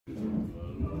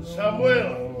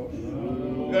Samuel,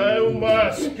 kai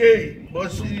umaskei,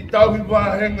 mosi tau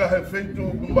wahenga he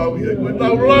feitu kumawi e koe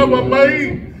tau lawa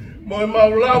mai, mo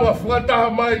mau lawa whataha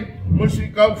mai,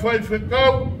 mosi kau whai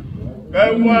whekau,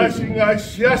 kai umasi ngai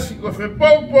siasi ko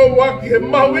whepaupo waki he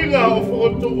mawinga o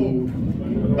Fokotuulotu.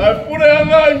 Ai pure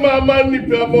angai mamani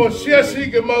pia mo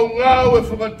siasi ke mau ngau e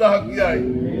whakataha ki ai.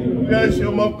 Kai se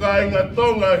o mau kai ngā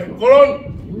Tonga he koron,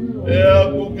 e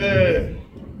aku ke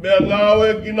mea ngau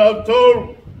e ki nau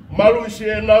tolu, malu si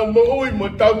e nau mo ui, mo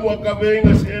tau mua ka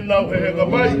veinga si e nau he hega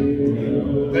mai.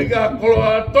 Kai ka kolo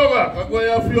a Tonga, ka koe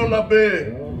a Fiona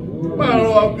be.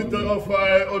 Malo au ki te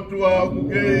whai o tua aku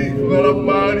kei, whakara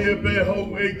maari e be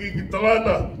hou e ki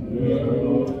talana.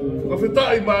 Ka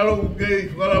whetai malo ku kei,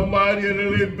 whakara maari e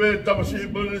rele be, tamasi i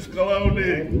bunis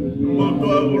kalaone, mo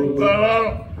toa uru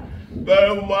karara. Kai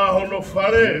u mahono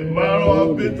whare, malo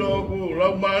au pito aku,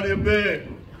 lau maari e be.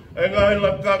 E ngai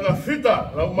la kanga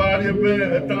whita, lau maari e be,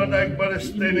 e tangata ik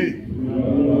Palestini.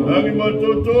 Angi mo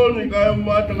tōtoni, kai u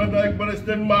maa tangata ik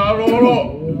Palestini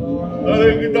maaroro.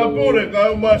 Nare kita pure,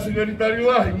 kai u maa singaritari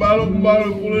lahi, malo ku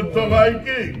malo kule tonga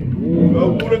iki.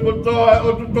 Kau pure ko toa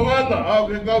o tu tongana, au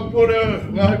ke kau pure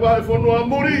ngahi wahi whanua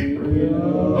muri.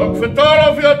 Au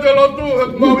whetara whia te lotu, he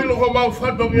kumawilo ko mau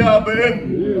whatongi a BM.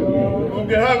 O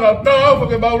ke hanga tau,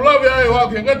 whake mau lawe ai o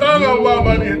ke ngatanga o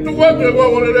mamani, he tukwatu e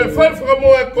wawole re whaiwhaka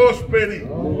mo e kosperi.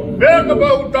 Mea ka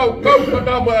mau tau kau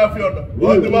katama e a Fiona,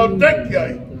 o te mau teki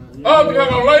ai. Au te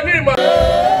hanga lai ni ma.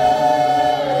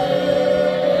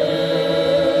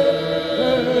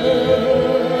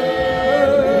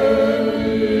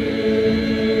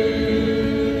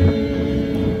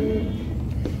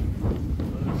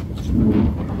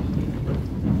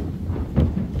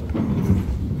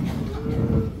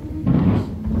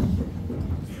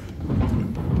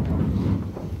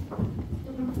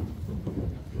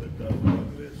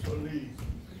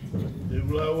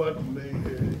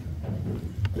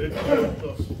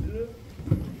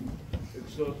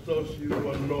 Exaltosi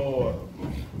wanoa.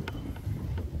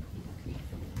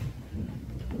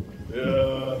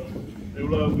 E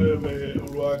ula ve me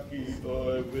uruaki o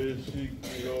e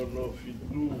vesiki o no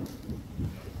fitu.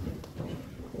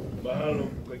 Mahalo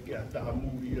kuke ki ataha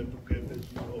muri atu ke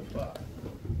vesi o wha.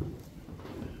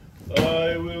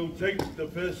 I will take the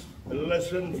first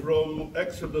lesson from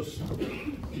Exodus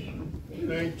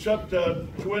in chapter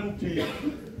 20.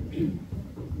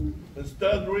 And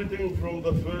start reading from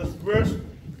the first verse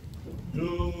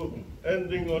to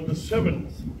ending on the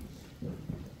 7th.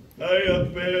 Ai a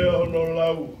pe ono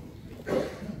lau.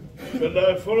 Pena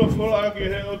e wholofola ki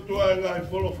he o tuanga he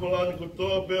wholofola ni ko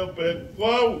toa pe o pe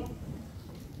kwau.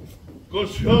 Ko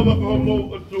sioma ko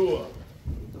mou o tua.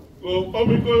 Ko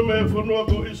omi koe me he whanua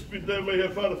ko ispite me he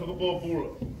whana whakapopula.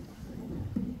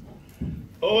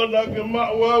 O na ke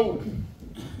ma'uau.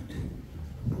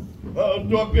 Ha o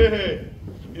tua ke he.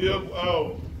 Ia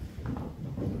au.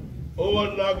 Oa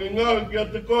nā ke ngāwi ki a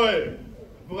te koe,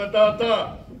 whakatātā.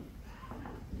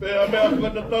 Pea mea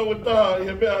whakatatau e taha i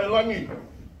he mea he langi,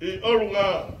 i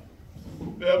orunga.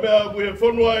 Pea mea kui he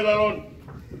whonua i laron.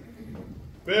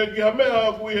 Pea ki ha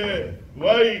mea kui he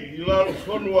wai i laro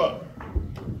whonua.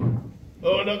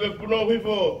 Oa nā ke punau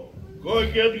hifo, koe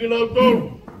ki ati ki nau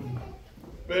tolu.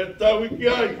 Pea tau iki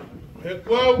ai, he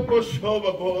kwau ko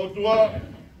shova ko o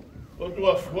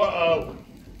tua wha au.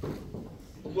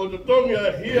 Ko te tongi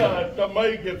a hia e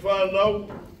tamai ke whanau,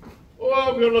 o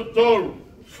au ke na tolu,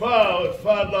 whao e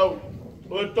whanau,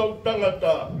 o e tau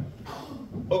tangata.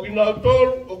 O ki nau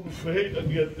tolu, o ku whehita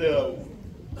ki a te au.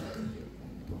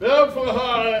 Pea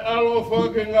whakahara e alo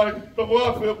whake ngāi toko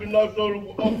awhi o ki nau tolu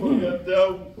ku ofa ki a te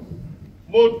au,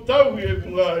 mō tauhi e ku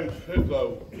ngāi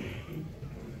whekau.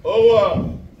 Oa,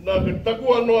 nā ke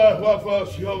takua noa e whawha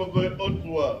sihova koe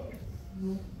otua.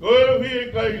 Koe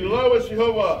hui kai lawa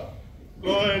sihova,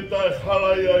 koe tai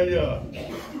halai aia.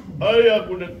 Aia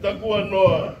kune takua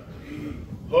noa,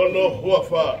 hono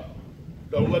huawha.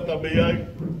 Taungata me ai,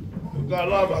 ka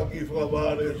lava ki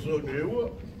whakawāre so ne ua.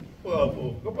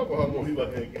 Wāpo, ka pako hango hiwa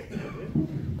heke.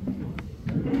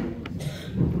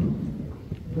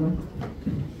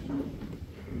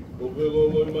 O wego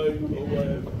ngoi mai, o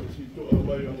mai, si toa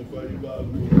mai o mwhai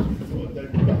wālu, o tai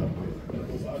mutaha,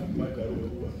 o wāki mai ka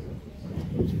ua.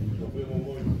 O wego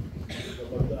ngoi, ka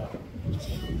mata.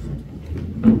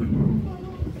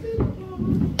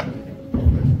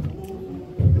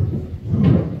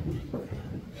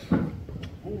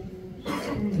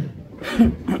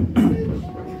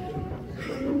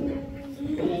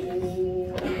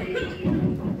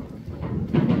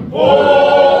 Oh,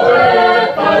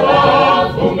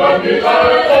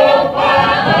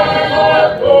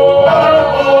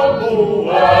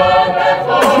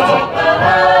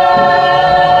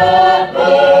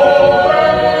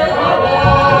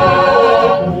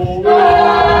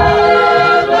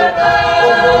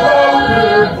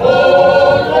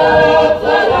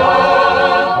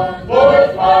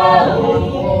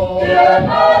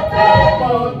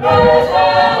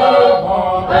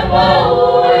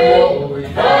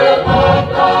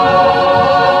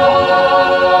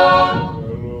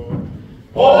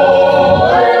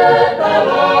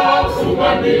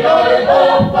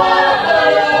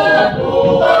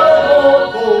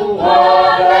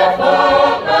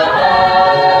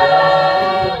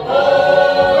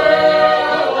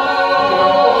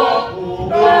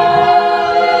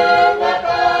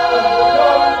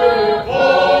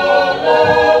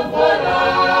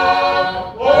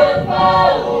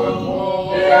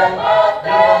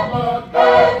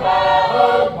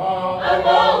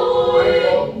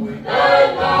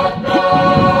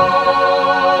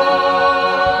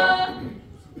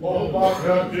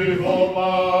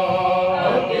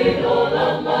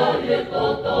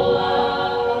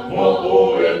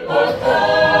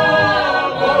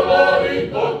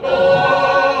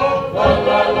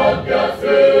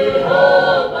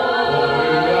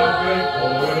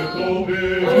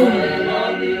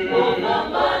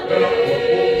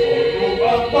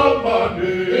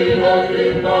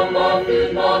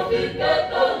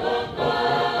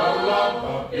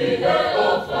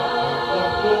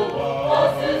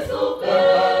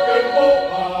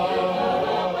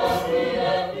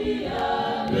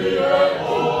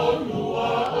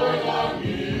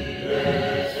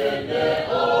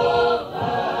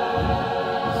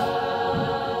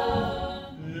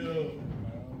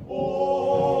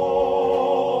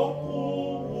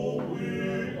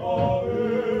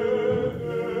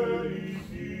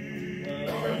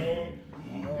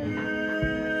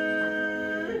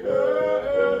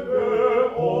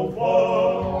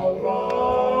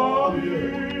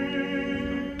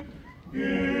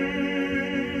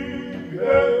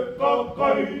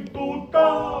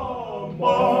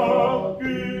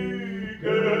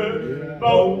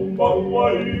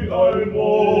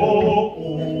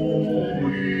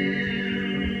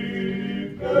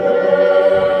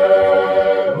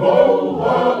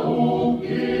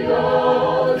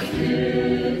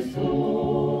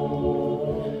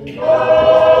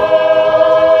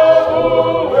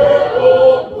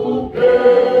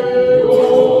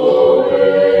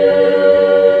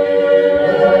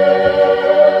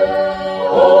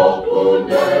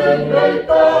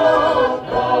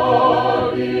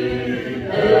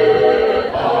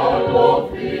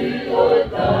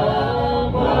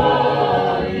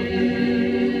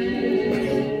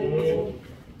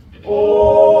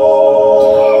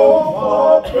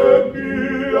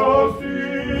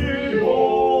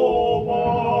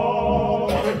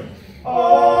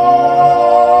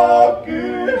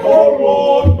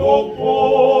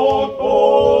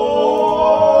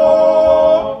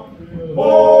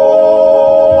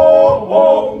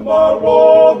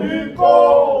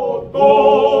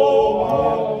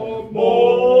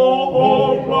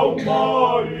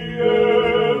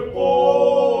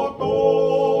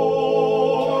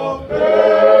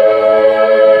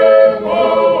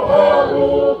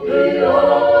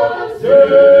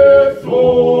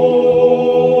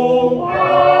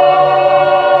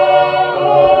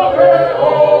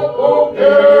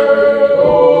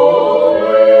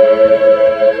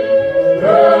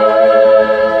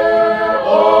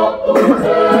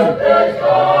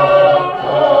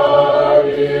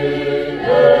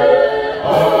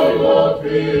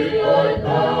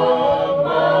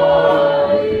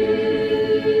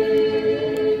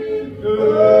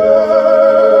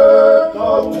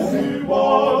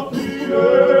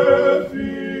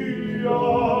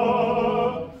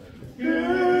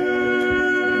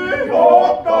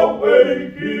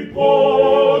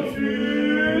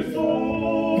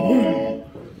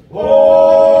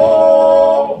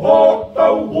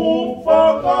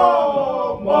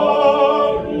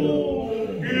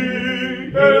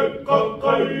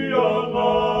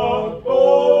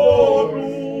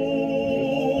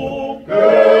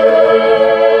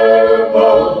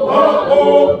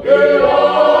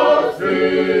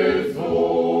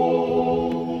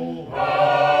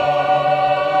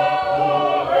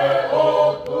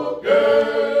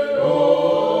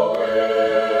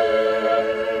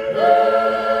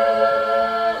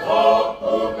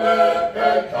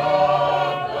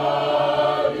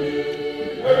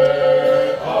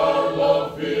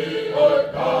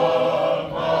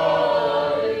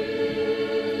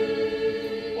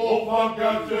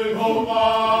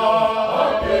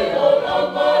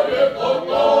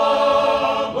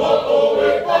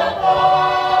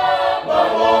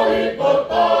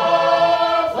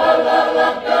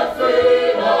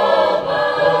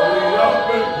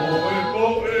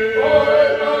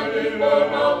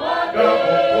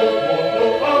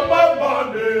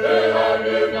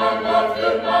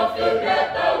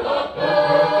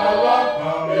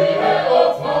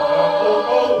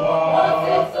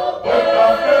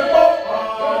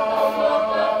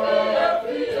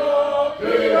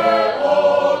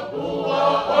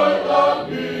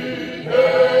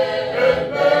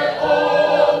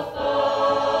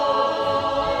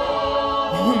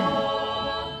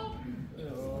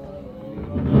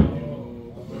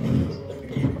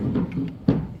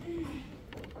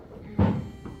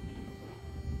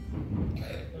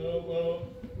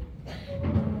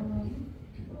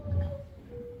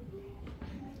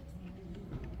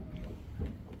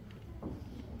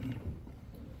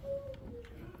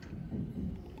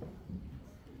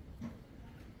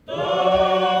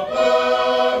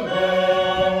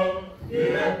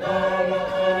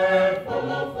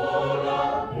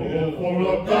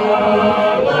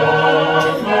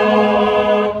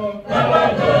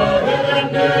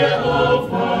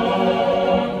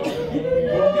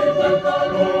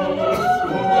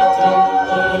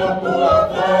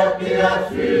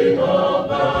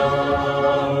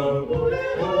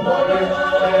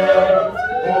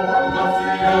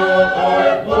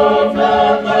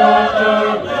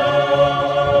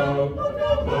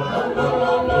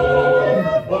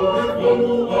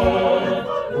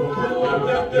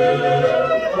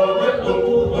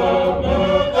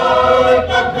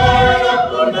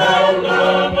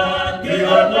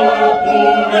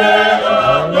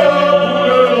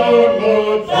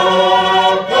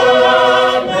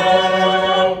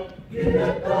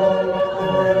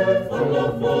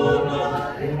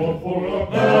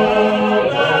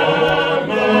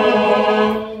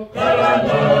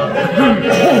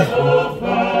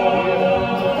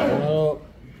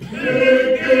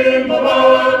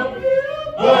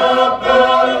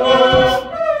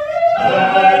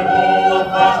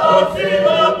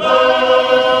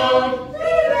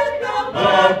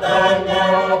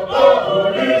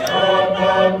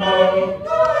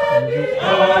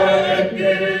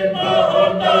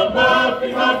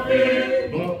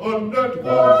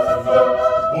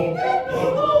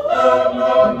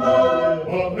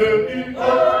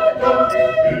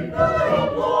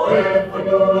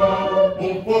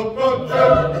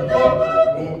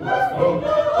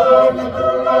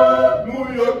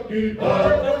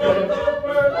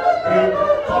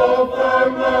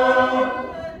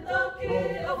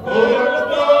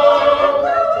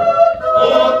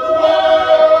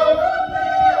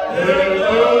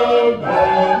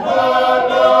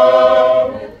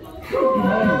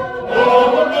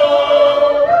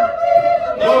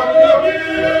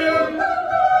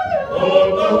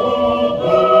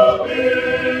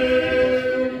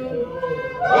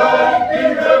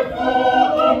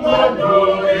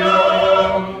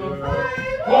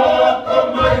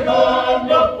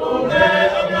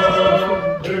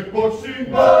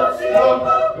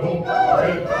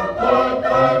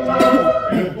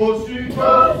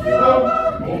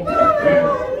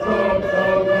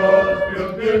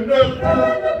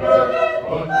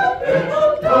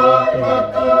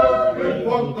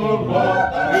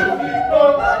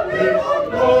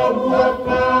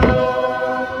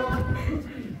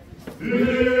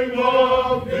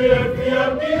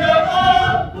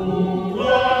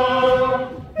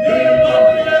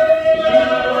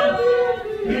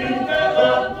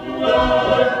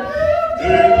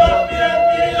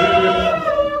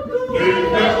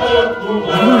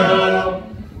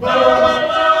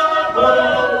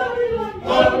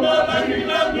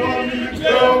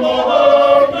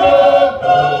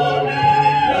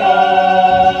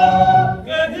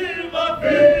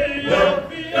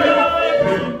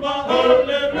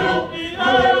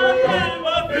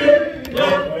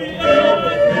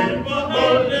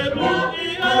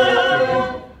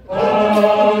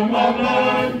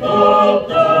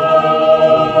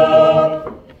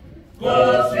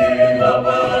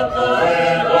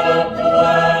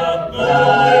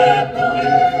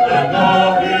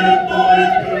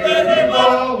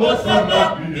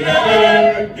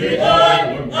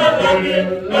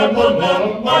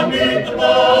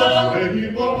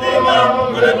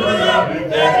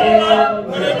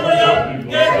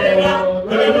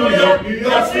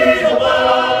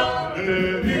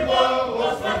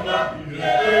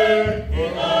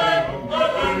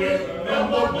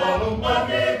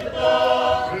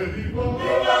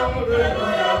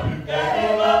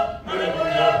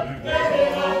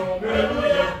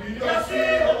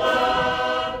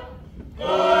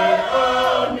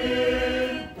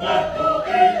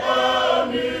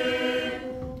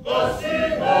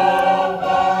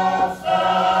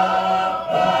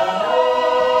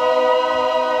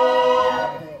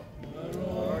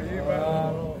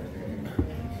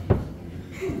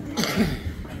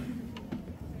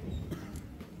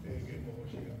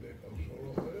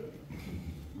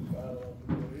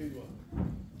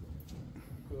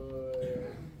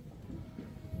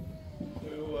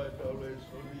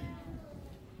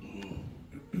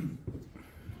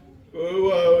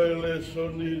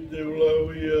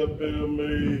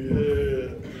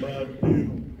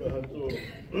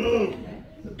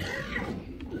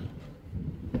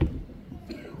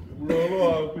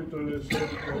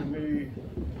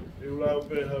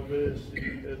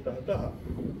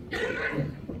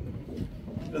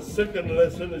 The second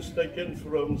lesson is taken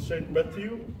from St.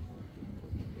 Matthew,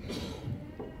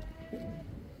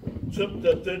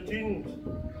 chapter 13,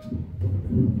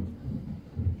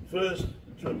 verse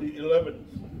to the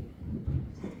 11th.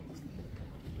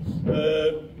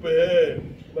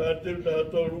 Mate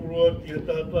tātou rua ki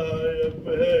tātai e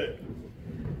pehe.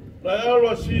 Nai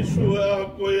aroa sisu e aha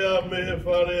koe a me he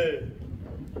whare.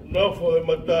 Nofo he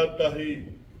matātahi.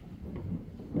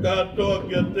 Kātoa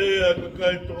ki a tea ka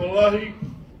kai tokolahi.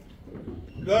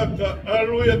 Kaka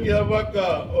aruia ki hawaka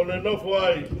o ne nofo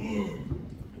ai.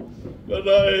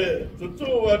 Kana e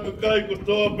tutu a ka kai ko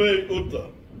toa pei uta.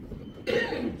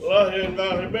 Lahi e ngā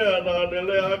he mea nā ne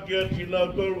lea haki ati nā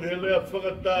toru he lea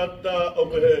whakatātā o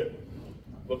pehe.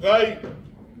 Pakai,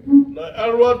 nai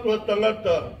aru atu a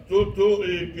tangata,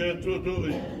 tutui ke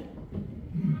tutui.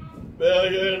 Pea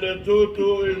i ne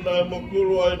tutui nai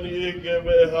mokuru ai ni i ke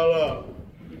me hala.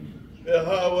 E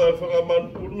hawa e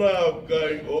whakamanpuna o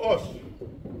kai o osi.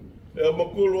 E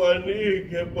mokuru ai ni i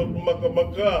ke potu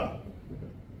makamaka.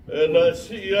 E nai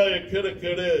si ai e kere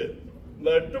kere.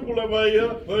 Nai tukule mai a,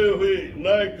 koe hui,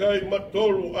 nai kai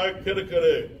matoru ai kere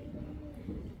kere.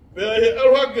 Pea he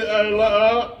aruhake ai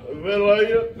laa,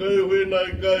 velaia, kai hui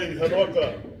nai kai hanoaka,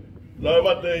 nai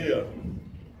mate ia.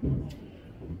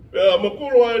 Pea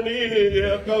makuru ai ni ihi e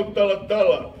a kau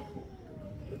talatala.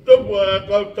 Tupu ai a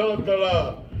kau talatala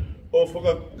o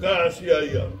whakakāsi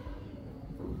ia.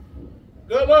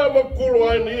 Kana makuru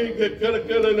ai ni ihi ke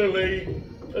kere lelei,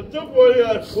 e tupu ai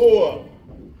a koa.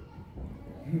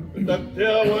 Tak te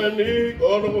awa ai ni ihi,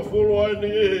 ono ka furu ai ni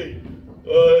ihi,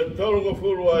 tonu ka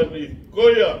furu ai ni ihi.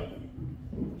 Koia,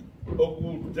 o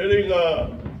ku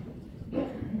teringa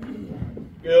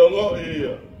ke ongo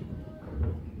ia.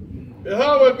 E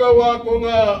hawa ka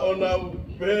wakonga o nā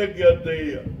pehe ki a te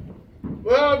ia.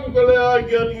 Wea ku ka lea ai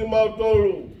ki a tingi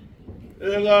mautolu,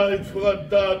 e ngā i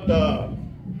whakatātā.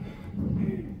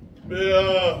 Pea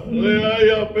lea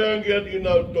ia pea ki a tingi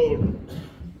mautolu.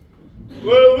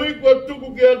 Koe hui kua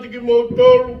tuku ki a tingi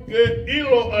mautolu ke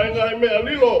ilo ai ngā mea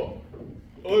lilo.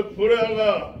 Oi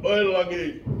pureanga, oi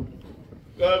langi.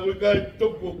 Ka kui kai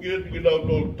tuku ki eti ki nau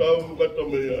tō tau kata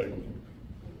me ai.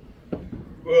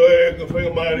 Koe ka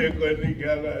whainga maare koe ni ki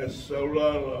anga e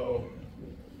saulanga o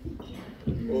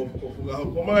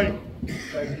whakahoko mai.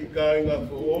 Kai ki kai ngā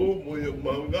whaou, mui e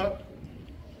kumahunga.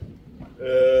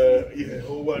 I he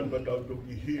houan ma tau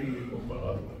tuki hini o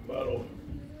Malanga. Maro.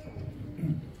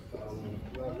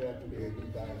 Kua rea tu e ki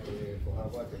kai e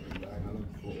whahawa te ki kai ngā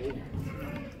whaou.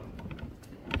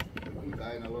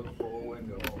 Kai ngā lotu ko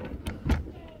oen o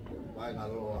kai ngā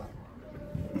loa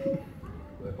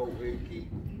koe hou heki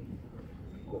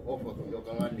ko ofa ko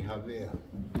yokalani hawea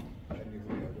ani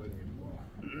huia koe ni mua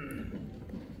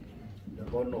na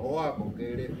kono hoa ko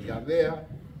kere ki hawea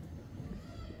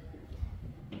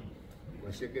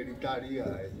koe sekeritaria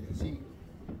e si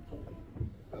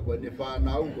a koe ne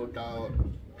whanau ko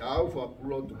tau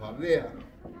whapulotu hawea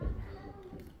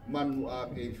manu a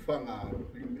ke whanga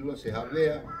ilo se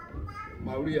hawea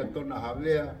Mauria tona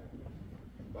Havea,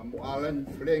 pamu Alan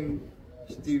Frank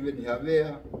Steven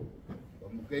Havea,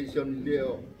 pamu Keison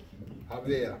Leo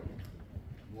Havea,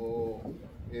 mo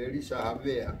Elisa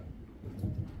Havea,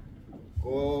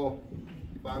 ko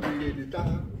família de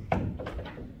taha,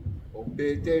 o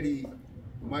Peteri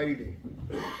Maire,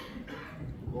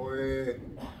 ko e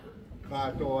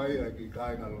katoa ia ki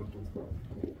kainga lotu.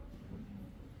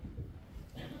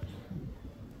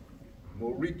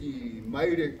 Mo Ricky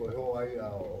Maire ko ho ai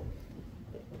ao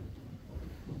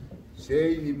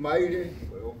Seini Maire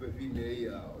ko o pe fine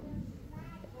ia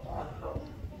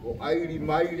ko Airi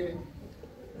Maire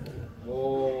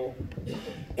mo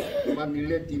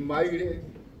Manileti Maire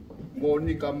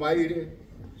Monica Maire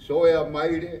Soya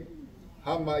Maire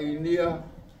Hama Inia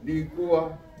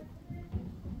Nikua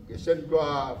ke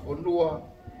sentua fonua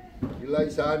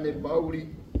Ilaisane Pauli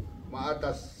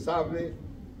Maata Save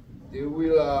Te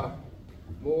Wila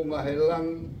mo ngā he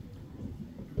langi,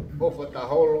 ofa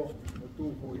taholo, o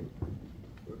tūpui.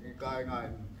 O ki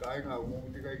kāinga, o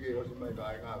tika ki hosi mai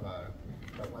kāinga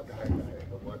ka mata haina e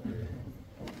ka wate.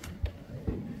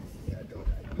 Ia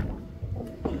tōna.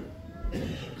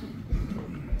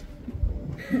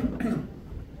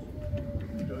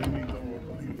 Taimi tongo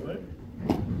tohi mai.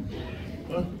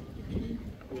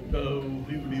 O tau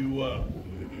hiuriua.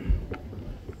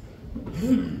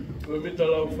 Koe mita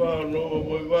lau whānoa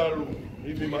moi waru.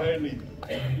 Iwi maheni,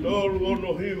 tōru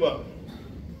ono hiwa.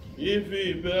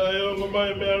 Iwi, pēa e ongo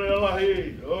mai mea rea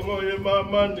lahi, ongo e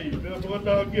mamani, pēa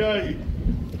whakataha ki ai.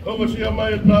 Ongo sia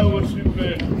mai e tau a sipe.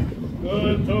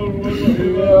 Koe tōru ono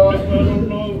hiwa, me whanu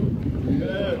nou,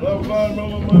 lau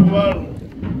whānoa mai waru.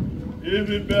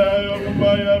 Iwi, pēa e ongo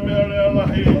mai a mea rea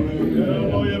lahi,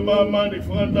 ongo e mamani,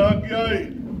 whakataha ki ai.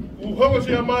 Uhongo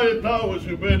sia mai e tau a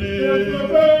sipe.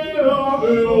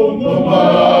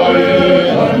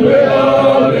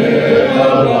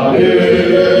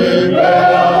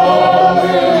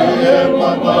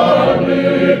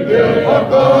 Mamani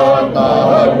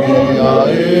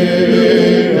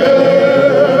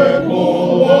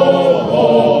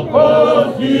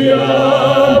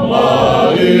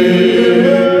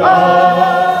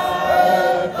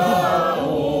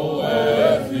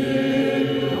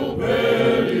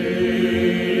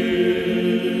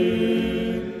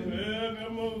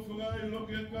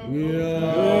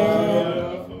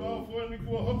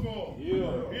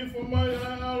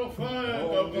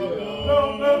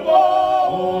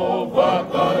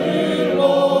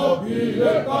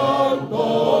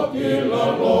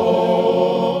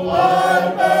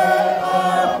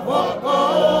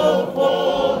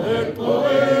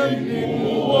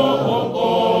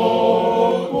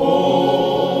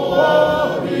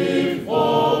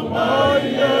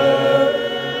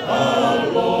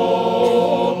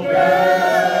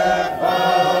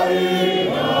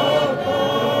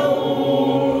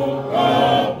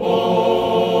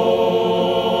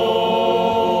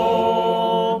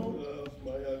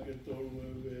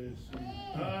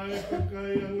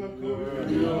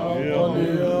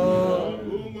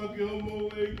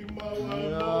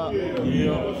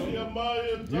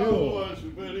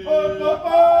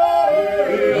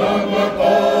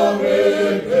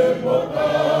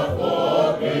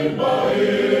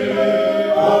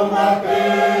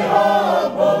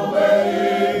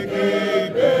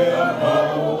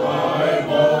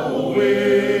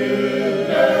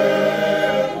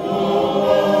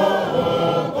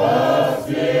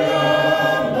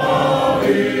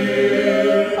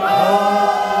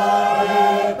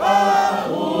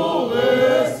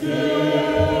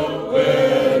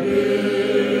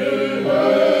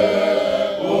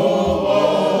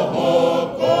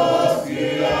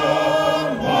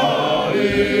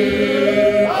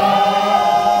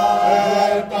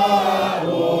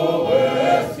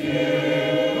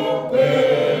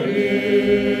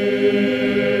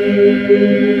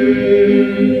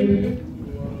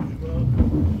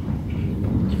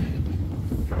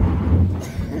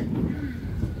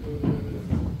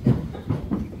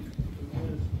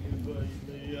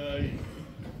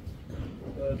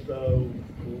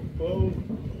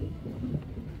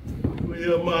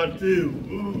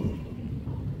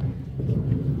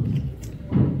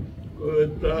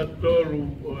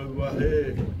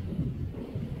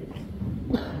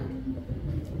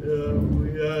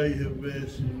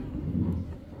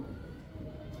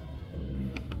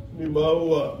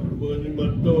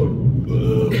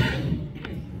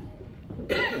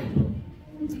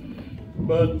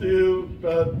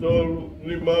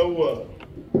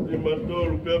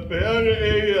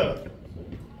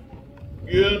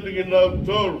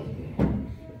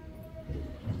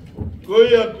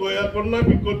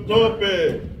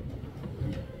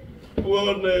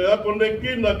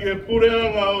Kina ke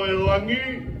pureanga o e langi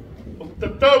o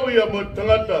tatawi a mo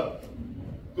tangata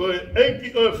ko e eiki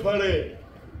o e whare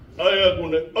ai a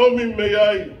kune omi me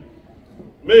ai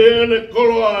me ene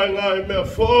koloa e ngā i mea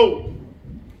whou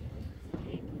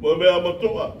mo mea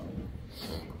motua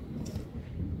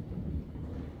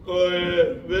ko e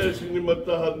vesi ni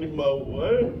mataha ni mau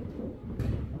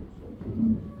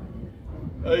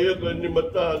ai a koe ni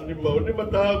mataha ni mau ni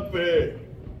mataha pe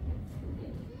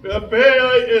pea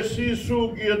ai e sisu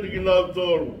ki ati ki nāu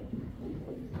tōru.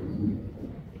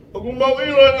 O ku mau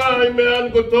ilo e ngā i mea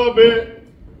ani ko tōpe,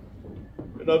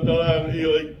 e nāu taranga i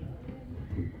oi.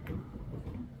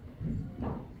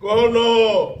 Kono,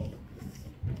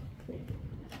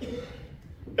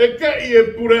 e kei e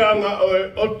pureanga o e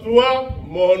otua,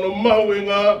 mohono mahu i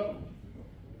ngā,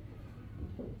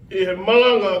 i he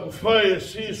malanga ku whai e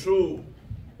sisu,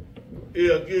 i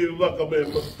a ki waka me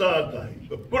ko tātai.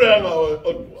 Ko pureanga o e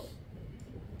otua.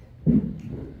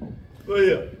 Ko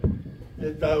ia, e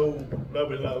tau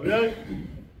lawe lawe ai.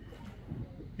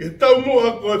 E tau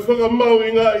mua ko e whakamau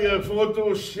i ngā i e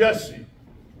Fokotuulotu Siasi.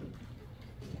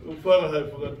 U whanahai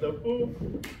whakatapu.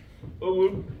 O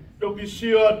toki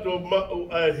sio ato mau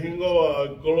ai hingoa a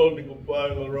koloni ko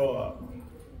pāinga roa.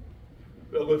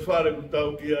 Pea koe whare ku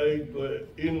tau ki ai ko e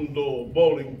indoor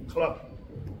bowling club.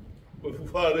 Koe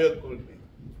whare a koe ni.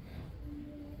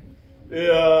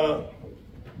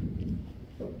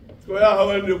 Koe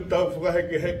aho e ni tau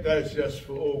whakaheke heka e Siasi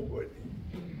for all koe ni.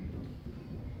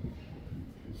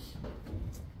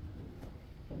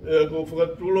 Ko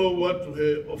whakatulo watu he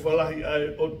o whalahi ai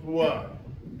o tua.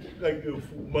 Kai ke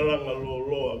Malanga lo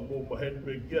loa mo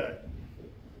mahenpe ki ai.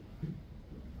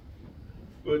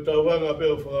 Koe tau wanga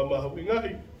peo whakamahawi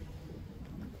ngai.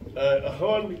 A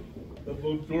honi,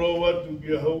 ko tulo watu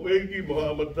ki a hau eki, moha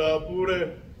amata pure.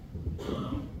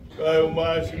 Kai o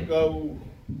mai si kau,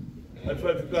 ai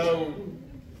whai kau,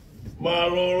 mā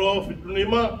lolo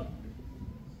fitunima.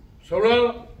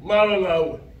 Saurala, Malanga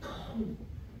aue.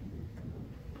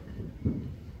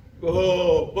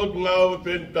 Ko pot ngau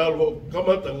pental ho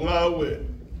kamata ngau e.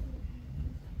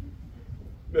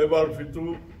 Me var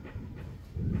fitu.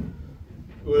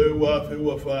 Ko e wa fe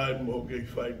wa fai mo ke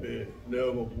fai be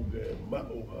neo mo puke ma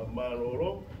o ha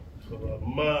maroro. So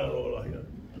maroro ya.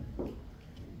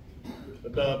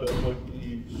 Da be mo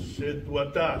ki se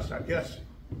tuata sa kiasi.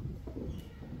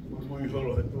 Mui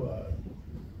solo he tua.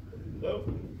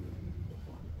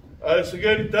 Ai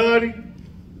segeri tari.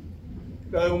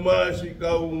 Kau masi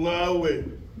kau ngawe.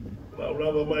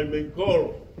 Maulava mai me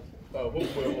kolo. Kau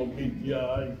hopo e mo miti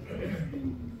ai.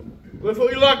 Koe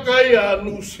fo ilaka ia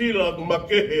nu sila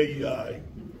makehe ia ai.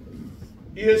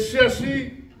 I e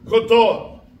siasi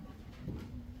kotoa.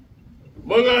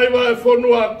 Mga hiwa e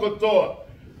whonua kotoa.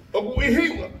 Oku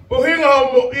ihinga. O hinga o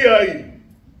mo ia ai.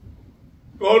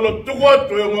 Ko no tuku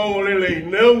atu e ngau lele i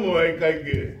neungo ai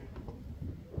kaike.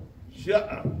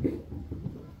 Sia.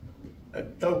 E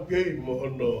tau kei mo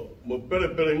hono, mo pere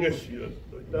ngesi o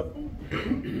tapu.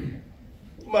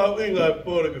 Mau inga e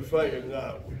pore ke whai e ngā.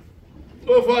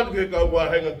 Ko whātu ke kau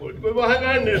wahenga koe. Koe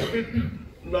wahenga ane e fit.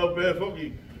 Nau pe whoki.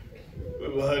 Koe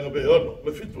wahenga pe ono.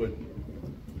 Me fitu e.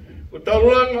 Ko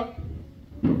tauranga.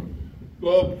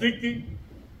 Ko tiki.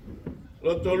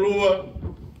 Lo tolua.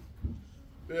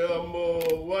 Pea mo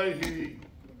waihi.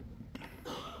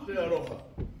 Te aroha.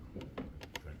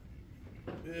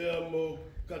 Pea mo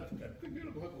katika. Kikira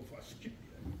ko hako whaskipi.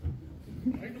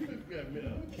 Ai no pe pea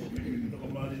mea. Noko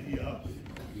mari i a.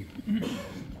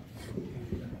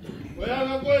 Koe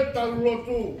anga koe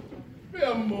Fokotuulotu.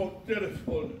 Pea mo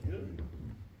telefoni.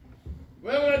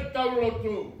 Koe anga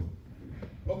Fokotuulotu.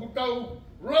 Oku tau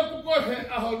rotu koe he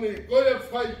ahoni. Koe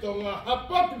whai tonga.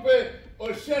 Hapatu pe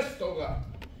o Siasi tonga.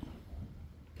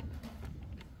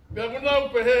 Pea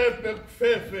kunau pe he pe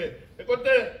fefe. E ko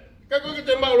te, kako ki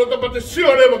te maulo ka pa te sio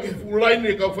lewa ki fulaini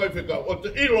e kau whaife kau. O te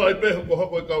ilo ai peho ko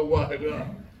hoko e kau wahe ngā.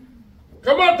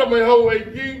 Kamata mai hau e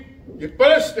ki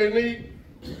Palestini,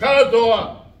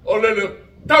 katoa o lele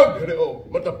tau kere o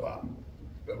matapa.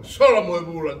 Pea sora mo e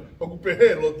mura, o ku pe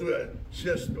he lo tue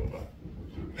Siasi tonga.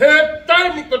 He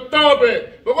taimi ko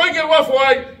taube, ko koe ke wafo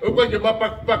ai, o koe ke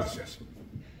mapak Siasi.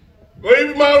 Ko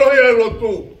iwi maalo hea lo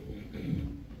tu.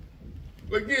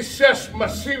 Koe ki Siasi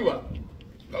masiva,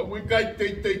 ka ui kai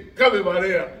te kawe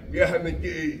marea, ia hane ki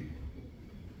i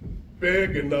pehe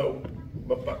ke nau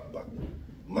mapak.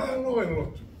 Malo e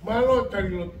lotu, malo e kari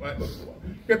lotu ai otua.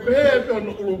 Ke pehe e peo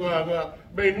no urunga ngā,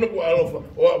 mei nuku alofa,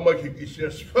 o a mai ki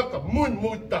Siasi, whaka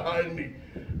mui tahaini,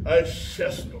 ai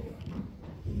Siasi tonga.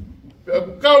 Pea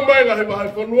ku kau mai ngahe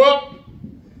wahe whanua,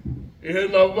 i he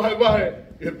nau wahe,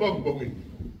 i he pongpongi.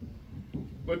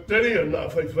 Koe teria nā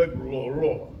whai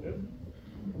loa.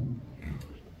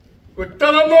 Koe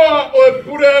tala noa o e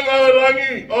pureanga o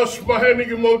rangi o smaheni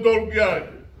ki mautoru ki ai.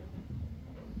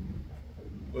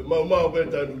 Koe mau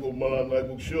pētai nuku Malanga i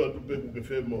kuksio atu peku ke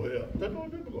whe mohea. Tato o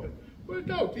tepu koe. Koe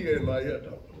tau ki e mai ea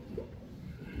tau.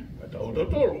 Koe tau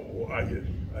totoro o ai e.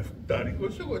 Ai whutari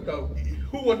koe se koe tau ki.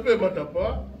 Hua te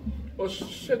matapa o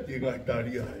seti ngai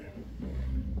tari ai.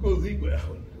 Koe hui koe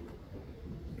ahon.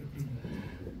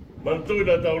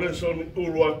 Mantuina tau reso ni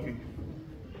uruaki.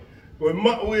 Koe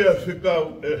mau ia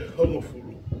whikau e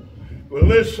honofuru. Koe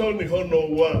leso ni hono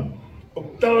ua. O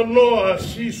tala noa a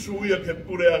sisu ia ke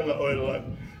pureanga o e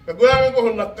langi. Ka koe anga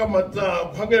koho na kamata,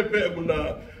 o hange pe e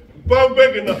kuna, pau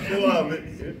peke na whuawe.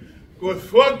 Koe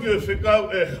whaki e whikau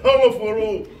e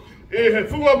honofuru. E he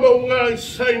whunga maunga i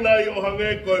sainai o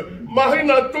hange koe.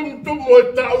 Mahina tumtumo e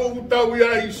tau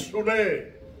ia i sure.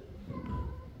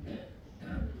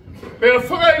 Pea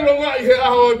whakailonga i he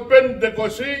aho e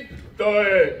Pentecosti, to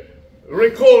e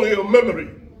recall your memory.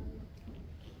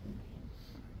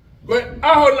 Koe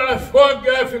aho na whake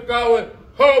e whikau e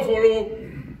hawhuru,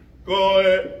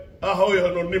 koe aho i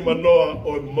hano nima noa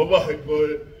o e mawahe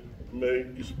koe me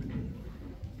ispi.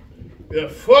 Pea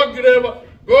whake rewa,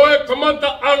 koe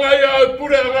kamata anga ia e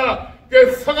pureanga, ke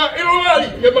whakailonga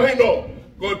i ke mahino.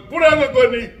 Koe pureanga koe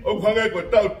ni o kuhangai koe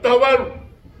tau tawaru.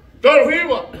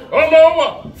 Tarhiwa,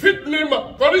 anawa,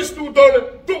 fitnima, karistu tone,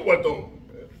 tuwato.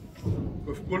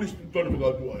 Karistu tone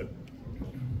mga tuwain.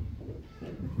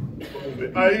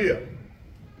 Aia.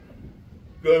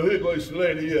 Kaya ko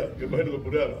Israeli ia, ke mahino ko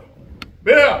pureanga.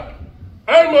 Bea,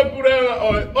 ai ma pureanga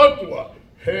o e otua,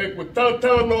 he ko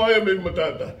tau no ai me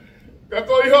matata.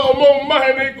 Kako iha o mo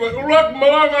maheni ko urak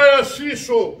malanga ia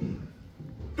siso.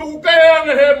 Tukaya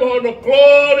ane he mohono,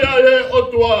 gloria he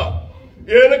otua.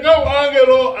 E ne kau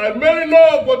angelo ai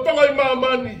merino ko toka I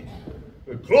mamani.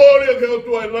 Gloria ke o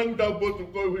tua lang tau botu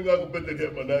ko winga ko pete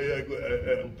ke mana ia ko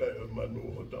e ankai o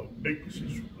manu o tau eksi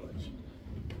supplies.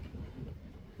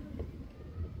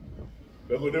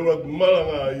 Ko ne wa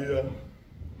Malanga ia.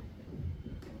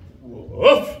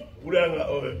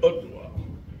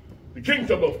 The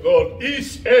kingdom of God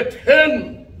is at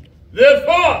hand.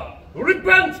 Therefore,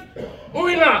 repent.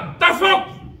 Uina, tafok.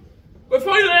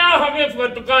 Before you are having for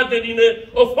to can't in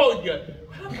of Hoya.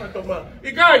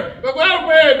 Ikai, but well,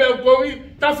 we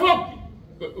tafok.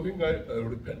 Uina,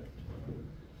 repent.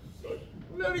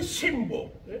 Very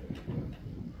simple.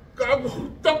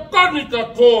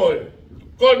 Konica koi,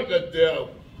 konica deo.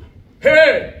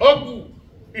 Hey, ogu,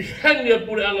 ihenya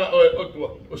puranga otua,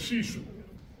 o sisu.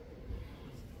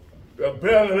 A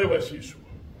bear never sisu.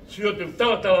 Sio te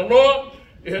tata no,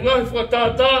 e ngai fa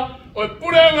tata, o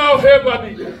puranga o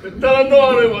hebani, te tata no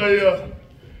rewa.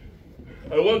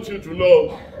 I want you to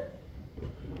know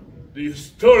the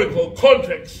historical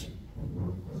context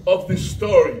of this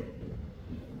story.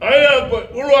 Aya ko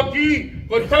uruaki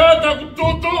ko tata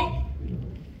kututu.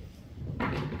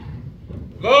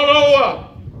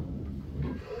 Gawa.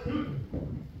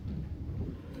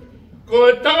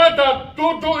 Ko tata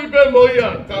tutu ibe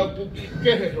moia ka kuki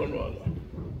kehe honoanga.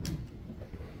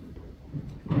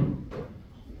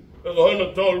 Ko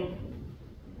hono tol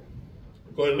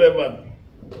ko levan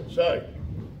sai.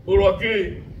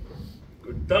 Uruaki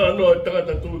ko tata no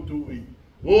tata tutu i.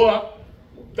 Oa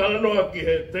tala noa ki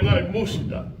he tengai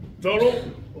musita. Toro,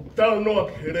 tala noa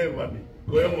ki he rewani.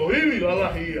 Ko e mo hiwi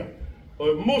lalahia. O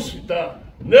e musita,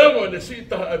 nevo ne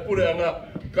sita e pureanga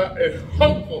ka e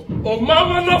honko. O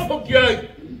mama nofo ki ai.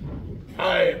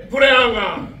 Ai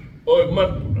pureanga o e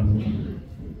mantura.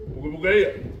 Muke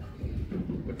ia.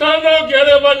 Tala noa ki he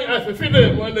rewani a se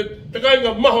fide mo ene tengai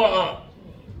nga maho a.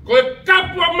 Ko e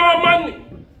kapua mamani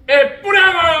e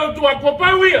pureanga o tua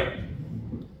kopawia.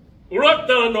 Urot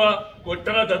tala noa ko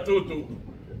tata tutu.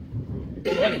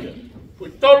 Ko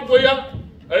tolko ya,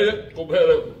 ko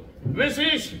bele. This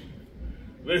is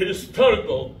the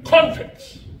historical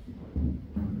context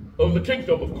of the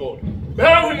kingdom of God.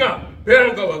 Behavinga,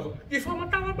 behavinga wako. If I'm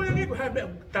not talking about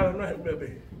it, tala no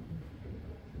hebe.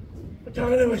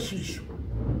 Tala ne wasisu.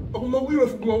 O mawilo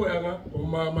fumo anga o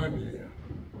mama ni.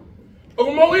 O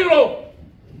mawilo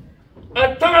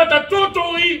a tata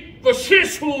tutu I ko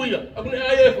sisu ya. Akune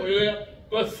aye ko ya.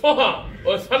 Ko foha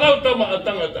o sanauta ma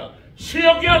atangata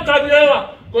sio kia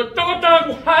taniela ko tokota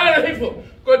ku haere hifo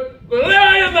ko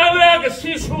lea ya na lea ke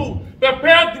sisu ka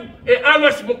peatu e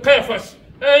anas mukefas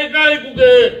e kai ku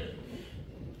ke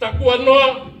takua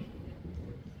noa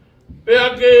pea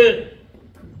ke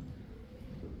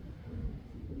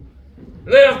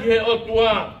lea ke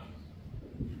otua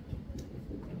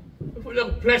foi le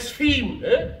blaspheme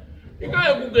e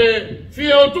kai ku ke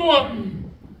fia otua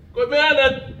ko mea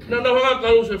na hanga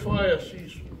karu se whaia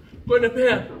sisu. Ko ne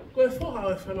pēr, ko e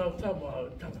whaha e whanau tama o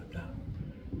tangata.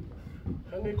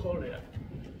 Hangi korea.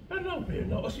 Anau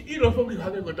pēr, o si ira whangi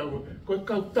hangi ko tangu, ko e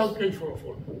kau tau kei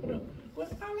whoroforo. Ko e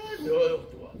whanau ne o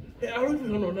tua. He arupi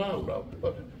hono nāu rau.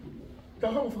 Ta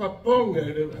hanga whakaponga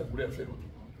e rewa hakurea whenua.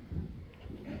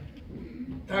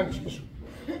 Tangi sisu.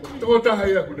 Toko taha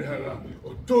ia kune hanga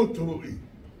o tūtū I.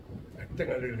 E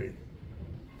tenga lele.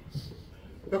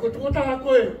 Ko toko taha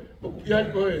koe, o iai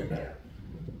koe,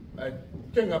 ai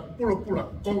tenga pula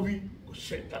kovi ko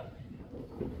setan.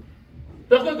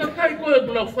 Tako ka kai koe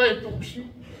kuna whae tuksi,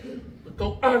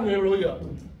 kau angelo ia,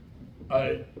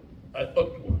 ai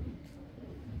otua.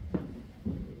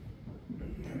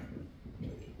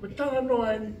 Ko tala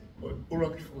noa ni, ko ura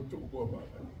ki whutu kua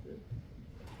maa.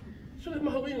 So e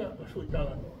mahawinga, ko sui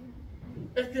tala noa.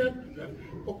 E te atu,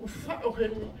 o ku whao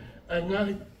heni, ai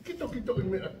ngahi kito I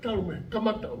me ataru me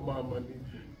kamata o mamani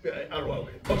pe ai aro au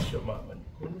he osio mamani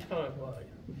ko no tala noa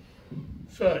ia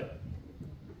sai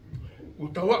u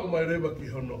tawa mai rewa ki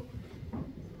hono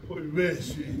ko I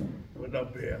vesi o na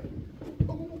pea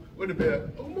o ne pea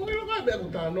o mo ilo kai mea ku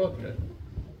taha noa kia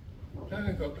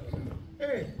taha kau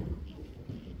taha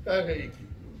taha iki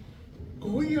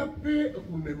ko ia pe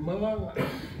o ne malanga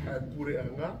ai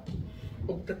pureanga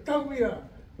o te tawia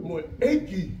mo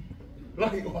eki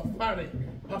lahi o hawhare,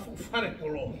 hafu whare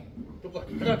kolo. Tuka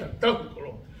tangata tau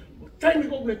kolo. O taimi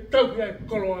ko ne tau ki ai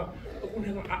koloa, o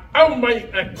kunenga a au mai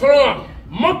ai koloa,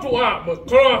 motu a, mo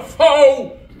koloa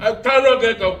whau, au tānoa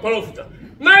ke kau kolofita.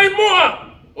 Nei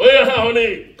mua! O ia ha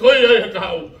honi, koi ai haka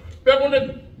hau. Pea kone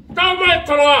tau mai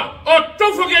koloa, o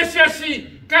tufu ke siasi,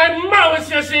 kai mau e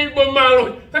siasi mo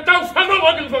mālohi. Ka tau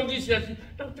whanau ake whangi siasi,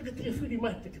 tau teke whiri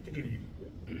mai, teke ri.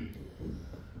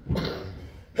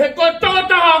 He ko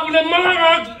tōtaha kune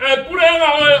malanga e pureanga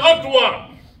o e otua.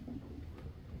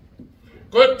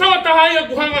 Ko tōtaha ia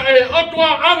kuhanga e otua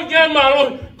awi kia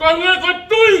mālohi. Ko ngā ko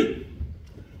tui.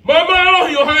 Ma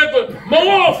mālohi o hange ko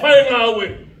maua whaenga awe.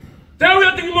 Te au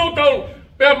ia tiki mau tauru.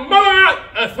 Pea malanga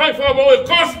e whaiwha mau e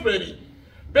kosperi.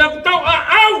 Pea ku tau a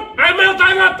tau, ai mea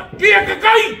tai ngata, kia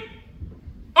kakai.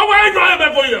 Awa ai noe me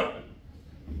koia.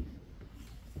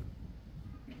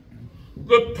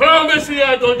 The promise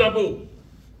I don't tabu.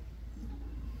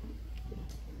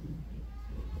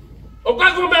 O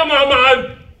kako mea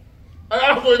mamaan,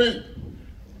 ai ako ni.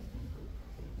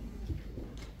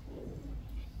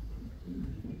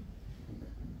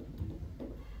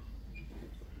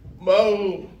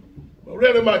 Mau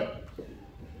rere mai.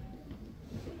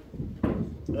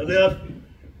 Aliás,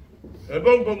 é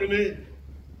bom como ni.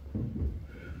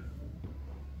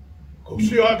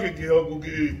 Kusio ake ki hoku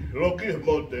ki loki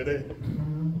mo tere.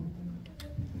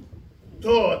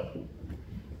 Toa.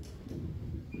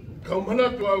 Kaumana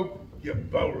tu au ia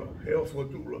Paula, he o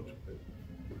Fokotuulotu.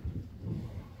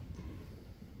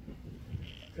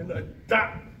 Tēnā tā.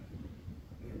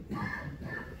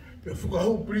 Pe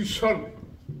whukahau prison.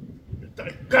 Pe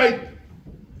tai kai.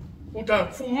 Uta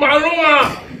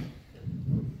fumalunga.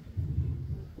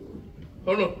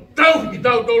 Hono tau ki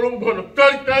tau tolu, hono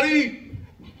tari.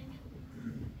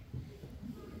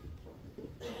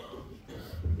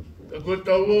 Ko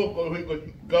tau o, ko hui ko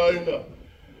kainga.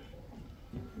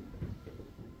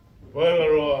 Wainga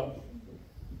roa,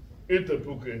 e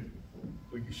Tepuke,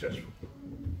 ko ki Siasi.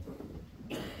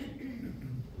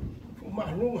 Ko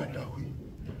mahlunga tau hi.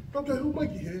 Tau te huma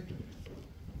ki he.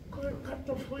 Ko e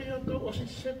kata whaia kau o se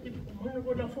seti, mana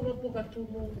ko na whakapoka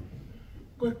tūmo.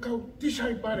 Ko e kau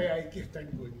tisai pare ai ki he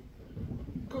taini koe.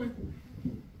 Ko e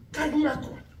kainga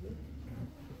ko atu.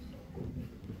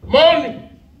 Moni,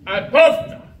 ai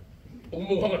pofta. O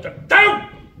mohanga ta tau!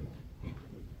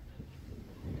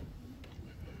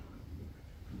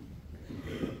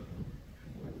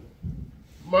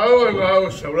 Malo e ngā awe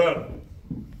saurara.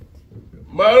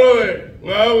 Malo e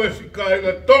ngā awe si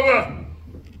kāinga Tonga.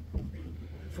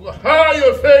 Whakahai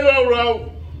o whenga rau.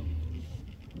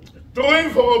 Tui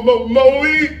whaka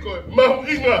maui koe, mau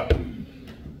inga.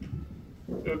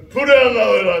 E pure ana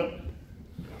o e ran.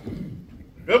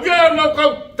 Pio kia ngā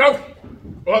kau tau.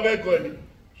 O hake koe ni.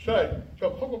 Sai, ka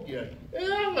hoko ki ai. E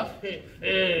anga he.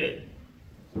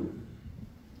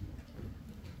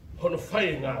 Hono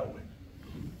whai ngā ue.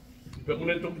 Pe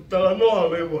kune toki tala noa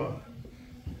lewa.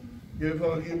 Ke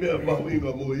whakaki mea mahu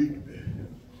inga mo ikite.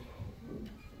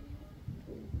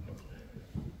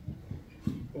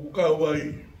 Oku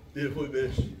kāwai, te fwoi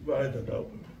besi, wahe tau.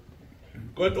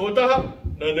 Koe tō taha,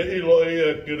 nane ilo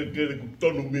ea kere ku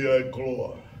tonu mea e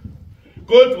koloa.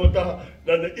 Koe tō taha,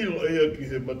 nane ilo ea ki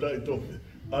he matai tope.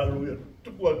 Aluia,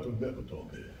 tuku atu mea ko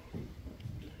tōke.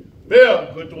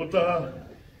 Pea, koe tō taha,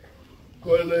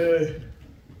 koe le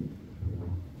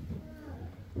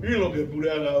ilo ke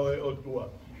pureanga oe o tua.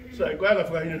 Sai, koe anga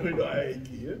whakahine huino ae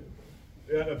iki, e?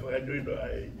 E anga whakahine huino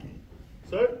ae iki.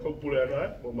 Sai, ko pureanga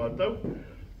ae, mo mātau.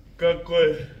 Ka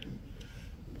koe,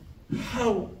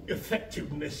 how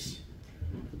effectiveness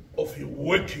of you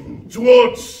working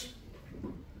towards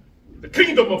the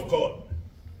kingdom of God.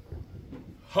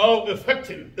 How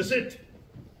effective is it?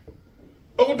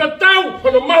 O ta tau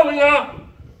hono maunga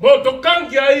mo to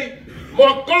kanki ai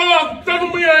mo koloa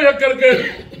tanu mia ia kerke.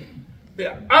 Pe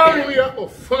aluia o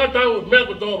whakatau mea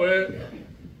ko tōme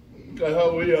ka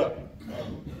hau ia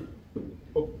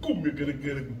o kumi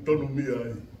kerke ku tonu mia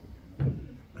ai.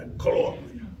 Ai koloa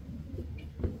mia.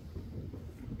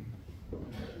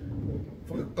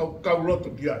 Whakakau roto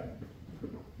ki ai.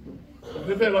 O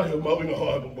te whelahi o maunga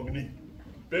hoa ko mokini.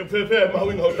 Pe fefe ai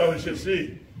mahuinga o tau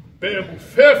Siasi. Pe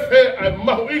fefe ai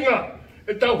mahuinga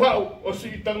e tau hau o si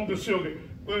i tangu te sioke.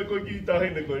 Koe ki i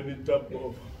tahine koe ni tapu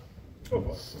o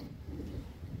wha.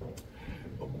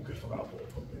 O kuke whakapo o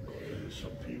whame koe e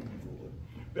sapiu ni fuho.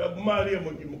 Pe a maria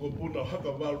mo ki mo ko puna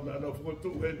haka waru na anau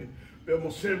Fokotuulotu heni. Pe a mo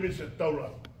semi se taura.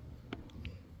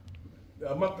 Pe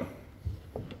a maka.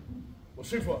 O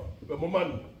sifa, pe a mo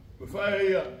manu. Pe whae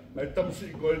ia ai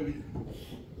tamusi i koe ni.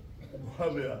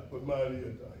 Hamea, koe maari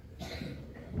e tahi.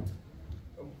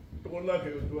 Toko nake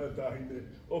o tua e tahine.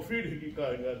 O whiri hiki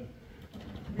kai ngani.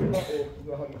 Kira o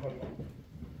nga hanga.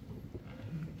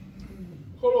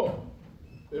 Koro,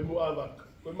 e mu awaka.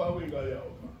 Koe mahui ngā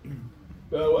iau.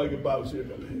 Pea wai ke pāu sia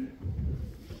ka lehe.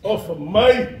 Ofa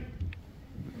mai.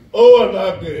 Oa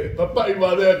nake, tapai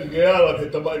warea ki ke ala ke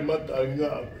tamai mata i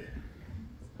ngā ue.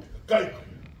 Kai koe.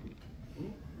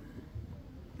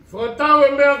 Whakatau e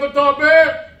mea ko tōpe.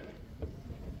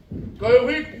 Koe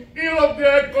wiku ilo te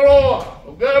e koloa,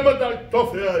 o kea mata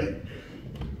tofe ai.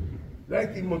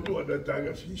 Laiki motua da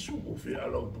tanga sisu o whia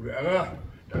lau pureanga,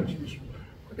 tanga sisu.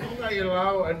 Koe tunga i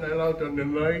lau, ana i lau tanga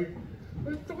nai.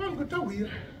 Koe tukang ko tau ia.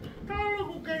 Tala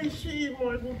ko kei si mo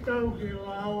e kutau ki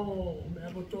lau, mea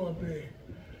ko toa pe.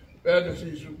 Pea na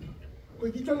sisu.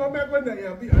 Koe ki tanga mea koe na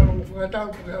ia, bi hao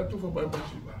whakatau ko kea tufa mai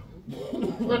masiwa.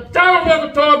 Whakatau me ko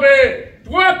tōme,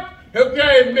 tuat, heu kia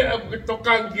e mea ko ke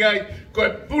tokangi ai, ko e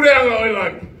pureanga o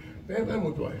ilangi. Pea mai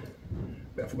mo tuai.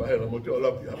 Pea whakahela mo te o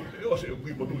lapi hau, e o se e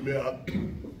kui mo tui mea hau.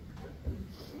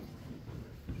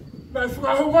 Mai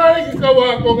whakahawai ki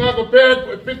kawa ko ngā ko pēr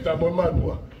ko e pita mo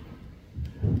matua.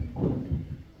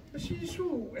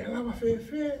 Sisu, e lawa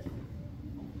whewhe.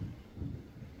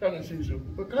 Tanga sisu,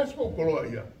 pa kasi ko koloa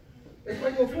ia. E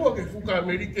pai mo fua ke fuka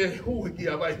Amerike hui ki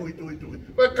a vai hui tui tui.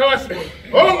 Pa kasi mo,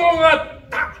 hongo ngā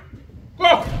ta. Ko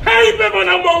hei pe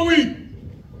mana maui.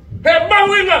 He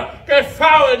maui ngā ke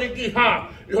whao e ni ki hā.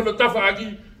 I hono tafa aki,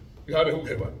 i hane hu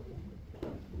hewa.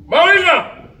 Maui ngā.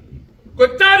 Ko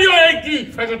tari o eiki,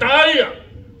 whakataia.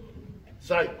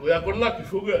 Sai, ko ia ko naki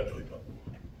fuga atoi pa.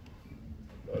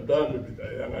 Nā dāne pita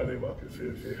e anga rewa ke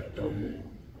whewhe hatau mo.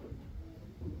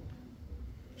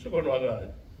 Sako no anga e,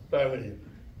 tāne i.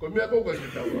 Ko mea koka ki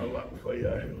tau ala whai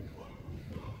ahe o tua.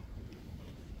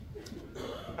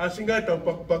 A singa e tau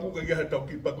paku ka kia tau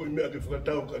ki paku i mea ke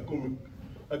whakatau ka kumi.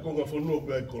 A konga whanua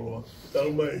pe ai koloa. Tau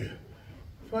mai,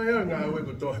 whai a ngā ue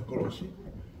ko tohe kolosi.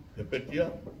 He petia,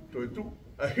 toi tu.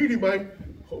 A hiri mai,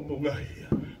 ho mo ngahia.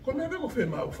 Ko mea ko whe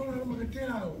mau, whanara maka te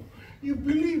au. You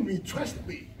believe me, trust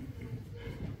me.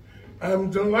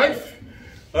 I'm the life,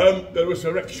 the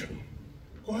resurrection.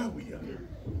 Ko hawi ia.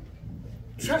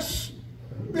 Trust,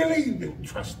 believe and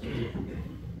trust me.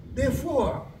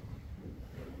 Therefore,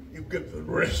 you get the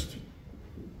rest.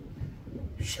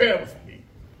 Share with me.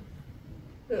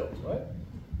 Yeah, right?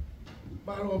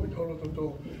 Malo mi tolo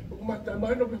toto. Mata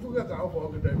mai no pefuga ka o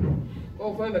ke tempo.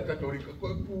 O vai na katolika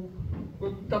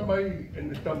ko tamai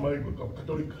en tamai ko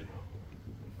katolika.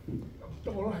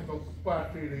 To lai ko pa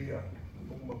te ia.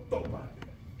 Mo topa.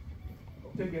 O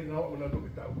te ke na o na to ke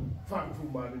tau. Fa fu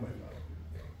mani mai.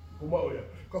 Ko ma o ia.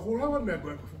 Ka holawa me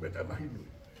ko fu beta mai.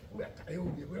 Me ta e o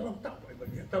ni ko la ta mai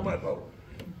mai tamai pa.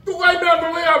 Tu vai me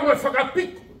mo ia mo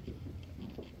whakapiko.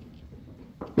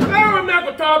 Kawa mea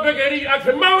ko tāpekeri a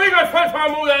ke mau inga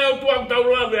whaiwhamu e au tuang tau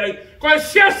lawe ai. Ko e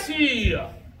Siasi ia.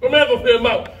 Ko mea ko whea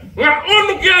mau. Ngā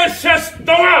onu ki e Siasi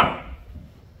Tonga.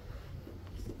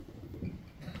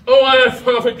 O ai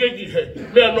whakawhekeki he.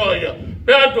 Mea noa ia.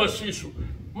 Mea atua sisu.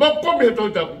 Mau komi he toi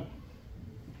tapu.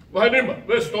 Wahanima,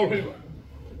 where's Tolhima?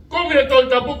 Komi he toi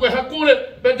tapu koe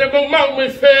hakure. Pe te mau me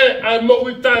whee ai mau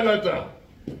i tangata.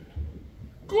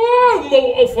 Ko mo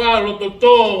o whāro to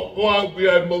tō o angi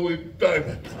ai mo i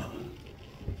taimata.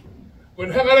 When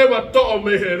hakarewa tō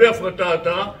me he refa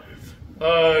tātā,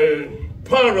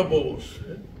 parables,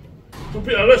 to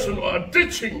be a lesson or a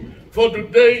teaching for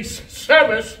today's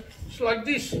service, it's like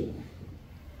this.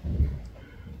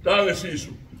 Tānga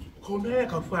sisu, ko nea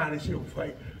ka whāre si o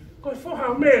whai, ko e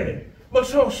whoha mere, mo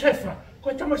so sefa, ko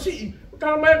e tamasii,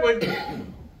 tā mai koe,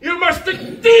 you must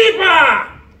dig deeper!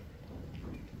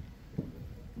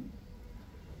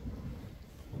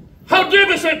 How deep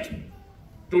is it?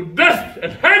 To death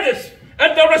and Hades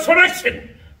and the resurrection.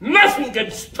 Nothing can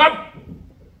stop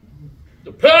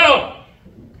the power,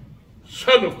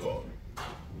 Son of God.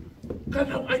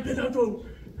 Kanau ai te tau,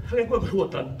 hake koe hua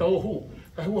tanu, tau hu,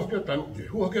 ka hua kia tanu ke,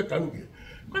 hua kia tanu ke.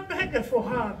 Koe pe heke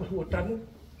whoha ka hua tanu.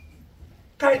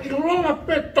 Kai I ronga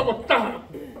pe toko taha,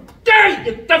 kei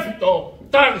ke tawhito,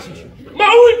 tāne sisu.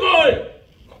 Maui koe!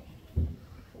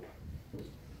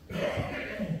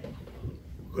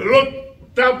 Ko lot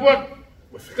tapuat,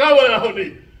 ko whikawa e ahoni,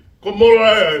 ko mola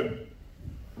e ai.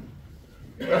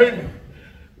 Ai,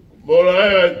 mola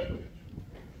e ai.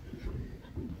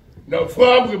 Nā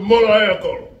whaamu ke mola e a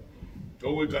koro.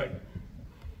 Ko ui kai.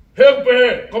 Heu pehe,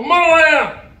 ko mola e a.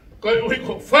 Ko ui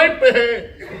ko whai pehe,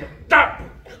 tapu.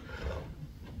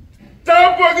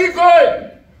 Tapu aki koe.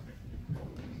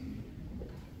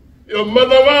 Io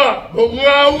manawa, mo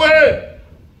ngā ue.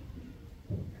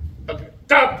 Aki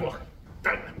tapu aki.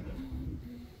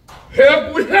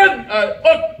 Hea kui hen ai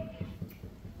ot.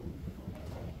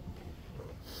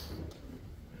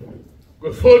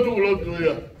 Koe Fokotuulotu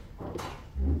ia.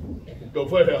 Ko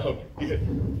whai hea hau ihe.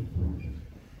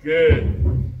 Ke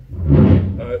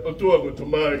o tua ko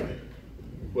tamai.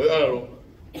 Koe aro.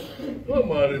 Koe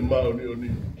maare maoni o ni.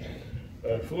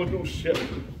 Fokotuulotu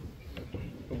Siasi.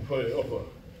 Ko whai opa.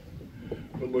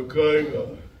 Ko mo kainga.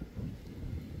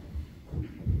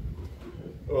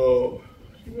 Oh,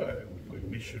 singa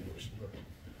mission was not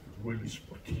really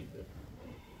sporty.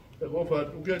 E ko fa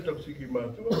tu ke tau siki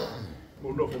mātua,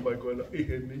 mo nofo mai koe na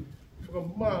ihe ni, whaka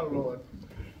mālo atu,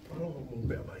 aloha mo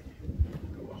mea mai,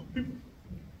 ka waho pipu,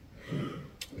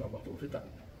 ka waho whita,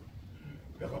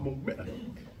 ka mo mea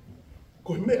ni,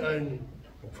 koe mea ni,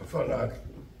 o whawhanga aki,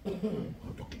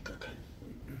 o toki kakai,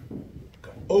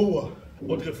 ka oua,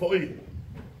 o te whoi,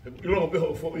 e pirongo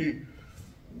peho o whoi,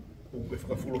 o ke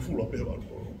whakafulofula pe wa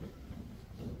ko.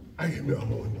 Ai me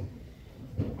amo no.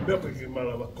 Mea ke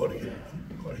mala kori.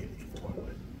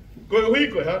 Koe hui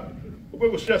koe ha. Koe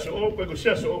ko siasi o, koe ko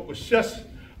siasi o, ko siasi.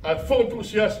 Ai fotu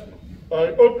siasi.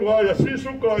 Ai otu ai a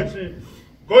sisu kai si.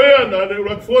 Koe ana ne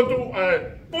ura fotu ai.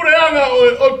 Pure anga o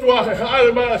otu ai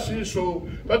haere maa sisu.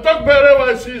 Ma tok pere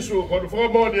wa sisu. Koe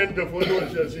whakamoni ente fotu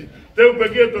siasi. Teu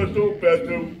peketo tu pe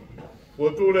teu.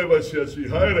 Fotu le wa siasi.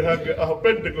 Haere hake aho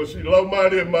pente ko si. Lau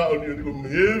maari e maa oni ko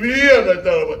mihevia na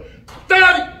tala wa.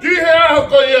 Tari! Kihe aho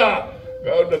ko ia!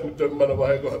 Kau na kuta mana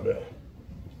wahe ko hamea.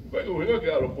 Koe ko hinga ke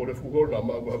alo pore fuhona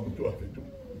maa ko hakutu a fitu.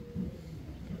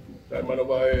 Tai mana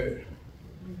wahe.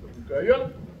 Kaya,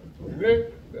 ne,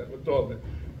 ko tobe.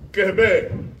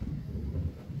 Kebe.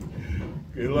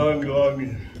 Ke langi,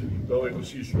 tau e ko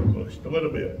sisu ko. Tamana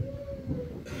mea.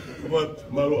 Kamat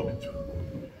malo apitu.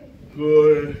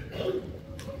 Koe.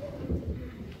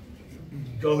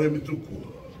 Tau he mituku.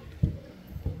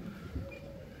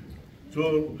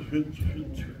 Tau fit.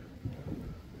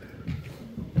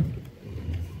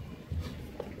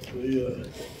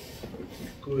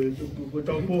 Koe tuku, koe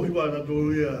tau pohi wana tō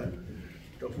ia.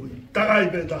 Tau fui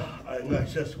tagai peta, ai ngai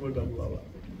sias koe tau lawa.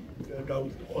 Tau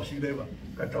osi lewa,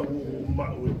 ka tau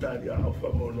mau e tari a hau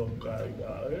whamono kai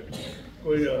ngā e.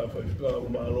 Koe ia whakika o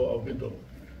malo au pito.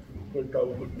 Koe tau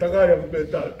tagai a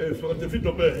peta, e whakate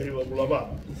fito pe hei wa kulawa.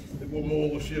 E koe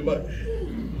mō o sie mai.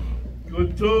 Koe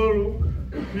tōru,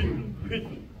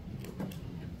 fitu.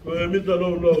 Koe mita no.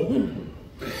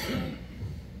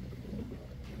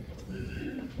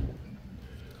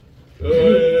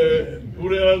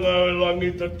 Pure anga e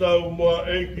langi te tau mua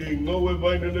eiki, ngowe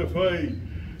vaina ne whai.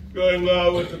 Kai ngā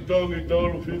ua te tongi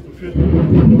tōru fitu,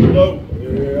 tau.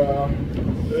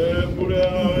 Pure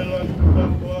anga e langi te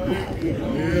tau mua eiki,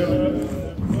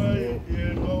 whai,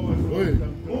 ngowe vaina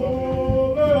ne whai.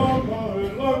 Pure anga e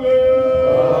langi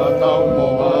te tau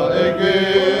mua eiki,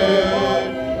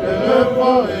 ne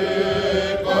whai,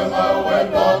 kai ngā ua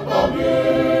te tongi.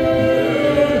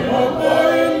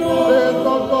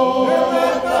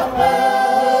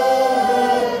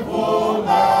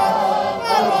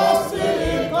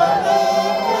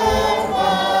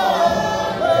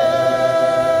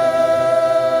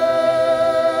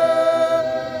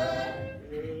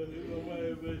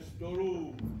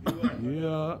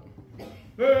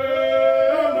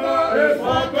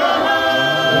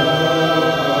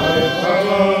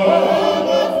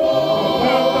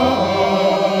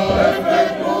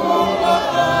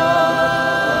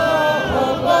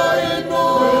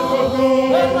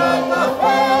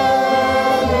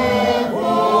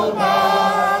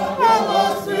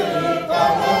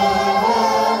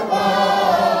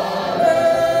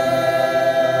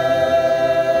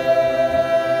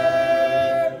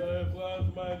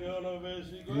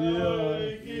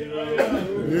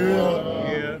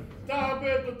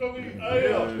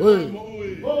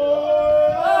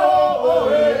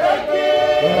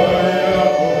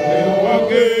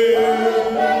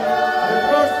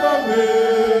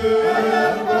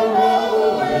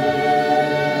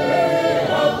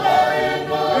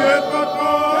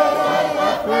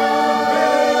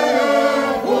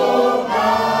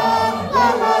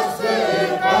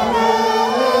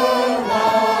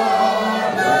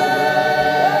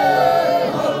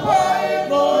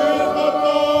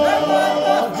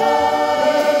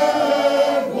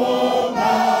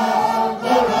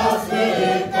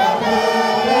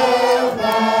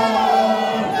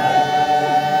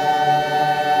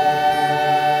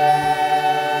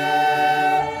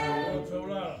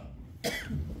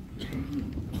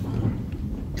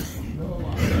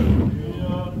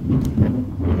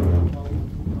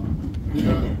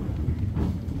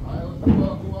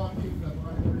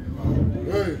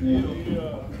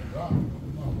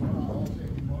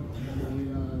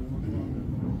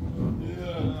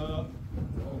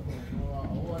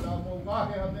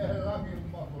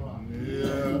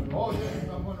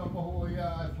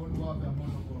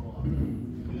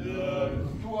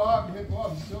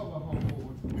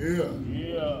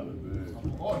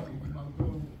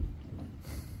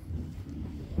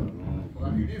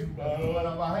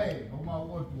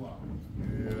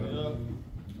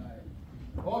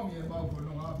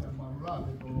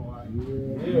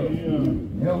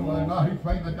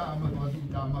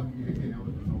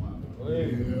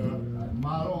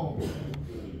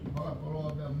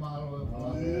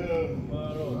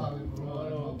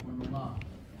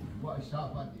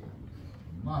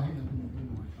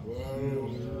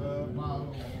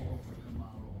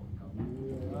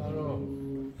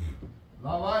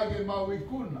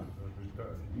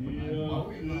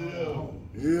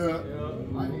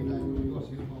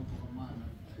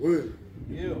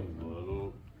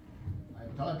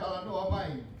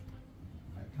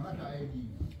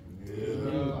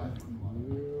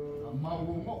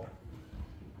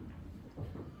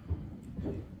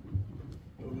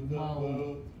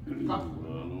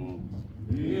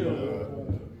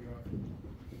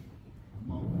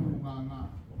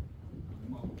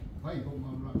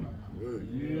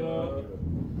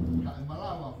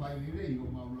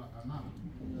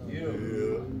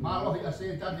 Malo ya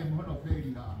se tadi mono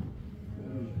feri ha.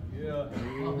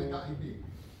 Apa tak ini?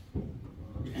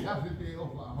 Ya fete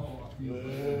ofa ho api.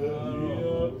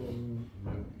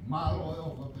 Malo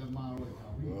ofa pe malo ya.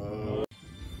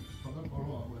 Pakai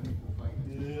kalau aku ni pakai.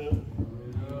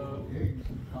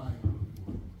 Kai.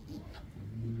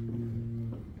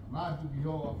 Ngadu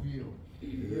yo api.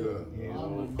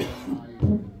 Malo mai.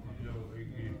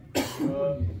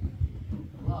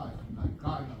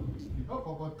 Kai.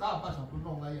 Kok kapas aku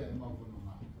nong laya mau nong.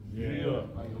 Iya.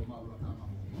 Ayo mau lah sama.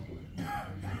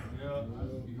 Iya.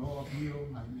 Di bawah bio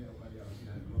nanya kayak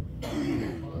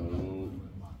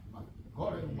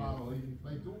kalau yang mau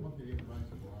itu mau pilih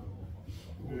price kalau.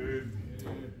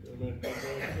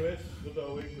 Terus kita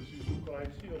awak mesti suka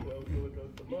isi apa kita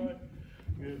teman.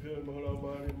 Kita malam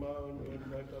hari malam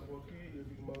dengan Tepuke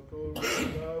jadi motor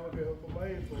kita ke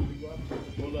pemain pemain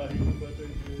bola hidup pada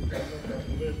itu sangat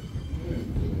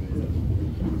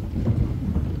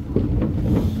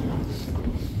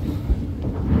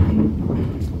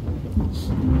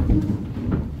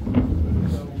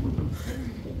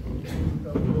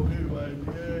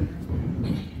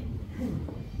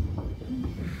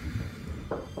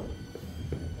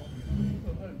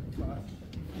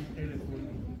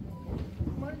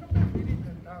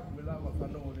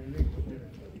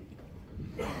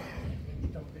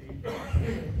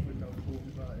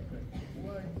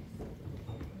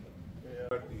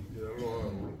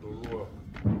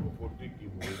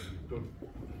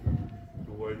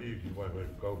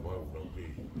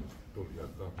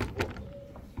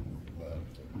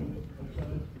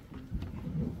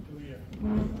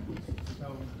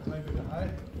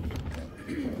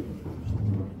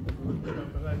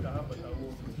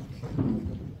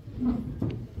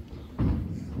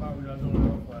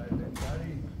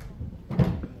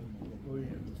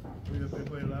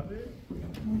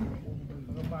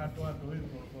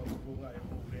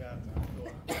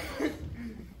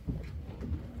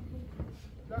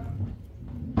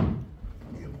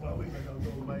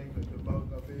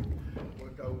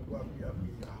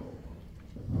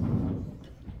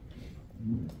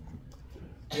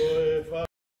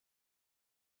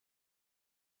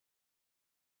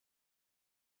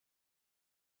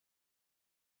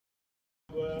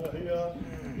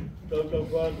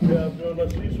Tentang dia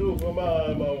sisu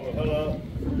kemana mau hala,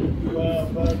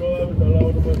 kalau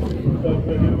dalam rumah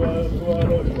kita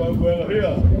suara suara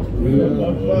dia,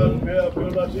 tentang dia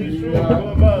sisu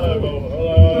kemana mau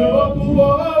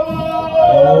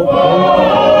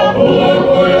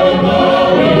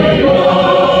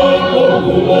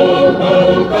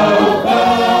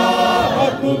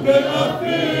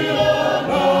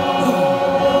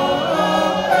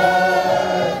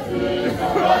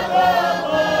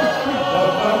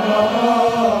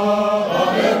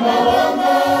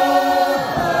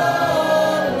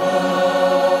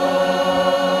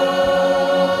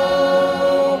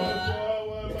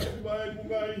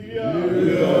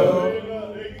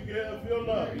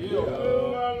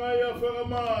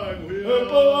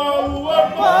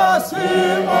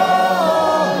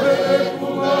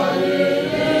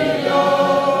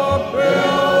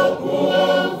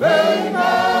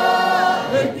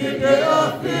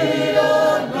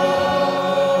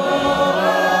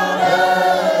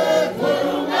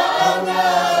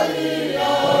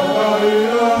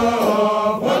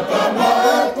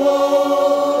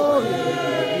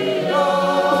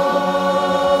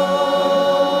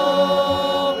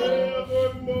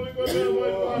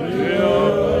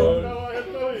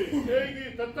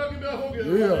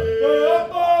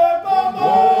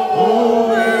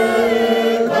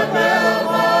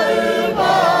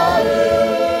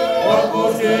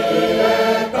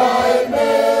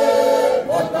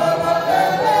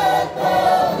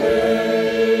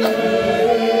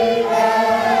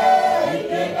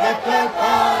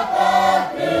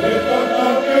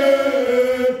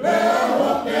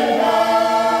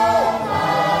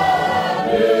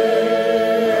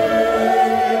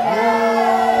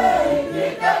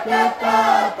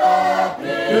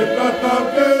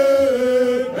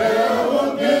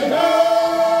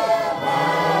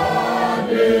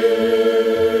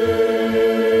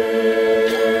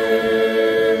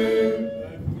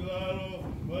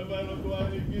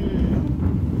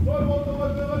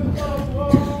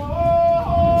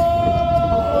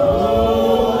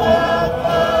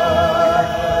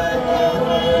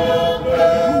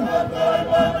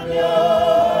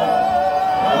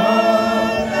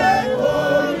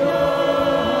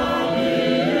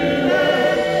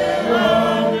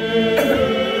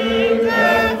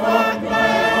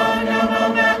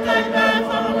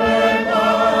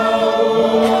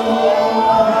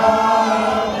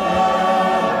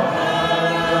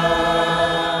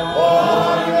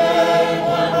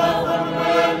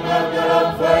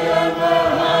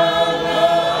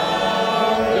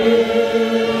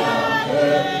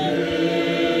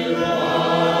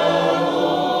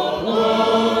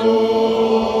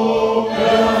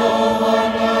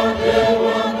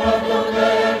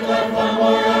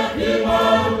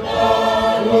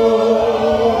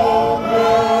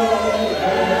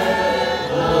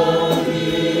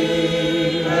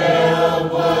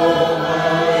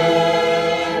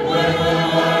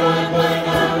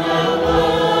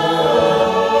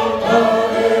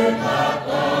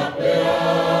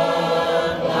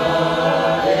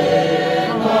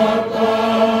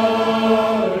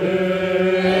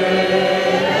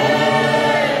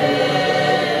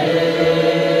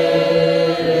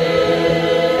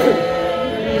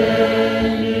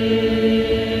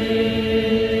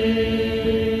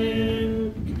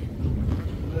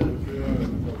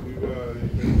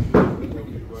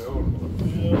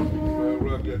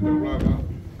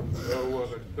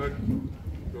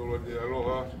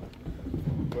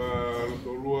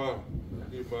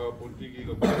mga putiki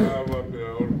ka pagkawa kaya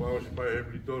all powers by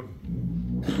Hamilton.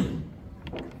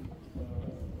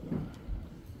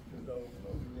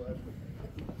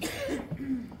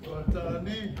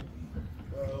 Tani,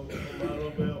 kamaro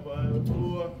pia pai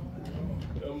tua,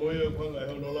 moia kwanga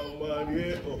hono la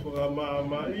umari o kwanga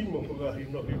maamai mo kwanga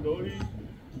hino hinoi,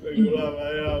 kaya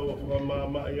la o kwanga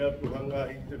maamai atu hanga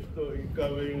hitesto I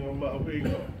kawenga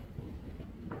maawinga,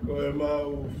 koe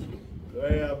mau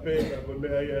kaya pena koe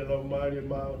mea ia la umari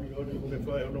mau ni honi kune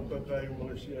whai hono kakai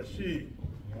mo Siasi.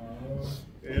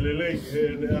 Elelei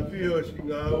he ne apio si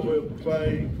ngā oe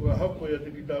whai kua hapo ia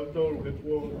tiki tau tolu ke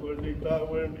kuonga kua ni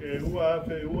tāwen e hua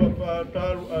awhi hua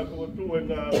whātaru a kua tue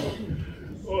ngā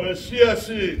oe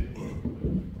Siasi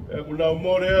e kuna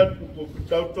umore atu ko ki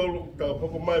tau tolu tau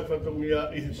hoko mai whatongi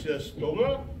a I Siasi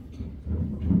Tonga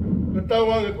ka tau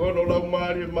ange kono lau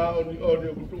maari mao ni ori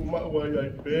o kutu maua ia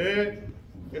I pē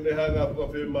ke ne hanga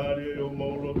whakawhi maari e o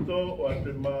mauloto o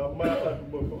ate māma atu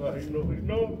mo whakahino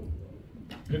hino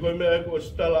e koe mea ko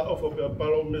stala ofa pia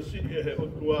palo mesi e he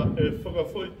otua e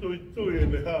whakawhoi tui tui e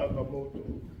ne haka moto.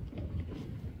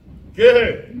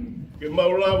 Ke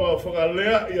maulawa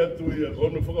whakalea I atu ia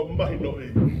kono whakamahino e.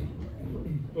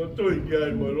 Ko tui ki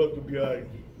ai mo e lotu ki ai.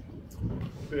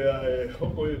 Pea e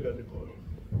hoko e kani kono.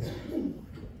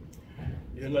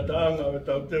 I ngā taanga me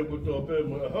tau teo kutoa pē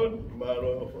mo e hon, maro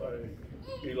ofa ai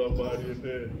ki lau maari e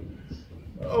pē.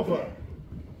 Ofa.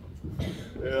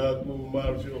 E aku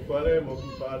maru si o pare, mo ki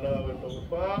pānau e tonga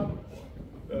pā,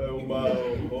 o mao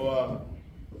hoa,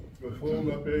 koe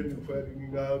whonga pēni whaeringi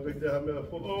ngā pe te hamea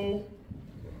who'o,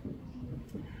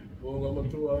 whonga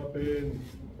matua pēni,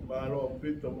 maro o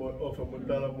pita mo ofa mo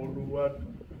tala mo ruat,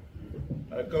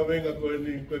 a kawenga koe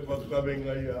ni koe kwa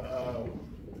kawenga ia a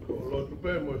o lotu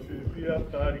pē mo si pia,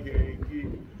 tāri ke iki,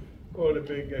 ko le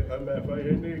pe ke kamea whai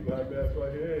he ni, ko hamea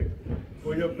whai he,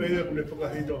 ko ia pēia kune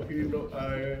whakahino hino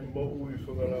ai mo ui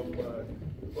whakalau mai.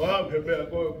 O hao ke mea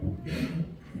koe ku.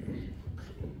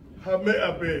 Ha mea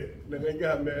pē, na ngai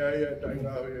ha mea ia tai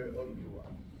ngā hui e ontua.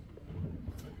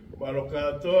 Maro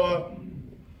katoa,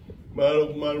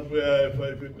 maro pēa e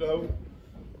whai whikau.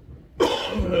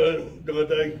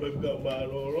 Tangatai ki whai whikau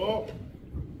maro ro.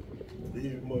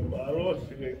 I mo maro,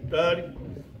 singai tari.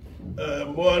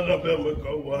 Moana pēa mo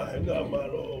kau wahe ngā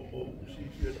maro o mo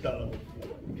sisi e tala mo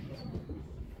kua.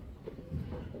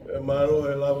 E maro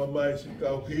e lava mai si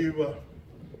kau kiwa.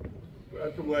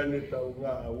 Atu ngai ne tau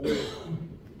ngā ue.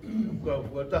 Kau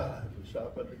fuataha,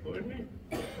 sāpa te koe ni.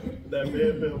 Nā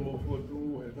mea mea mo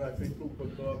fuatu, e ngā whitu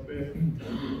patoa pē.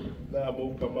 Nā mō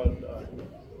kamata.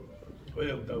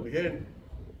 Koe au tau I hen.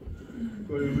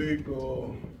 Koe ui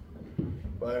ko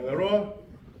Paengaroa.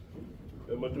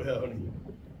 E matu hea honi.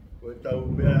 Koe tau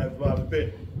mea e whāpe.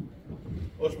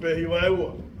 Ospe hiwa e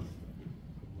ua.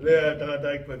 Lea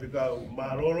tangatai kwa whikau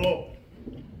maroro.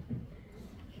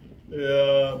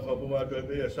 Ea whapumatu e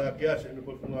pēia Siasi ni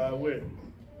potu ngā ue.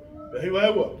 Pea hiwa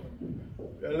e ua.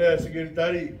 Pea lea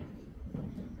sekiritari.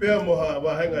 Pea moha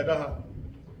wahenga taha.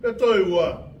 Pea toi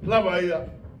ua. Lava ia.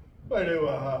 Pai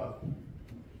rewa ha.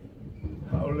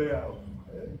 Hao lea au.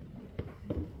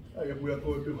 Ai e puia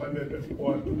koe piu haimea te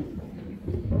whikoatu.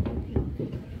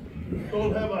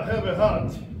 Don't have a heavy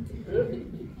heart.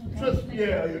 Just,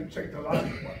 yeah, you take the last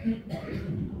one.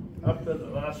 After the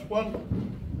last one,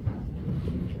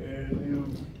 and you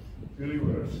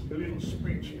deliver a little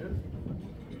speech here.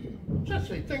 Just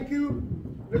say thank you.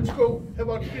 Let's go have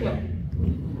our dinner.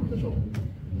 That's all.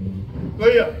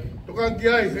 Kaya, tukang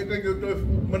kiai, he kaya to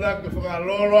manaka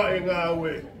whakalolo e ngā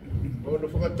ue. O na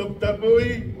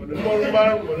whakatuptapui, o na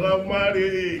molmar, o lau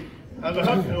maari. Ana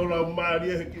hake o lau maari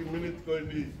e ki minute koe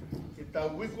ni. Ki tau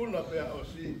wiku na pia o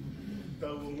si.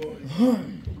 Tau ngoi.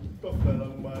 Toka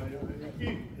lau maari e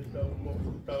ki.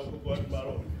 Tau kukuat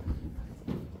maro.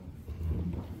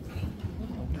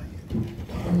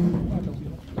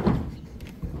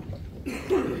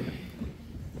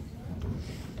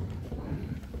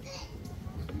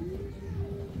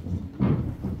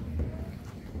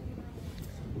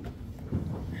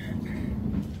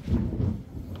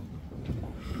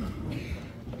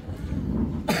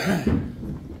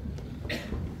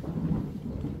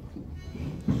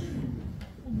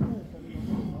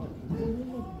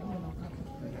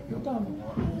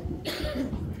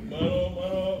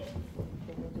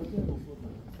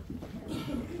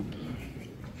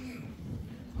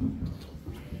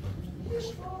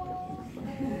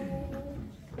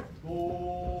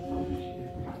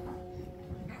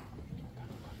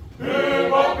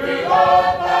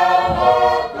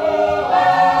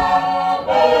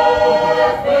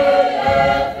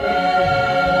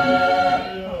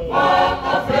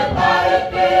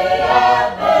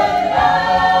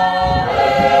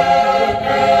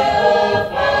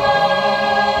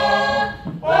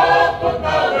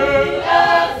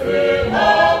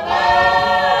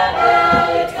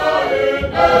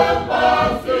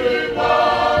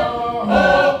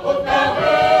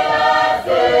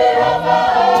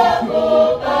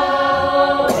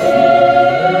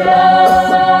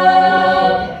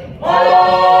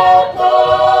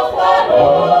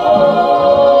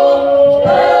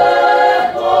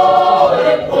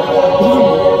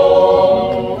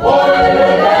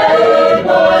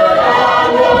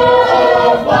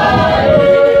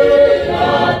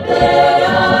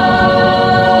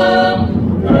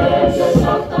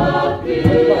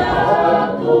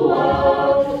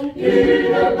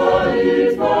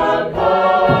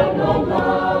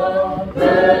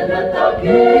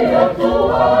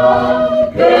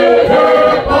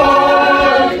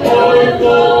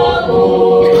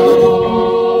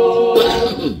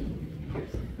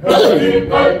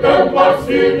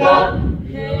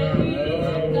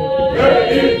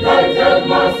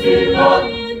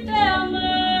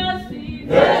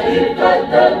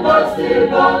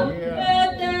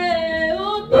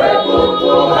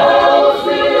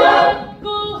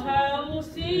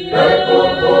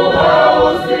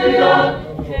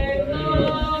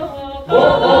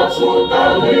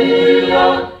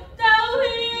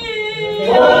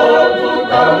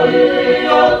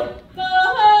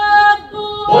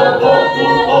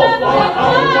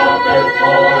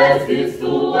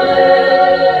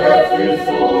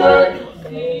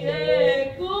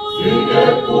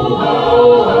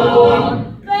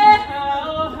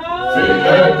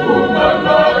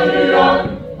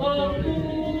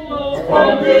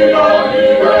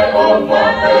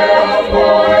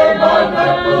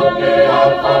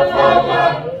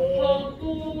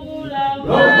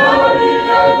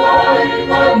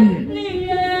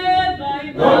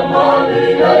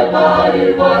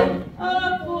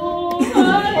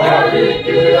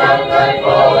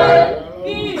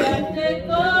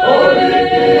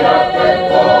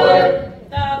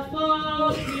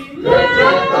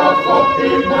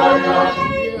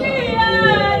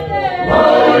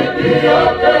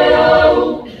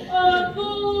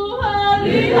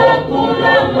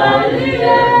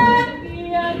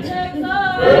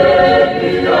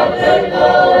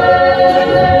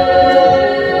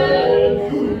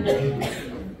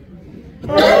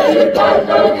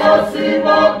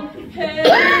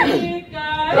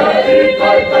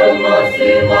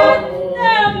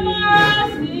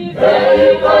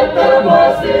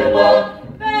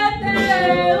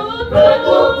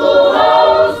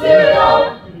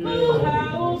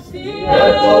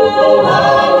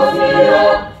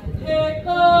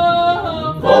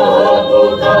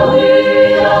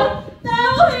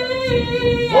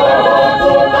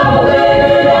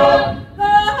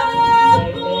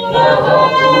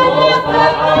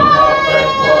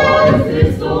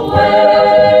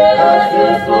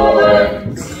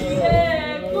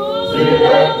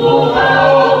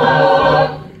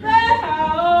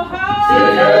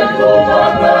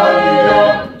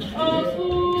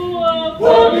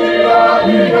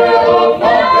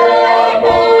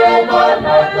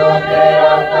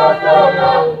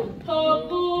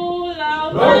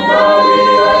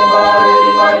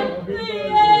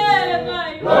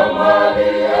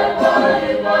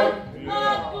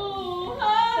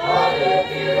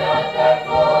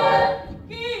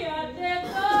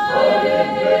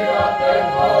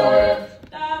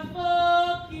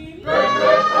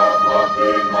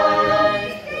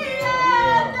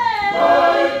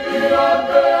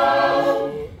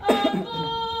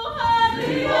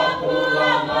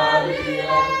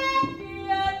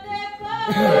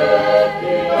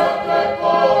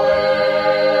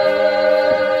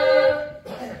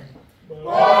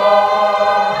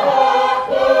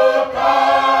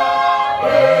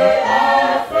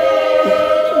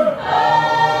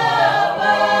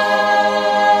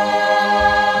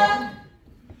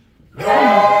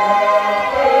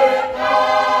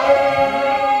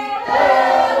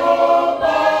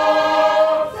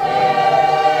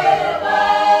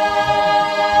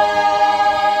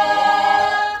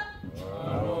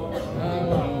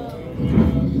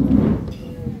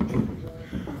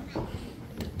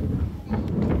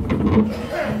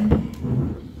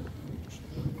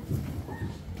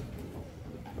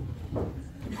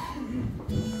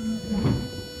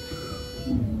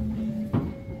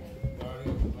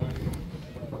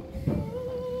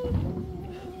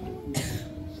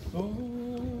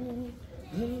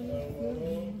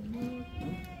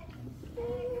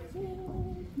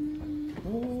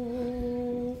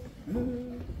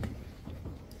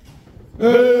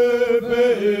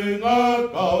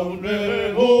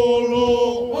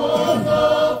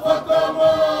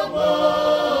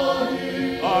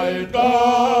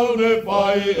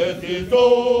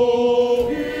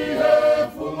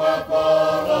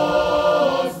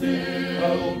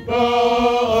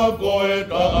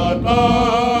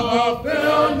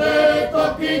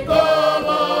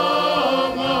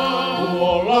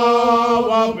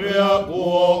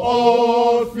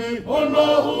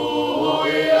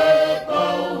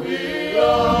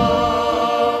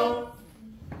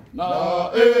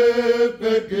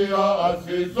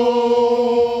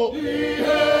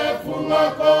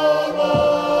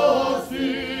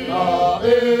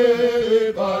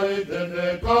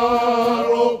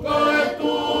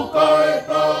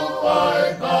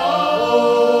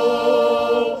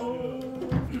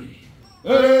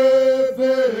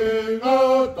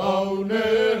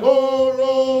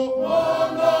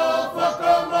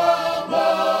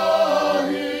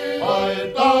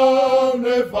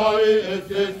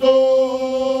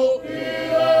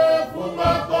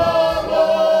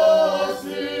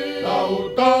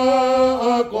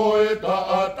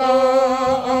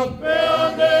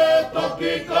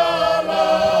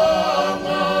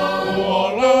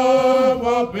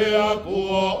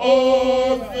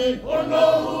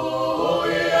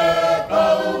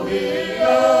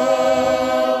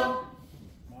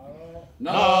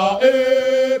 Na e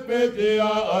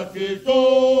petea a te so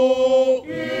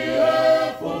ki he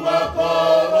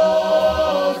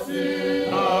fumakolosi.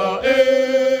 Na e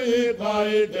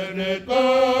kai tene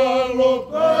kalo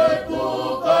kai tu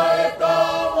kai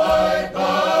tau ai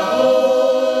tau.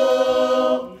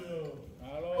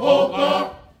 Hoka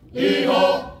iho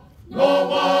no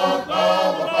waka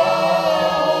waka.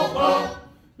 Hoka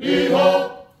iho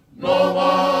no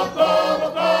waka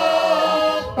waka.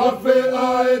 Tafe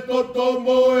ai toto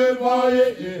moe vai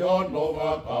iho no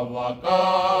waka waka.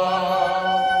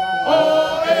 O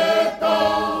e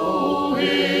tau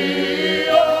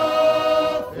hia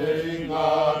e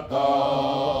ngata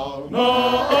na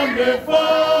ane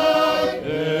whai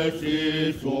e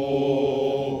siso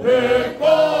e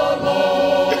kolo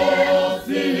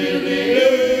siri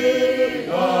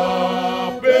a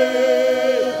pe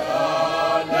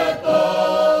ane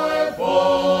toi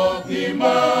whoki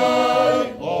mai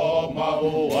o mau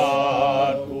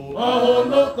atu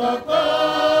ahono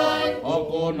kakai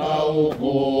ako na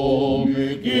ukomi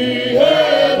ki he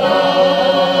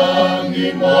rangi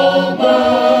mo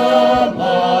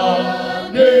mama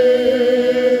ne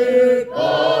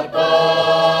tata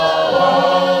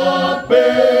pe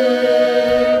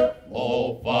o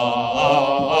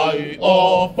whai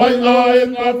ai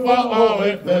ngā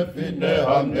whaai te whine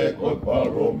hane koe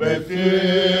paromesi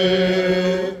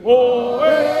o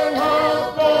e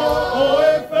hako o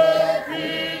e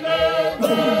whine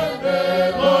te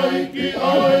ai ki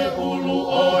ai ulu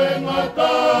o e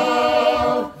ngata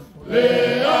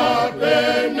lea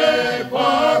tene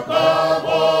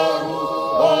whakawaru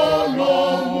o no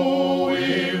mui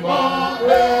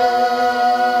wae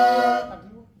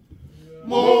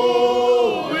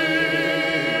mui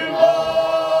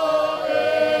wae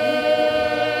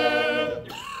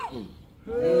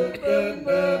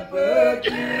etene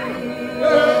peki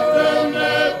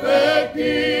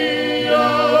a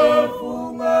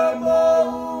funga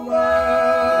mounga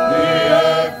ie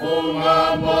funga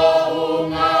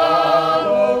mounga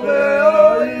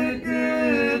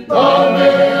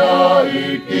tome ai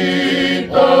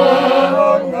kita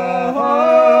anga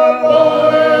hala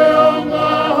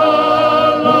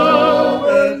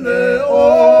ene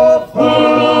ofa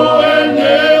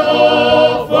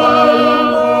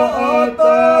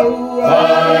atau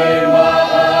ai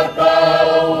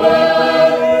maatau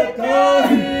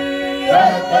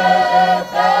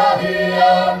kahi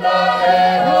ana e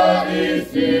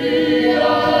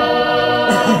haisia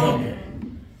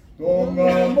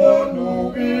Tonga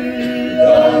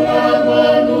monuia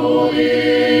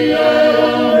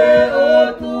he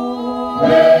otu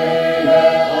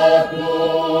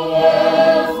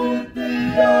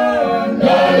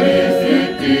ngai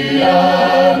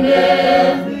sitiane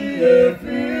fie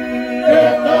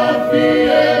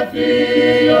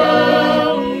fia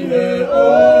he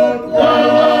otu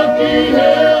ki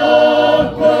he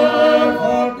otu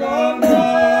whakama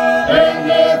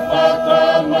ene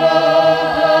whakama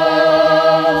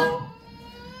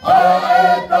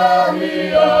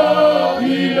aetahia i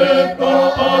he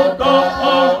to'ota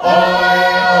ae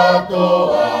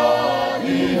atoa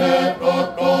i he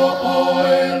toto o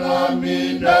e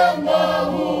lamine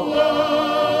mahua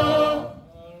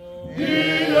i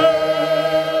he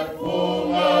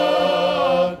funga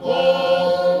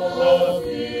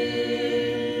kolosi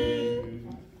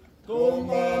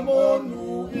Tonga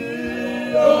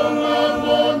monuia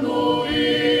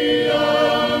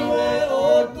he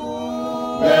otu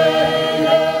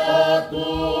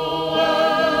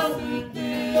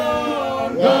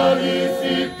Ngali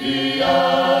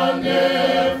sitiane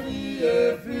fie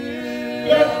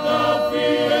fia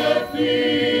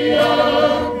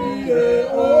he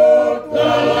otu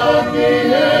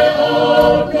he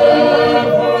otu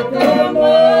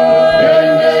whakama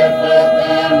ene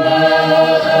whakama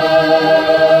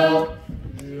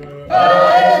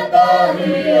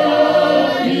aetahia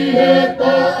i he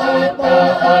to'ata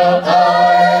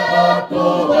ae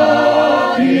atoa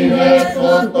i he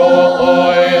toto o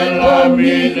e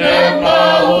lamine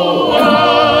mahua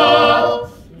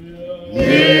i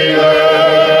he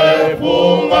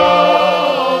funga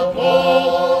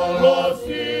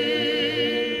kolosi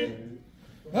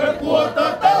he kua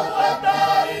tatau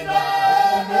ataina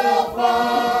e ofa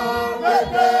me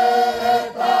te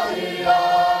tahia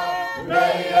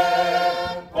rei e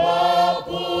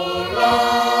popula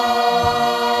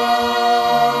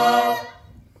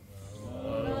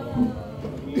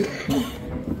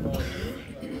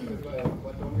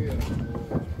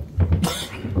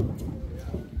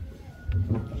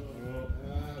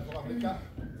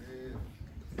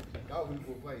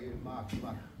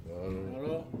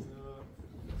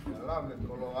Malanga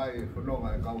kolo ai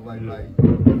whanonga e kau vai lai.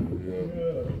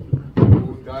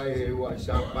 Utai he ua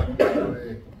sapani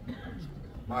e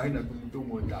mahina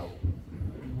tumutumu e tau.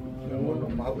 Ia mono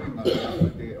maui ngā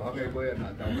te hangai koe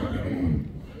nā tau whanonga.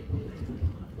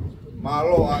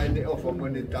 Maloa e ne ofa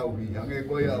mwene tauhi, hange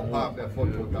koe au hapea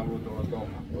foto talo toa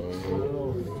tonga.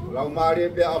 Lau maari e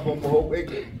pia apo moho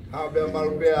eke, hapea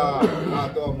malu pia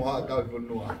atoa moha tau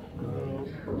whanua.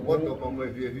 Foto pa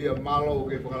mwe fia malo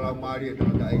ke whakalau maari e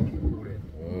tata eki ure.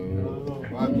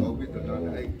 Wato au pita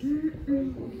tata eki.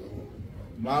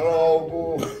 Malo au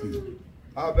ku,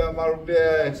 hapea malu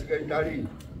pia sikai tari.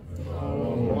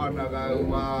 Moana kai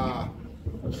uma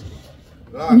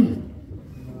laki.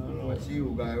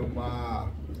 Siu kai uma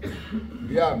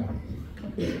Biang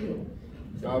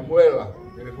Samuela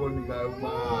telefoni kai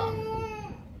uma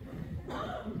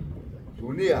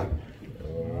Dunia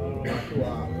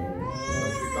tua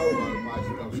kau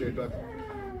masih kau sedot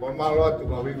pemalo tu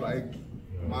kau baik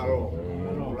malo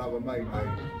ulama mai mai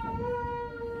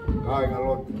kai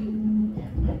ngalot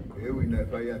eu ina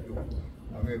paya tu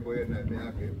ame koe na me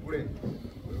ake pure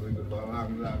koe ko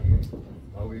balang lagi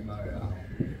kau ina ya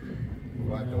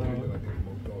Wato itu kan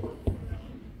motor.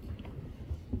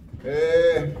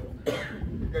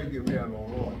 Kan dia punya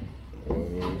lorong.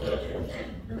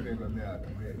 Kan dia punya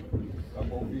apa?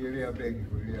 Kamu pilih apa yang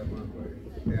pilih apa?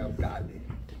 Dia tadi.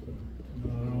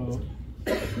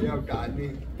 Dia tadi.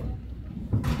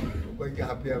 Kau ingat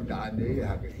apa yang tadi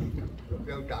ya?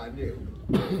 Yang tadi.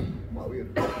 Mau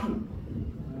itu.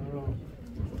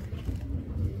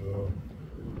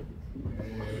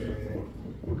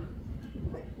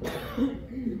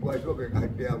 Quay xuống cái cảnh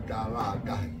đeo trả là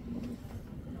cái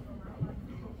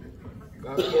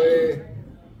các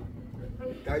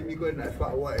cái mi quên lại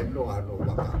phao ấy nó hà nội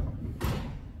bạc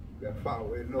cái phao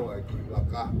ấy nó ấy chỉ bạc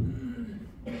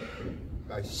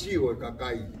cái siêu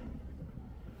cái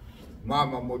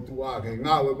mama một tua cái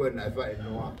ngao ấy quên lại phải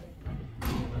nó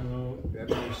cái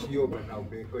siêu bên nào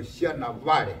cái xiên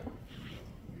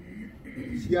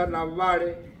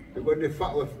navare cái quên để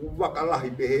phao ấy phú bạc là hi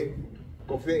bê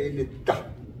kofe ini tak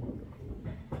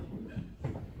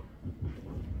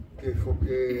ke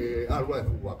foke alwa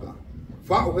fuwaka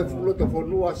fa o ke fulo to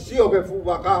fonua sio ke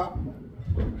fuwaka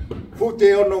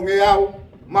fute ono ngeau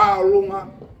maulunga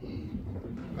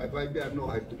kai pai bia no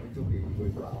ai tu ki ko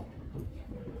ba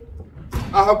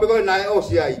aha pe ko nai o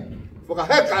si ai foka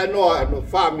heka no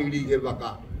family ke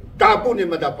baka tapu ni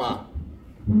madapa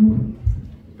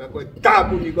ka ko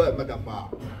tapu ni ko madapa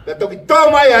ka to ki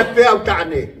toma ya pe au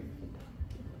tane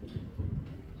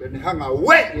ben hanga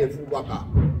we e fuwaka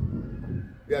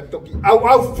ya toki au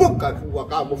fuka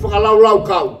fuwaka mo fuka lau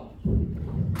kau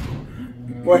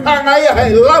mo hanga ia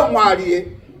he lau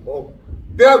mari o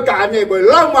bel kane mo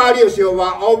lau mari o se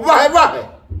wa o vai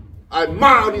ai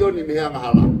mari o ni me hanga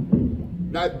hala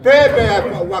na bebe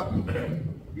a wa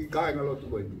ki kai ngalo tu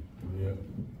boy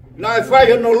na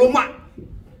fai no luma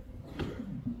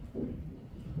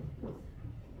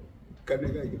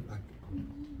kanega ia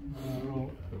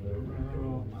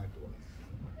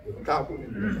tapu ni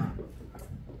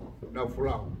na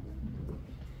fulau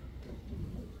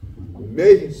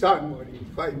me san mo ni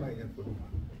fai mai ya fu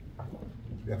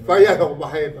ya fai ya ko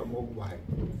bahai pa mo bahai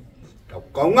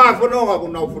ko nga fu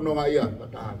no nga ia pa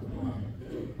ta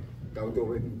tau to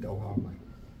wen tau ha mai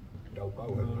tau ka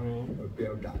wa pe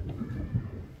da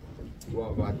wa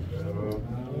va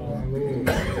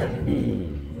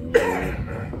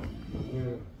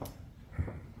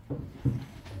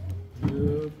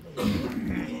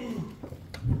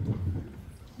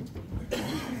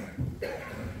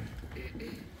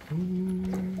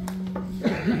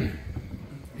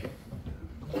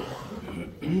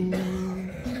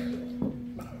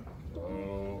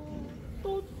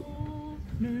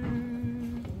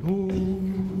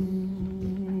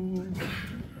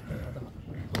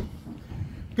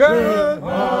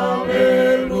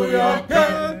Hallelujah,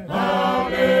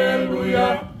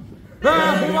 hallelujah.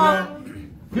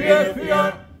 Fia,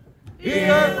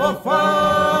 ie ofa,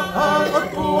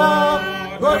 atua,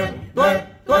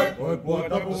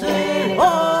 si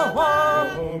ho,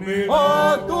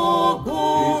 atuku,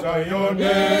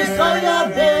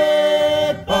 isayone,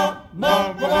 pa, ma,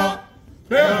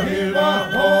 perhiva,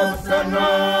 hosana.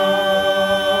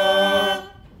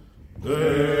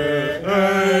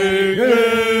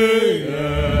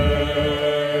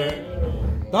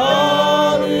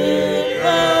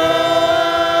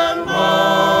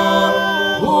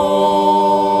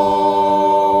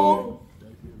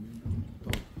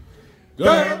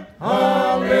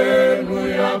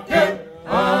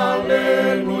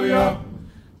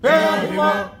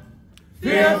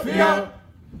 Fear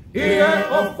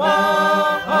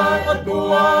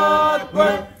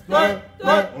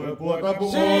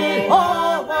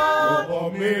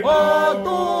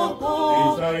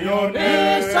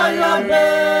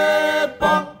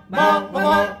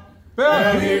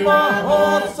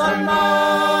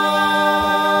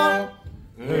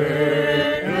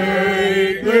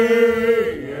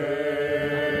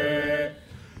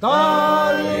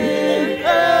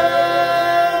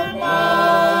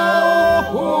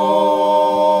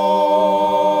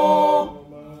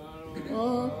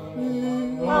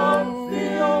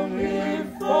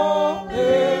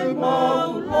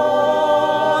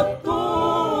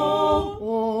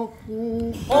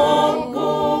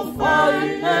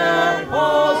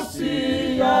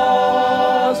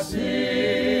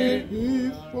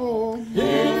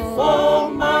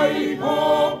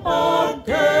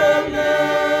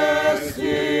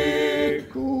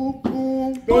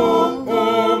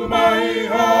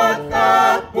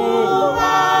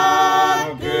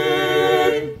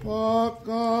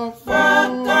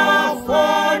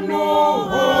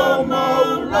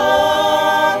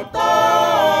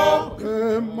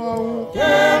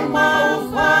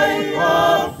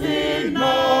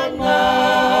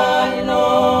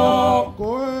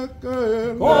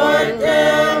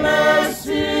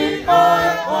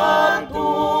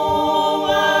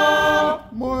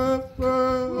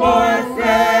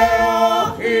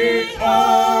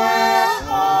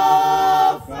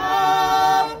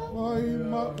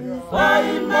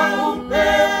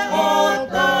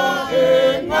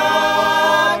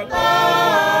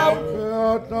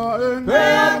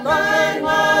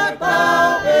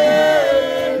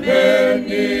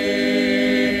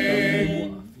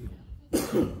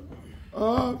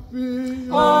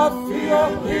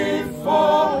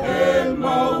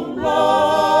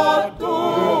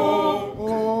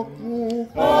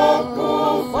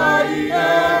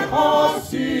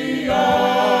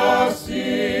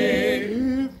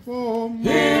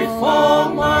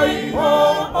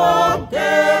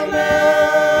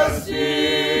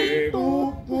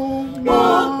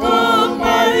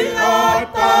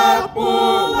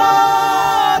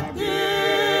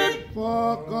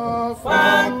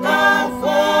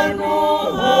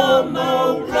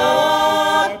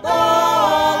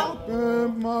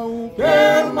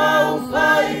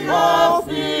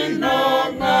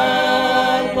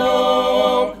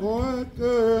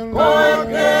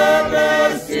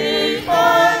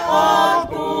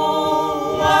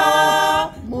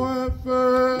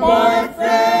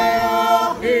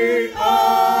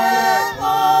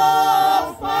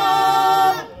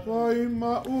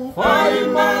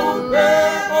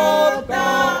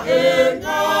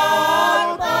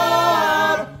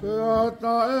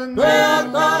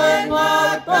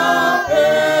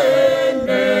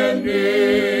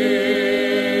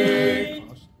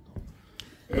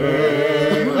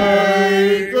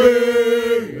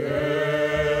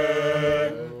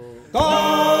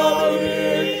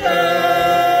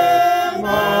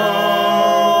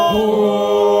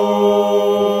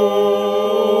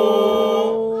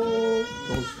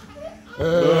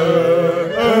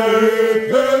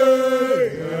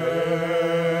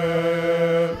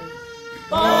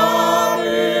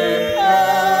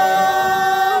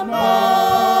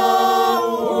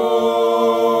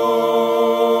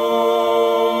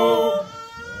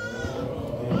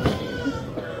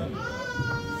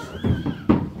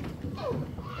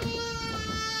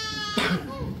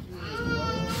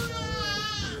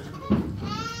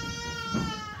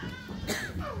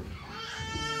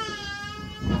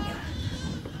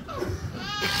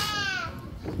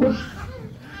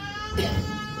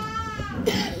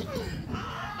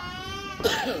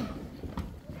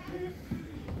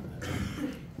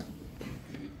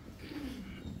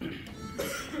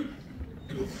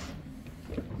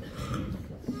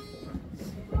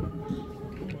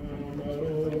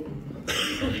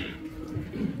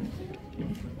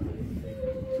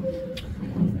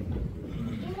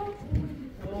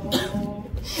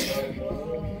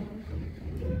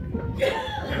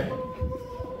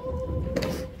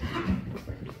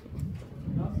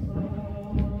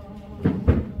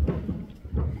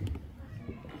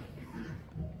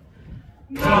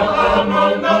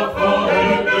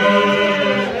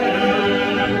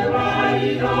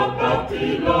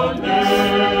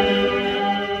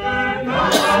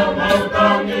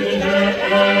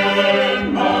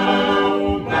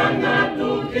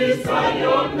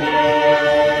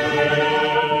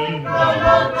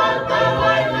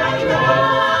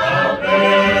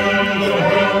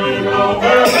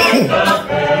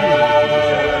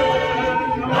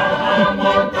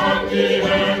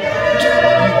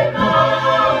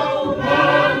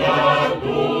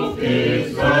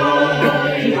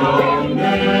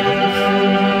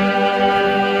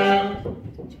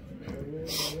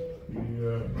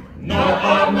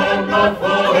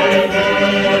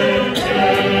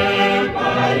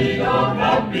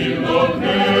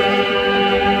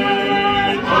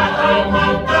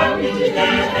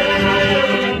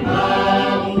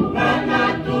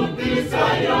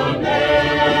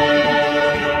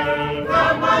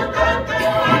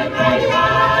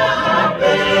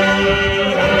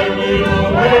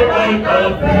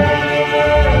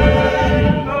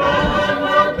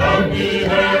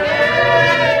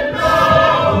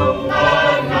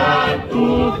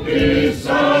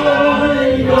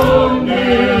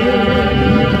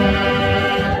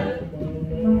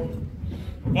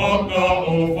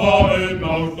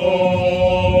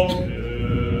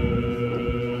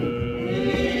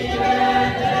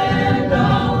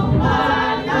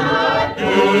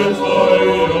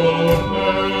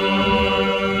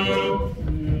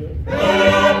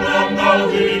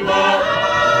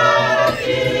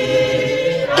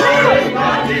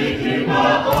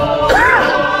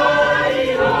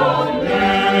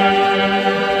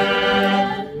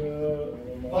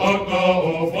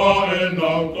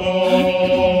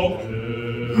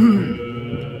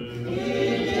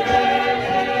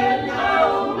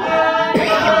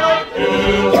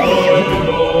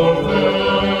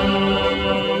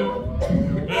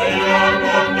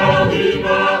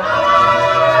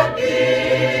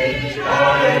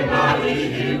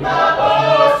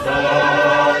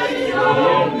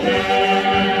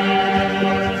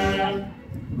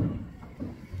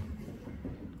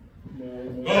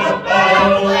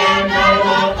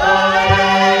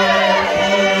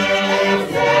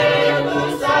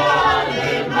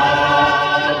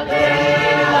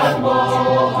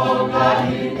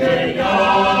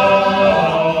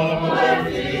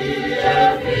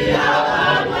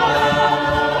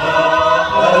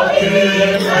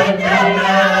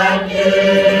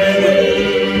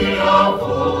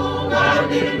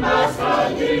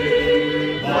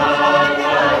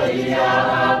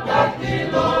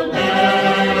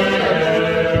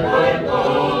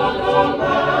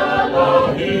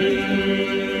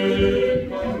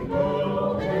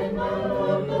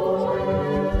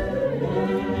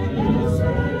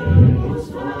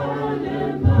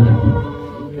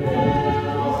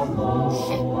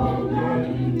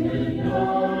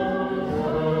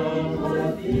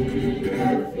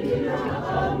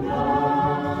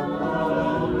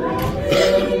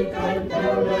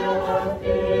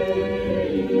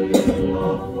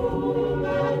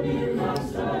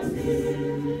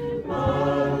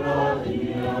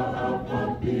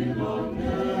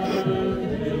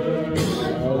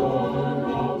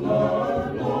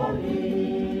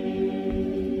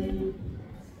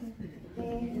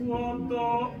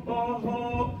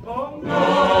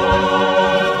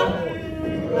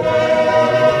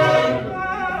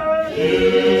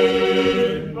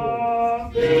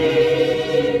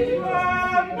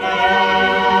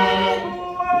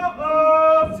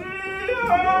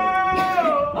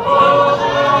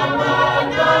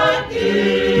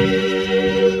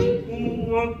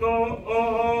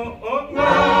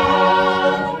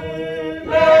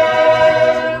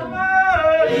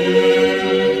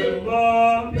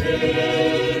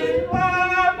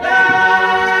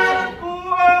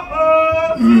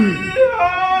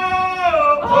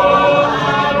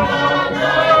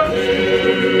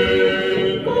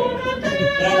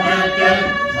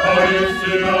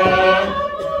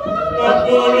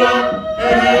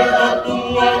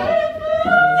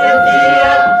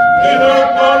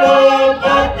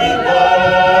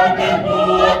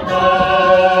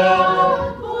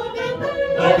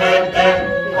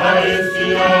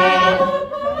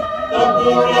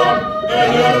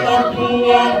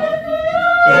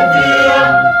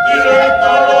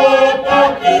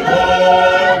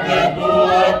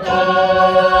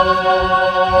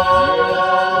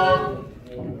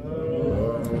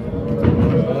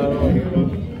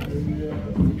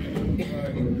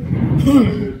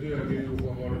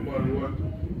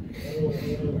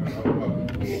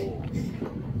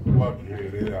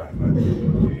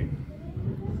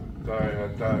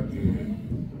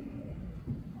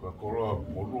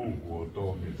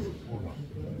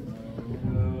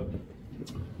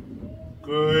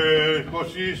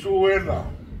Kosi suena.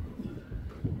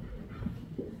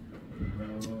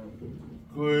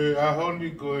 Koe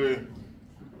ahoni koe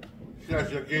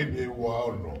siasi kene ua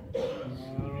ono.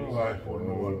 Vai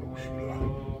pono anu sila.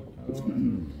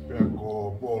 Pea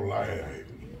ko bola e.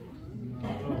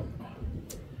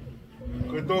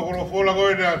 Koe tōkoro fola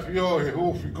koe nea fio he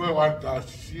hufi koe wanta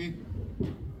asisi.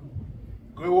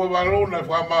 Koe ua malona e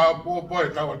whama popo e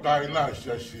tawa tai la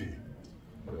siasi.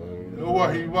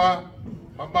 Ua hiwa.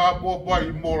 Mama popo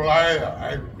I molaea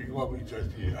ai pingo bicha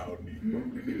ti haoni.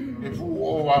 E fu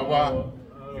o wawa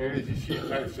e le si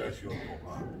sai sai o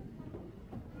ma.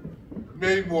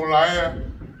 Me molaea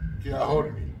ki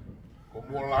haoni. Ko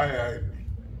molaea ai.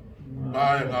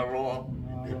 Ai na roa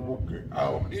Tepuke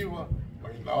ao iwa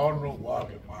mai na ono wa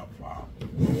ke fa.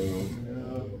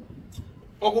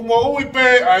 O ko mo ui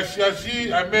pe a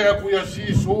Siasi a me ku ya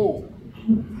si so.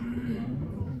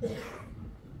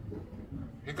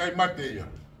 E kai mateia.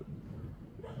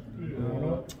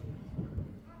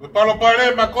 Me palo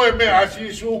pare ma koe me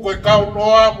asi su koe kau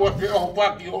noa mo ke o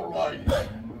paki o lai.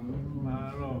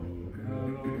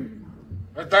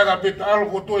 E taga pita alo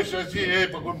ko toi se si e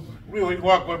pa kon rio I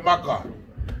koa koe maka.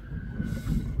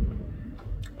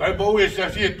 Kai mo e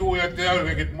Siasi e tu e te au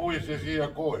ke mo e Siasi a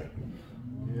koe.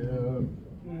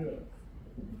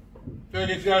 Te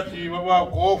ke Siasi mama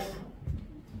kof.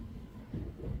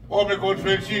 O me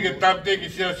konferensi ke tamte ke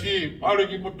Siasi, ale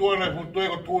ki mutua na futu e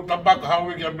ko tu tabaka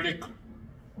hawe ki Amerika.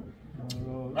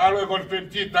 Ale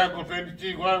konferensi ta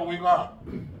konferensi ko ai winga.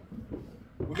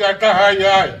 Uka ta hai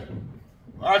ai.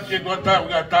 Ache do ta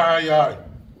uka ta hai ai.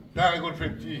 Ta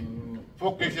konferensi.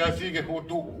 Foke Siasi ke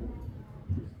futu.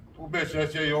 Tu be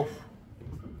Siasi off.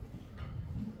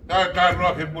 Ta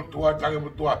no ke mutua ta ke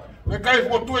mutua. Me kai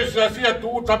futu e Siasi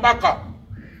tu tabaka.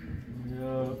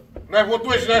 Na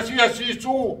foto esse assim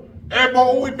su é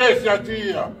bom ui peixe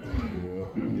assim.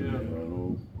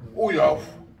 Ui auf.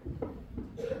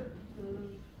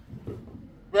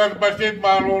 Ver bastante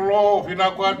malolo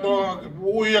fina quando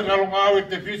ui a galonga e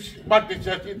te fiz bate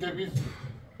assim te fiz.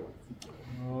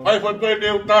 Vai foto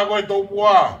ele o tago e to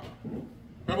boa.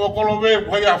 Me vou colocar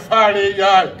vai a fare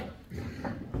já.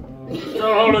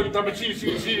 Eu rolo que tá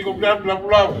sim com blá blá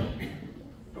blá.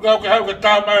 Tu que ha que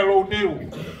tá mais lo niu.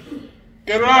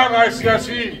 Que ranga e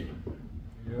Siasi.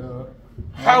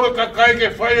 Hawe kakai ke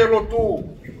whae rotu.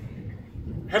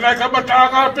 He nai ka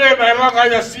matanga pēna e langa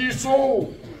ia sisu.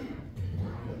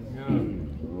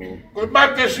 Koe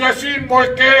mate Siasi mo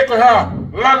e ke koe ha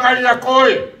langa ia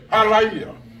koe ha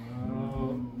laia.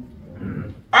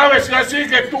 Awe Siasi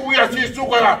ke tu ia sisu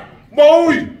koe ha mo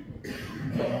ui.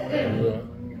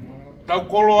 Tau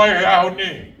kolo ai he aho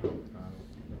ni.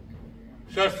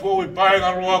 Siasi fo i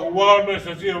paenga roa kuwane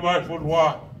Siasi e vai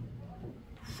fonua.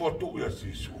 Fotu ia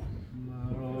sisu.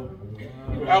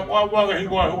 Aku wanga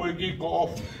hingoa hui ki ko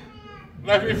off.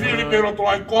 Na fili pero to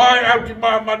ai koai au ki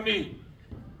mamani.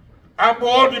 Amo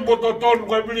oni bototon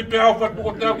ko vili pe au fatu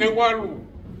ko tau ke walu.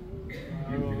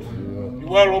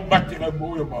 Walu mati na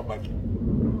buio mamani.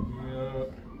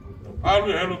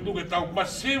 Alu helo tu ke tau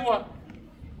masiwa.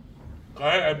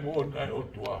 Kai ai mo ai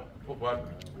otua. Fobat.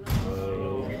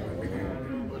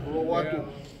 Watu.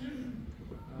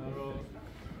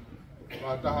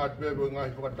 Matahat bebe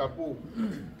ngai whakatapu.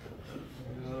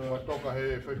 Matoka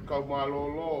he whekau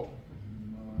malolo.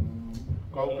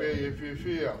 Kau pe e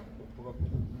whiwhia.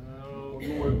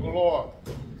 Unu e koloa.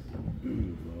 I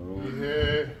he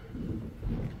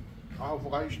aho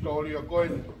whakahistoria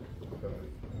koeni.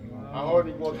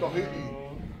 Ahoni ko tohiki.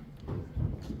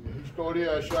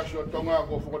 Historia e Siasi o Tonga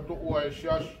ko whakatuua e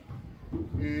Siasi.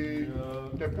 I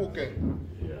Tepuke.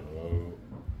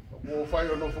 Ko whai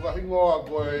ono whakahingoa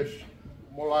ko e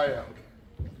Malanga.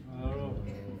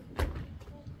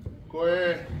 Ko e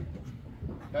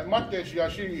mate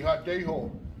Siasi ha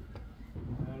teiho.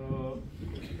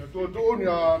 Ka tuatuni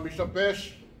a Mr. Pes.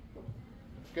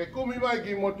 Ke kumi mai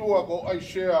ki motua ko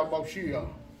Aisea Mausia.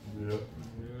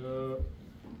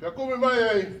 Ke kumi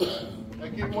mai e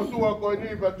ki motua ko e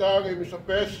nipa tāge Mr.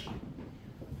 Pes.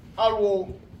 Aluo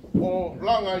o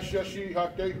langa i Siasi ha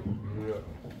teiho.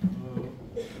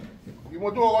 Ki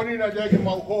motua ko nina te ki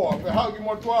mauhoa. Pe hau ki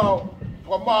motua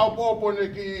whamao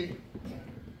pōpone ki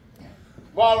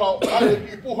wala ale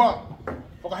ki puha.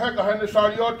 Whakaheka hene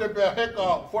sariote pe heka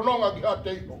whanonga ki ha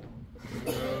teiho.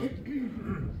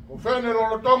 Ko whene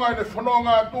lolo tonga ene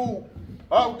whanonga tu.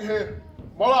 Hau ki he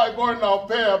malai koe nao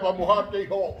pēa pa mo ha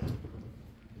teiho.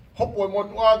 Hopo e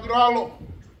motua ki ralo.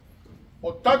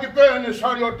 O taki pēa ene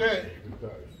sariote.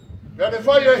 Pea ne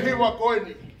whai e hiwa koe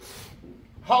ni.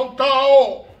 Hau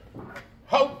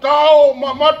tao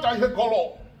mamata i he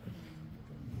kolo.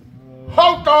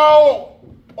 Hau tao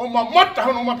o mamata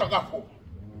hano matakafu.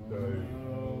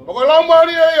 Koe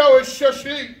laumari e au e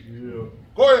Siasi.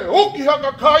 Koe uki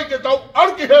haka kai ke tau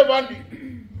arki he wani.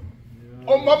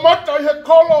 O mamata i he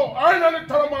kolo aina ne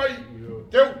taramai.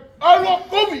 Teu alo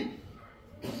komi.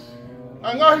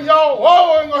 A ngahi au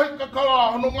hao e ngahi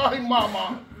kakala hano ngahi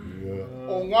mama.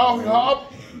 O ngahi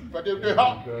haapi. Pa teu te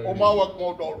ha o maua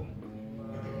kmodoro.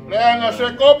 Leanga se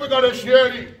kopi ka re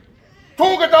sieri.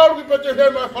 Tuke tauru ki pete he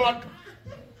mai whalata.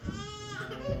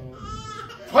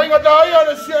 Whainga taia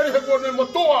re sieri he kone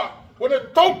motoa. Kone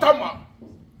tautama.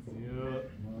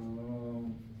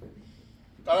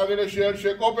 Taraki re sieri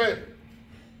se kope.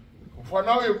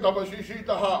 Whanau i utapasisi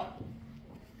taha.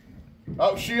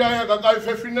 Au sia e kakai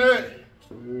whewhine.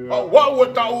 Au wau e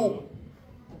tau.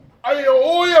 Ai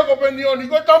o uia ko penioni.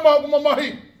 Koe tama aku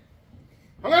mamahi.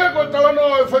 Hangai koe talano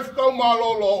e whewhikau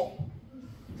malolo.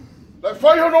 Lai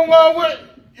whaihono ngā we,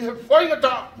 i he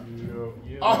whaingata.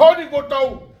 Ahoni ko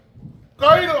tau,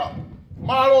 kaila,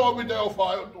 malo mi te au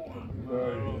whai o tua.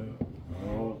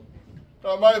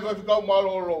 Tā mai whewhikau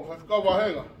malolo, whewhikau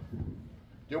wahenga.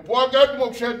 Te upua ketu mo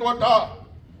kse tua tā.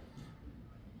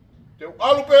 Te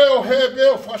alupe o he pe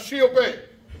o whasio pe.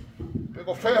 Pe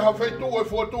ko wheha whetu e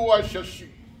fuatua e Siasi.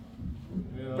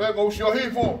 Pega o seu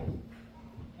rivo.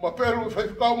 Ma pelu fai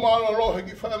kau mala lohe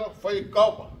ki fai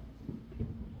kau.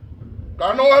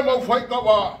 Kano e mau fai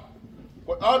kau.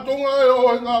 Ko atunga e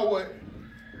o ngā ue.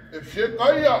 E fie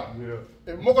kaia.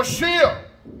 E moka sia.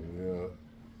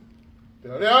 Te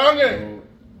are ange.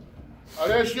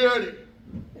 Are sieri.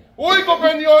 Ui ko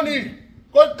penioni.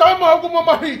 Ko tama haku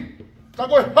mamahi. Ta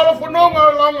koe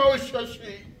halafononga langa o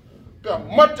Siasi. Pea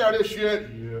mate are sieri.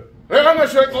 Reanga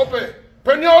se kope.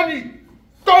 Penioni.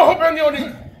 Toho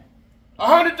penioni.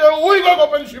 Ahani te uiga ko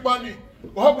pensimani.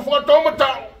 Ko haku whakatoma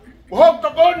tau. Ko haku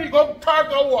takoni ko haku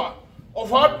tākaua.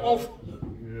 Of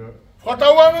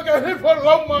whakatawanga ke hifa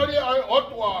laumari ai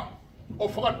otua. O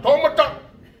whakatoma tau.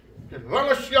 Ke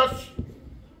langa Siasi.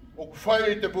 O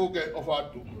kuwhai Tepuke o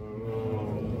whatu.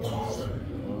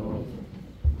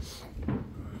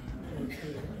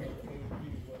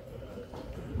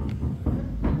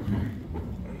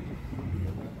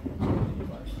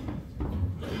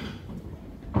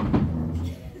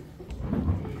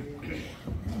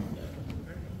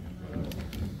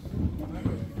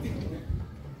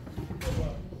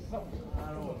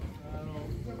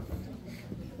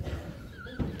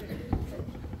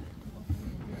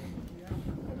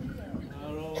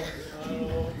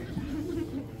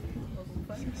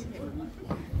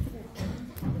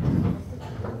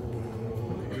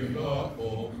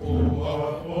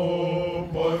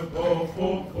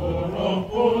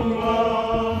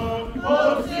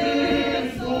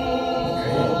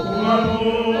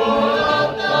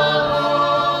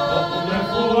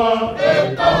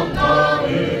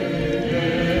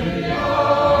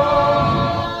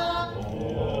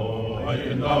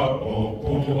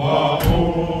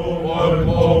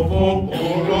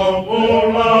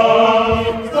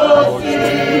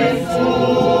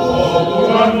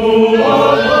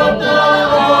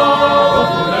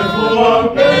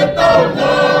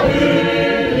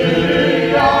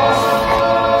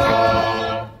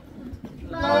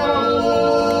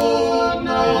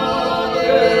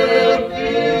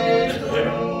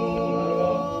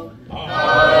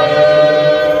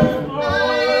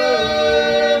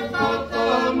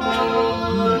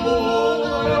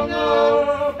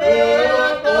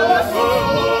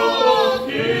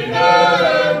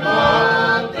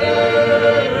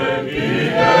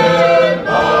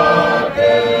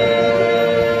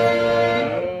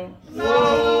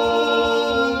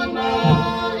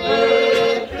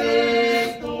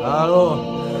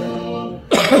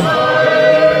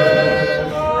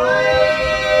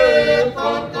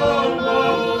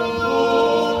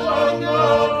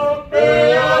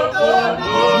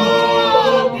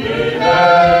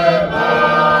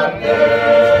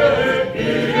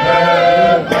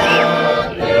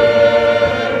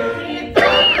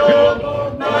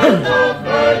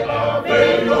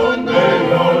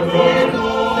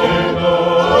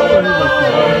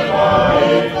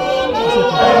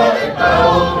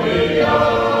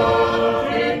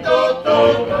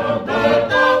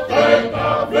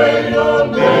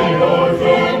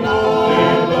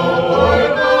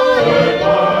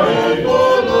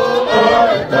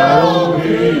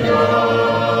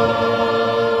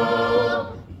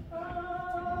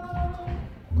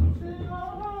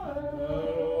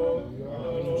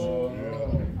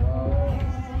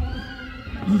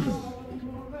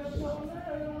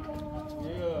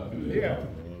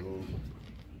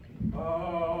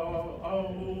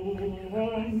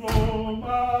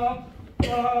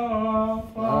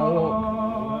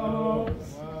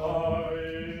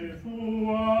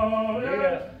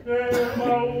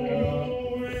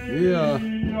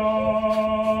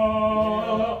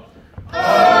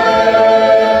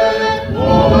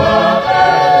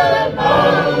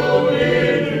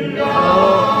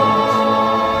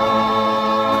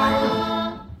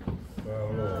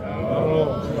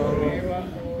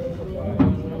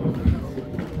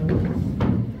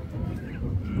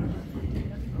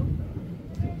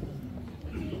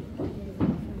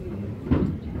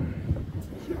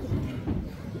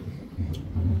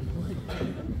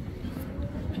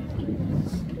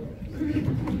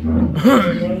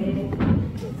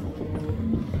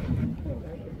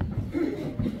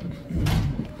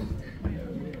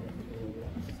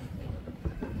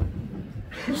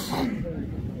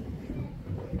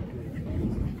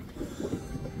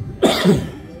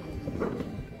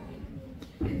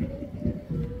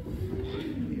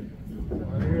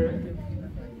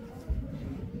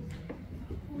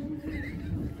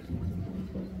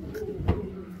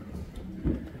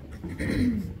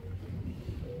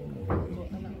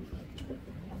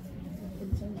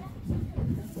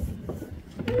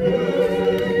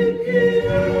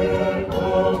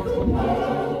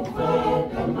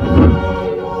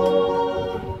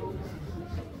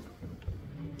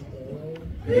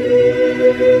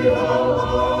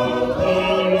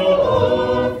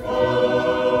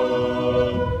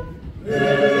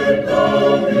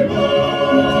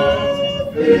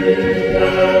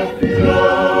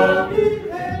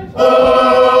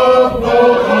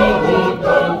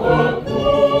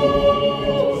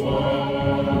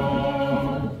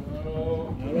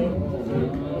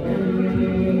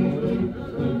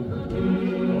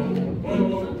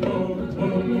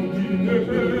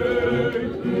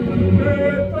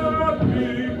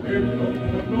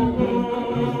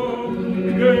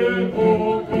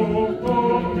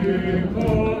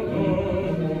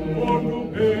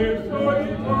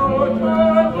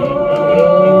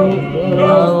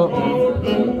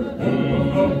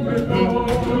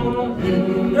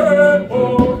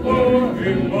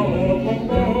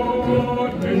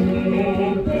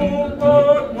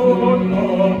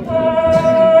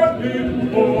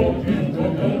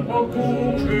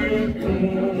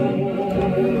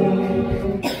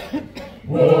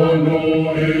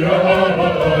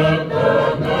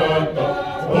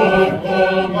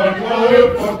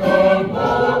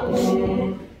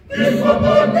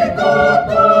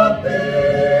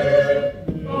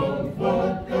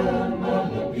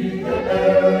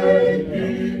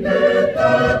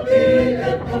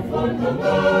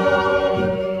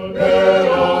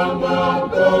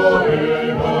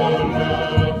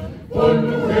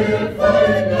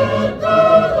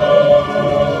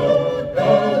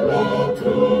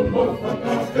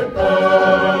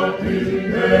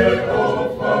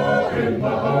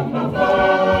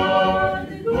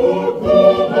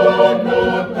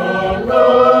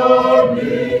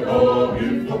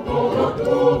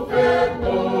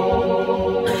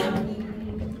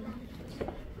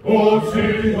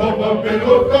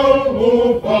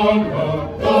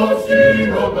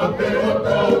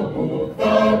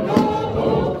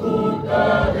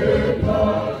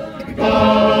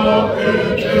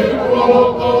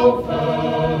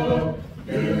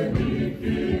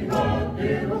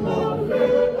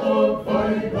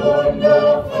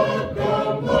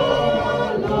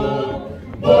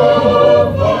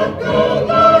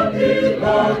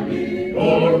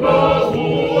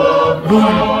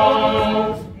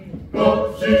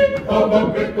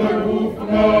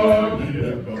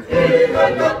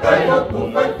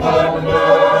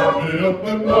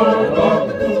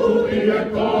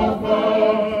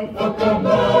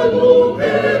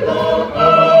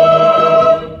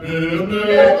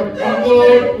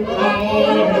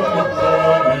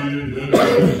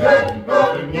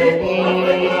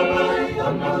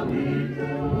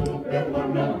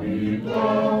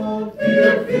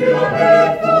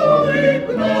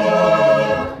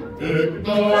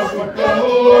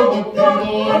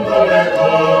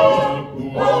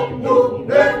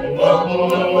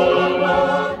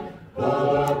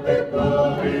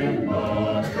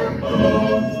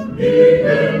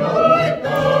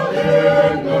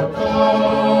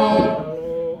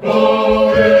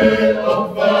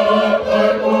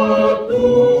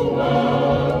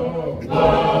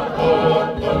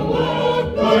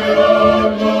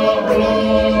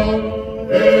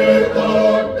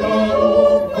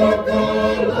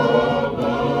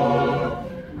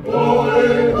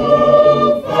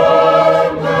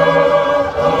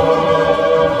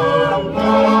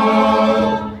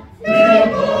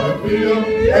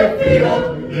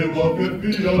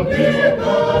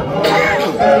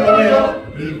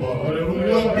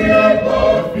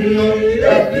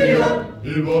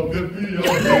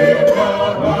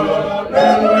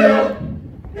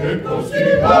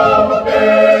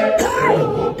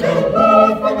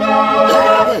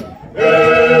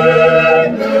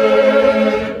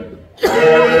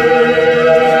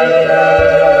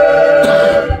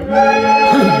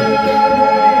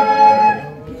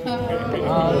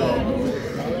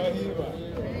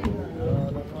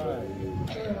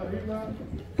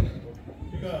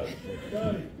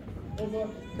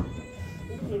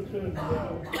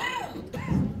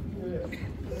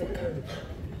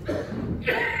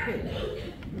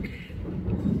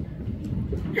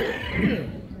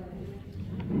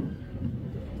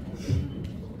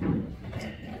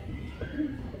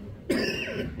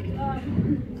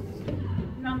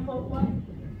 Number one.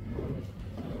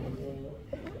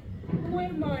 Where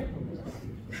am I?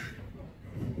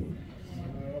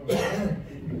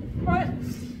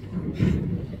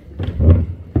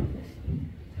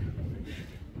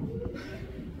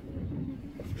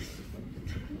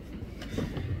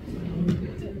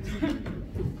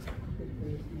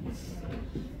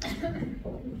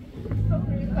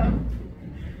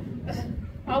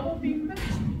 I will be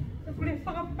missed. Ik blijf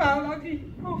whakapau lagi.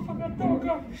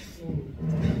 Whakatonga.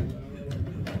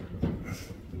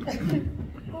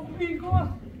 Ko whigoa.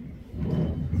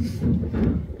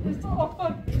 It's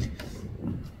awful.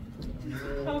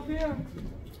 Hawea.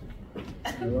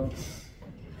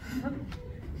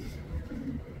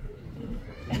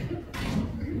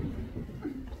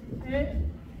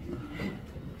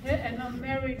 And I'm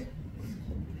married.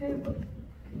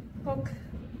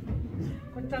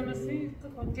 Ko tamasi,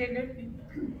 ko tenepi.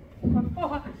 Ko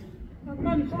poha, ko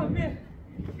man hawea.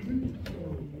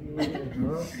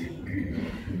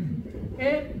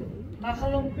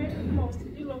 Mahalong pe, mo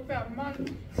ilo pe man.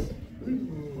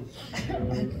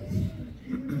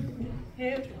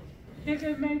 Heke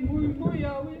me mui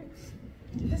awe.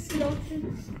 Siasi.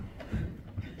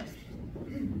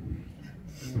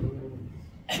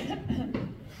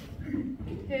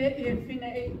 Fina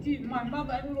 18, my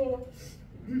mother-in-law.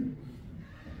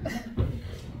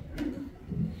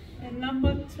 And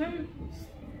number two,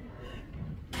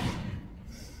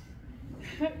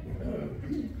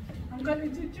 I'm going to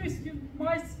introduce you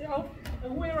myself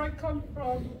and where I come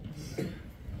from.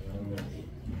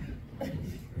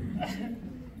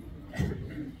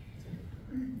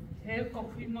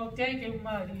 Ko whino tege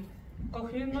mari, ko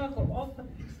whino ko opa,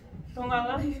 Tonga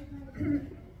life.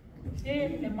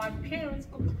 And my parents,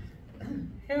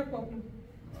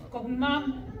 ko mum,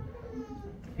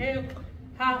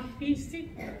 half Siasi,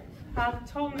 half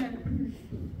Tonga,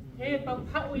 ko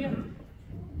pauia,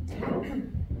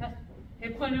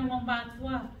 kone mo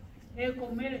matua, ko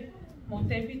mere, mo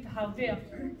te vita hawea.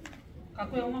 Ka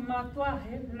koe mo matua,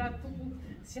 la tupu,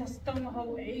 Siasi Tonga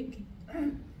hau eiki.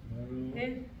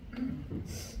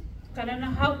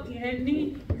 Karana hau ki he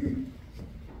ni.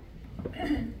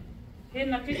 He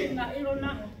na kiki na ilo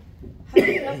na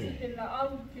hasi te na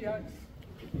au ki ai.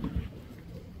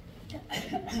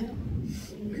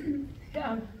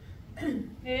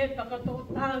 E takato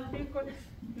tāpi ko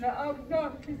na au nā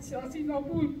ki Siasi nā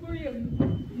mui pui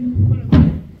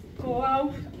ko au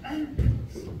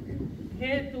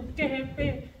he tu kehe pe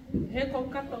he ko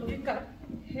katolika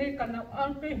he kana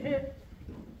alpe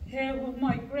he with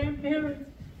my grandparents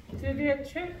to their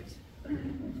church.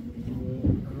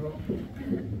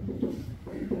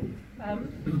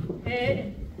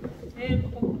 E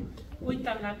ko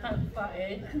uitanga taupa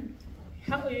e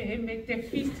hau e he me te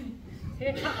whisi he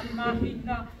haa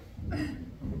mahina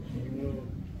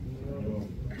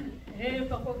he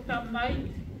whakota mai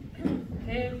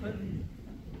he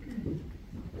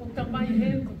kota mai he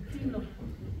ko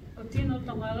tino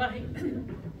tonga lahi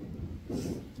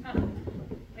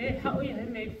he hau e he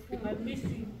me funga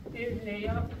misi he nei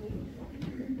aku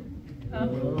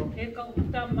he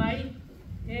kota mai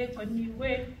he ko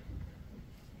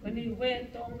niwe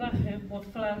tonga he mo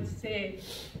francais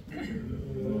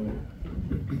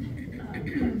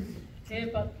he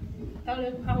pa tale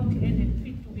hau ke he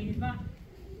fitu ima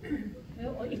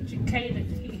o educated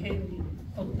ki he ni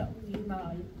o ta ima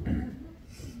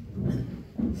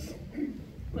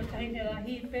ko taine la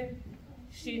hipe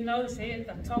she knows he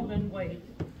the Tongan way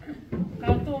ka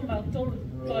to ma tolu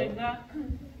toinga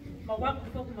ma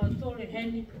waku ma tolu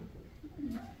heni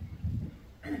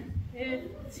e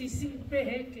sisi pe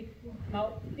he ki ma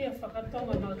te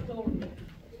whakatonga ma tolu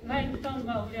nai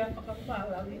tonga o lea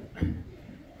whakapālawi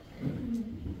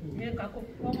he ka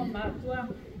kukonga mātua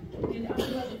i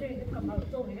anua pe he ka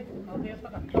mautohi he ka lea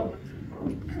whakatonga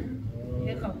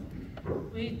he ka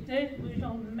we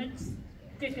don't mix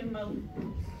keke mau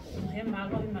he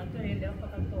māloi mātua he lea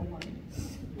whakatonga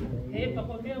he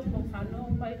pako mea ko whanau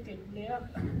mai ke lea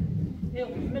he o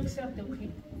mixa te uki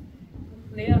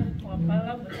lea o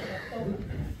apala me whakatonga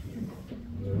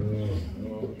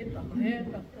he pako he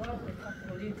pako te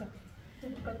katolika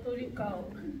tuku katolika o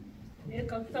he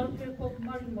ka tau te ko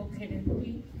mari mo kere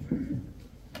kui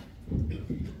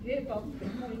he pako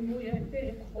mui mui ai pe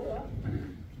he koa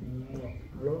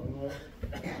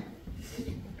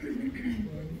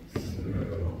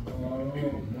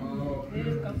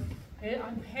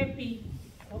I'm happy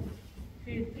of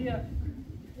Fia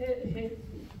he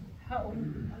hao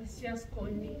sias ko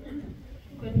ni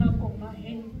ko na ko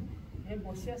mahen he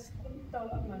mo sias ko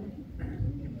tala man.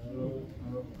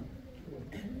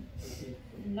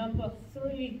 Number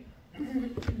 3,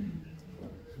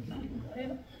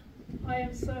 I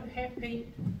am so happy.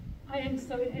 I am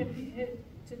so happy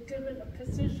to give it a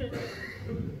position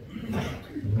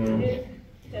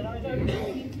that I don't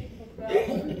need people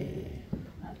about.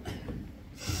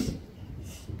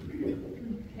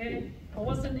 I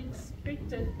wasn't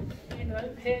expected,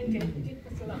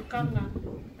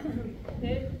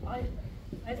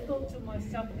 I thought to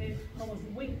myself, I was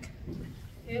weak.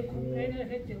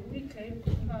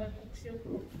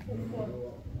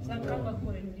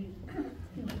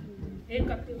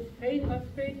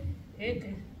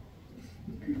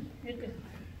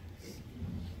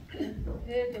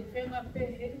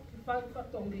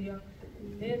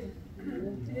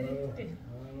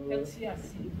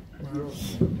 Siasi.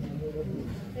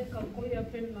 Kakoya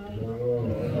pe mai.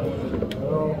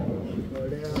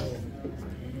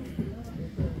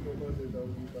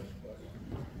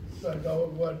 Saya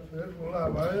buat pula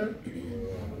mai.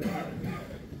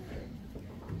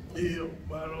 Iyo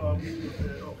baru aku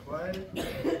offline.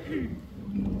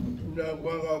 Na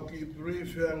wanga ki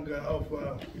brief yang ga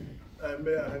offer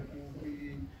me aku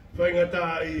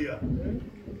fengata ia.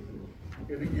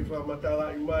 Kiri ki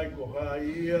whamatala i mai ko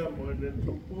haia, mo ne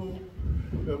tupu,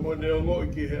 mo ne ongo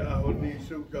ki he aho ni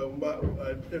suka umau,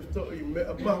 a tefto i me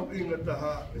apahu inga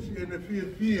taha, si ene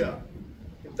fia.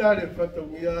 E tare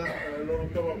whatongia, no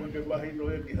toma ko ke mahi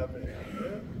no e ki hame.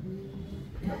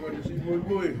 A koe si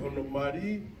mui hono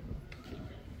mari,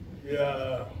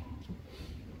 ia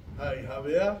hai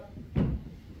havea.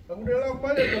 A kune lau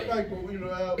mai e kakai ko ilo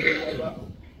ea o abao.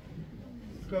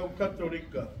 Kau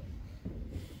katolika.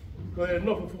 Ko e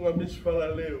nofu funga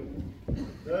misfala leo.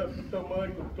 Pita mai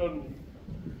ko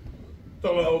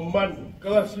tonga o manu.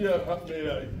 Kalasia hapne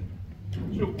ai.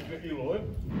 Suku ke ilo,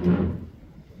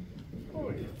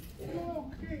 Oi,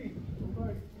 okay.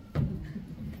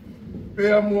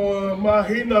 Pea mo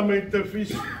mahina me te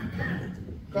fisi.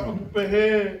 Ka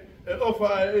upehe e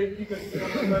ofa e kika ki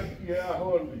amanaki e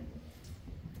ahoni.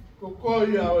 Ko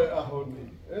koi au e ahoni,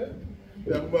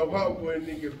 Pea mawhau koe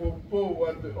ni ke popo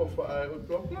wa te ofa ai o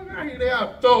toa. Plangahi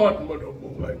rea toat mo no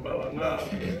mungai Malanga.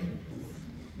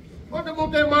 O te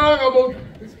mo te Malanga mo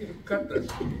katas.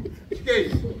 Kei,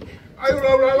 ai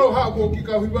ura hau ko ki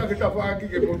ka hiwa ke tawhaaki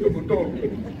ke mo tuku tōku.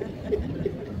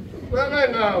 Wanga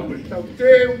ngā ue, tau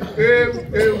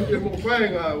te mo whae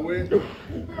ngā ue.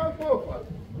 Ngā kōwha,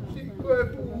 si koe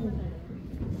pu,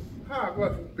 hā koe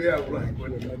fu pēa ulahi koe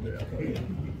ni mea.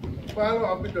 Whālo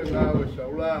apito ngā ue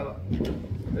saulala,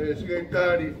 sikai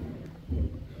kāri,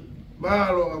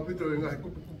 mālo apito ngā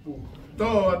kupu,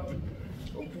 tō atu,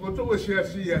 o Fokotuulotu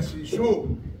Siasi sō.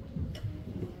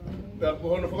 Nā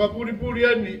kohono whakapuri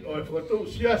ani, o e Fokotuulotu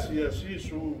Siasi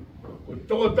sō. O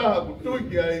toko taha ku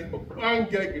tuiki ai, o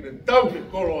anki ai ki ne tau ki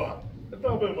koloa. E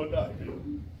tau pe mo tahi.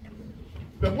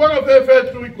 Pe kuanga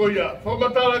whewhe tui ko ia,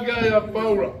 whamatala ki ai a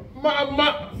paura.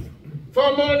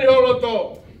 Whamoni holo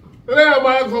tō. Lea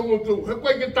mai ako mutu, he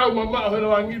koe ki tau mama o hera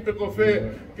wangi pe ko whe,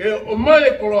 ke o mai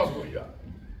e koloa ko ia.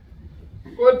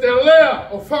 Ko te lea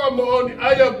o whakamooni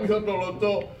ai a kui hotolo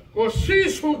tō, ko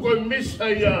sisu ko misa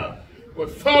ia, ko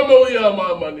whamo ia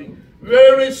mamani.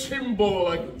 Very simple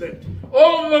like that.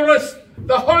 All the rest,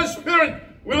 the Holy Spirit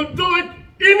will do it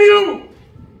in you.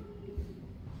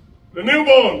 The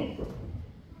newborn.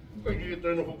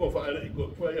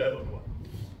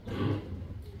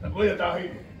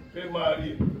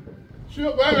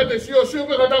 Sio kaya te sio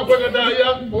ka tau kaya ta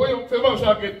ia, oi te mau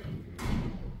sakit.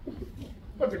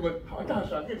 Pati ko ta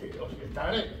sakit o se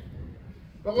tare.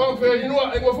 Ka ko fe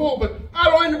inua e ko fu,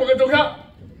 alo ini mo ke toka.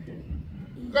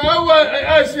 Kawa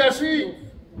ai Siasi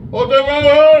o te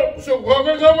mau so ko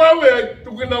ka mau e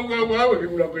tu ki na mau ki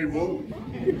mula kai mo.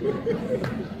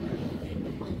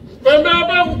 Pembe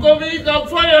ba ko vi ka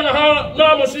faya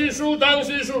na mo sisu tang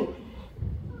sisu.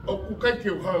 O ku kai ki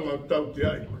hanga tau te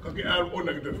ai. Ka ki al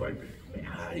ona ki te fai pe.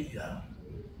 Ai ya.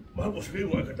 Ma mo se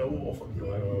wa ka tau o fa ki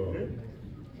ai.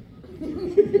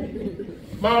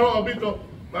 Malo abito,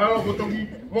 malo ko toki,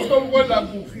 mo to ko la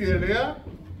ku fielea.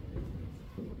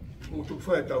 O tu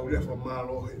whae tau rea wha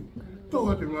mālo he.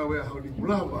 Toha te ngā wea hau ni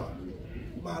kulawa.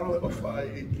 Mālo e whai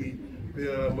e ki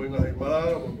pia mo ngā hi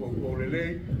Malanga, mo kō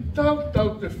lelei. Tau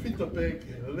te whita pē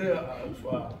ke lea a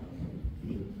wha.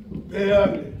 Pea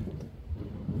ne.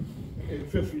 E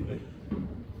whiwhi nei.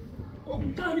 O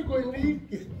tāri koe ni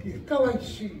ki kawai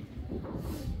si.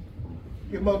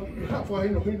 Ke mau hawha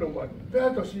hino mai.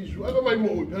 Pea ta sisu, aga mai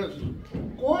mo ui pea sisu.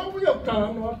 Ko hau i au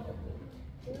tāno ako.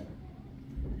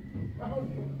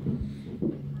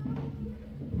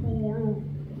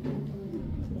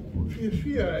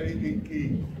 Fia e ki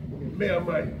mea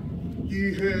mai ki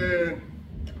he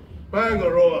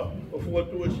pangaroa o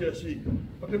Fokotuulotu Siasi.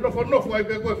 Pake nofo ai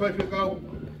pe koe whai whikau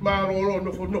mārolo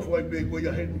nofo ai pe koe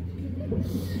iaheni.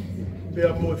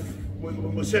 Pea mo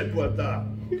setua tā.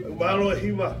 Mālo e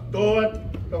hiwa toat,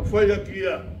 ka whaia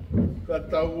kia ka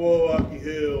tauoa ki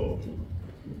heo.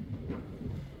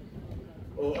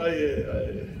 O ai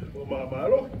o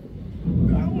mālo.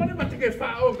 Ka wane mati ke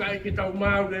whao ka ki tau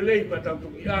māu le lei pa tau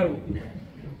tuki aru.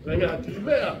 Ka ia ki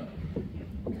mea.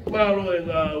 Mālo e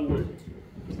ngā ue.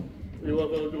 I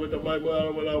waka o tuke ta mai mo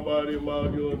ara mana maari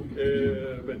maari o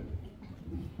ben.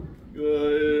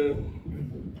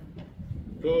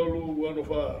 Tolu wano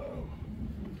wha.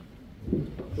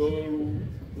 Tolu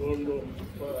wano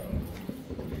wha.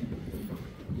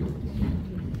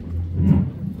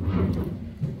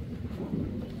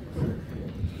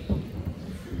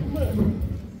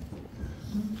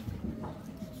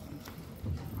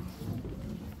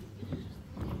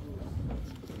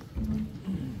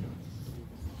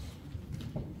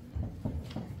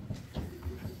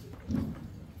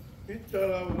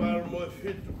 Tala war mo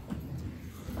fitu.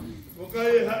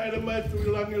 Kokai haere mai tu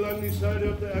langi sare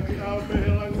o te aki ao me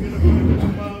langi na koe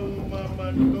mau mama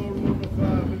tolu no fa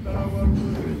me tala war mo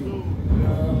fitu.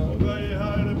 Kokai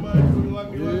haere mai tu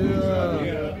langi sare o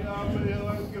te aki ao me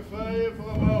langi fai fa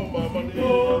mau mama ni.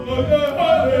 Kokai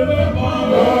haere mai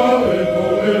tu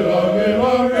langi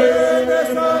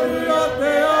sare o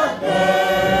te aki.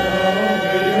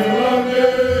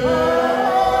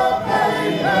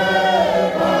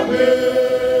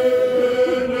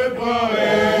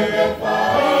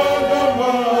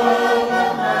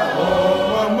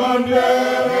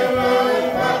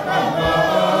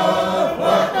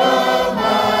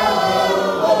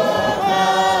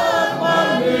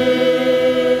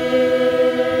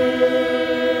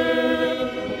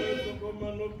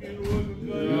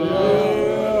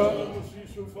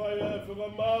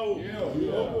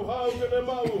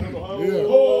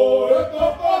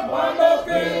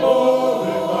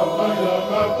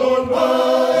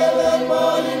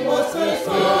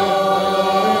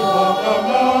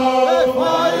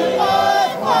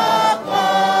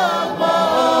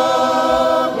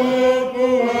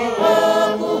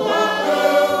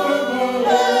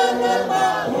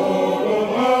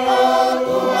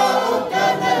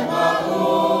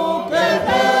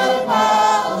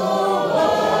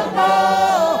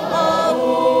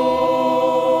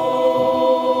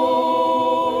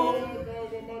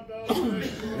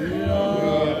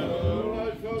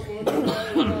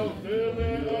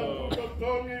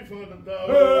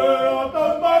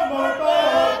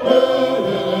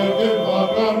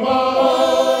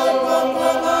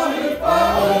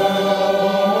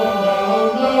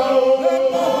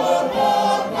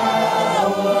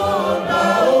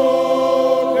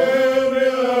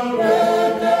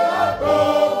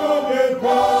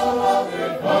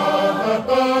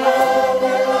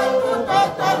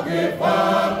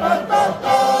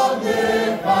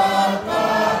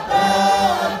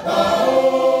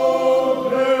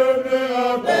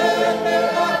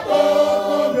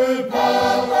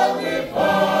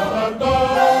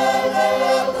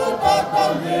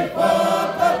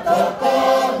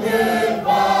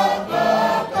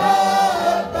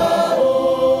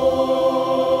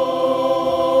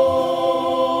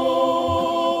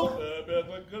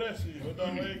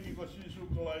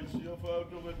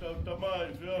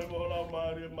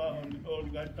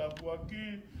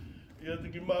 Ia te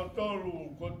ki mautolu,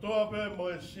 ko toa pe mo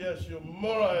e Siasi o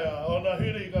Moraia, ona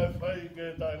hiri kai whai ke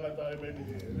tai ngata e meni.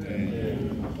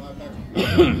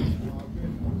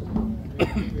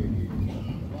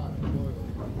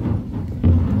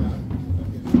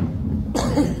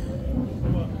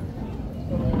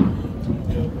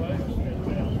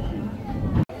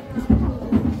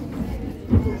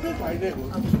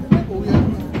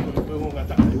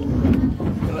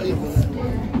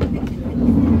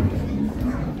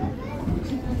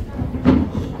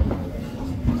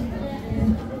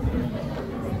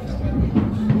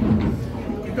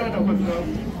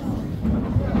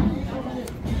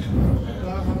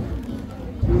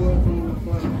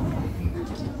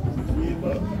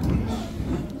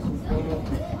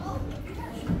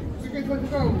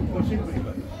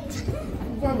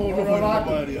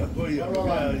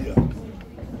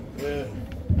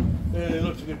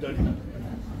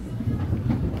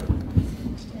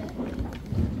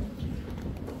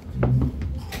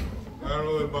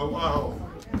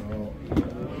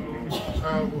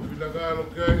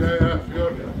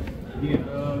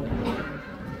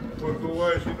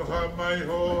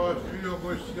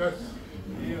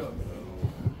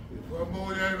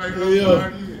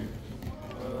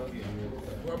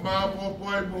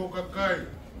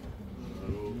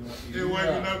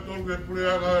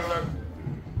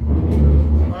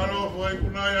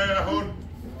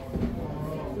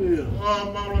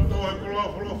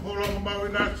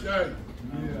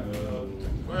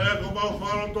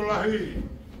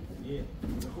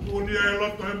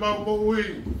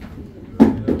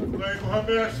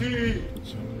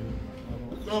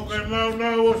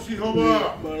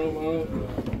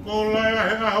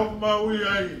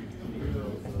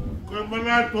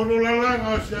 Tono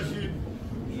Malanga Siasi.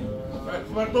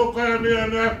 Fato kaya mea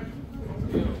na.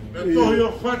 Me tohi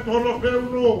o fato no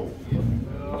feuno.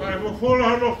 Kai mo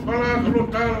fola no fala no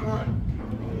tala.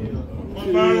 Mo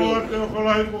malo ate o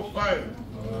fala i ko fai.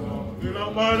 Ila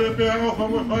mare pe o fa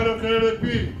mo fala ke le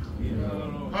pi.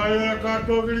 Ai ka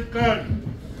to grikan.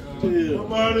 Mo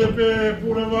mare pe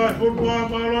pure va fonua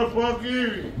malo faki.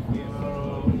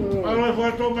 Malo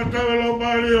fato matave lo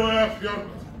mare o ya fion.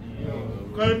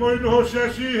 Kai mo ino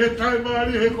Siasi he tai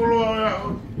mari he koloa ya.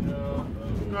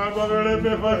 Ka magale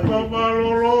pe fa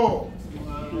malo lo.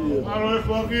 Malo e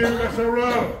faki ka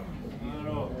celular.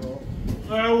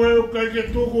 Ka we kai ke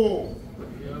tuku.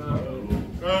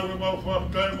 Ka we mau fa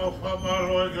kai mau fa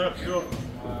malo e gasio.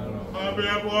 A be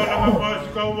a boa na mas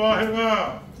ka wa henga.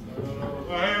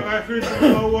 Ka henga fitu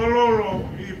ka wa lolo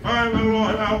I pai ma lo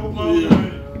ha ko mau.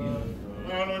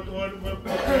 Malo to me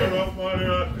pa lo mari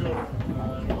asio.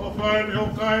 Fai ho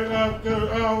kai ga ke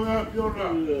au ga fiona.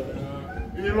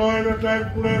 I loi na tai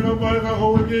pule na mai ga ho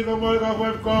ki ga mai ga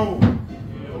fai kau.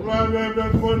 La me be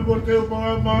kon ko te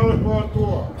ma mal fo to.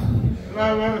 La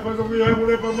me fa to mi ha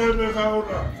pule pa mai me ga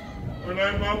ora. Ona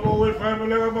ma mo we fai me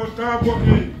ga mo ta po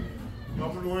ki. Ma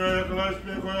pulu e klas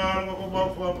pe ko ya ma ko ma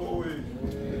fa mo we.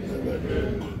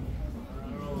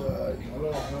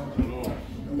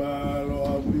 Malo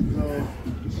abito.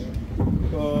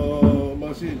 Ko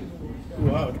masin.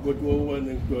 Wow, go to one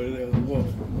and go there and walk.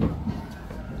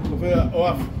 Go for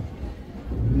off.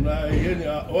 Na yeni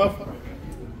off.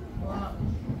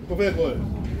 Go for go.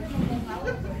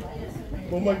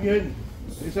 Go magien.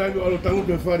 Isa go alo tangu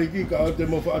de fariki ka te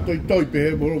mo fa toi toi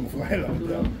pe mo mo fa la.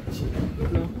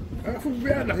 Ah, fu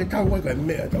bia na ke tau ka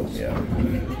me tau ya.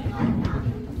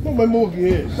 Mo mai mo ki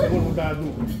e, mo da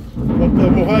du.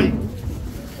 Mo hai.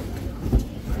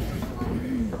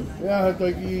 Ya to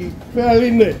ki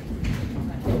pealine.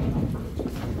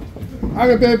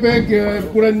 Aga pepe ke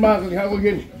kuren ma ke ha ko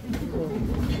gin.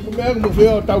 Me mo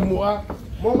feo tau mo a.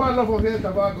 Mo ma no fo ke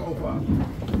ta ba ko fa.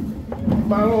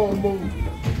 Malo mo.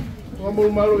 Mo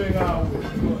malo e nga.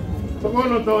 Ko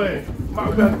no to e.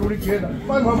 mau be tuli kena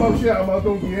mai mau sia mau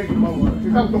tong ki e mau ki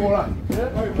ka to la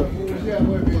mai mau sia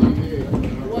mo be ni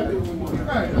wa de mo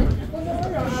kai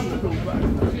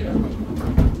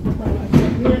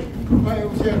mai o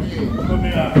sia ki ko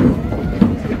me a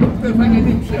te fa ni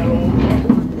ni sia lo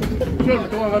sia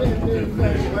to ga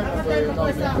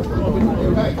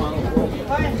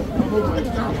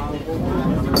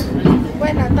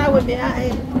Buena tarde, me da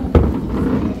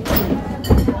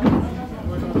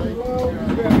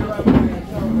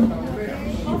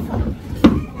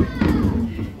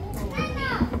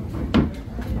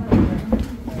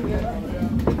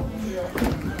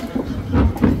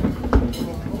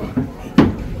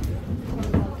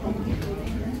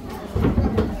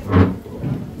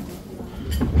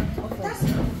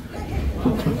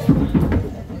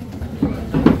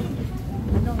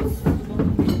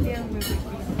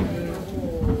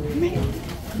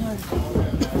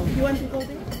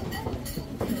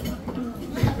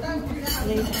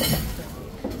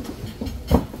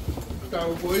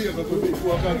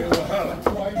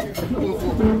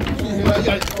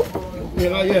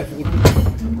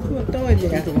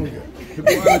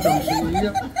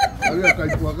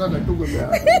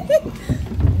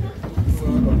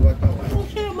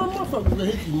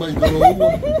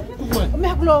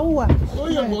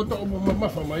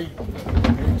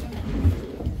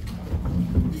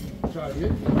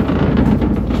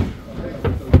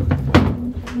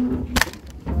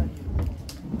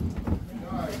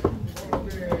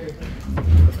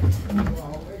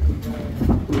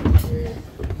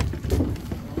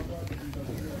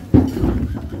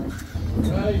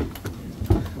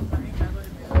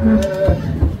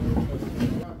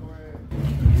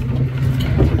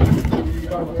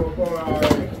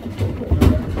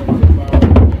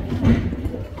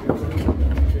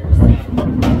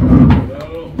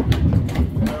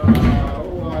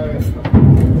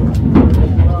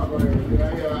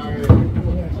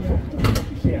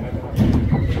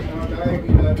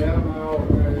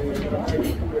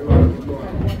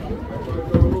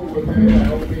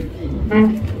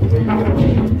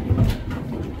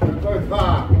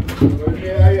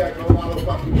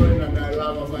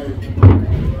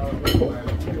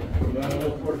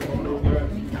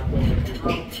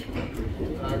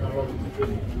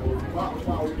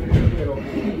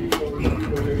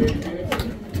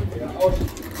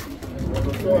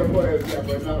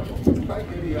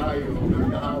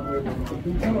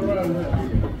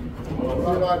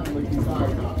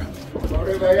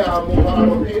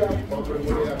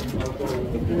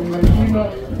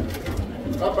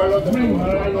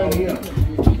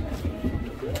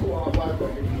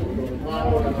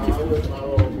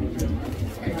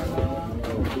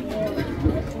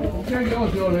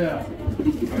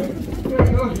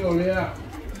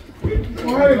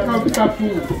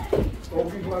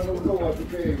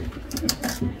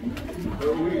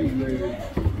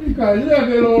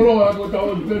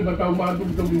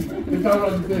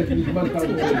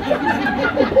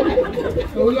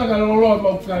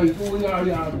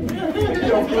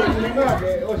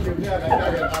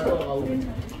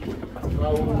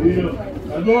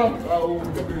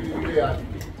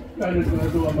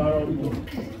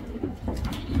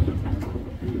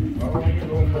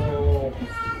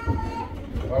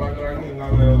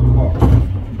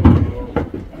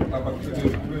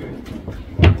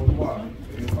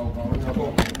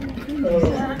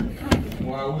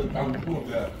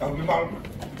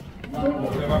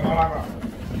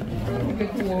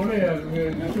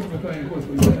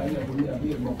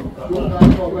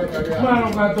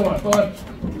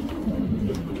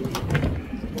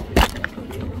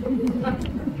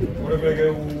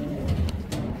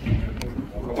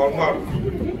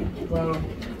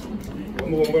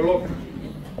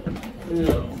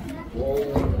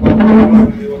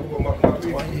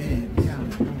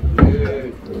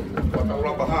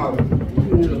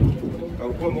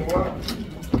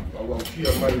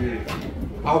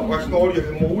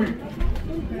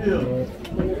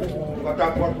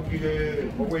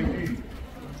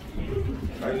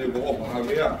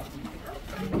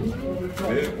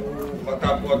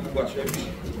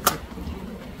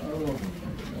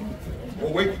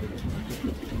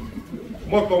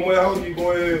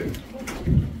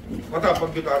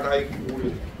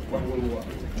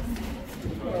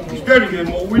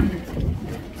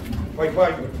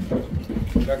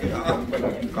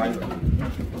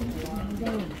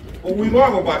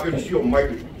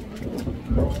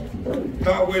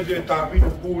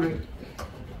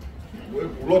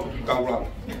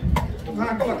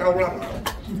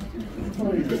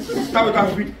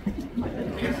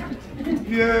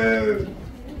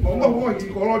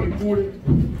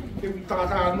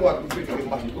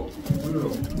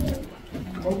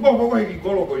Kau kau hiki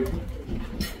kolo koi.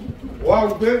 Wau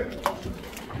pe.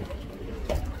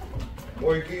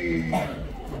 Oi ki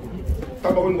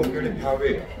tabakon mo kele pihawe.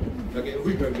 Lagi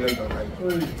hui pe dia kai.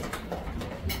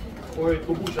 Oi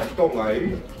tu busa Tonga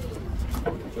ai.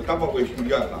 So tabako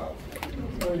estudia la.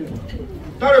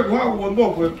 Tare wau wo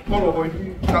mo ko kolo koi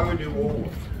tawe de wo.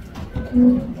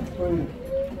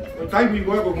 Tai mi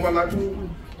go ko mala tu.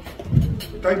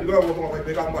 Tai mi go ko vai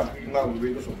pegar mais que não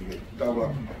veio do sobe. Tava.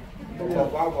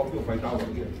 Vau que vai dar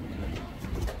aqui.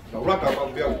 Tau lá tava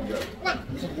bem aqui.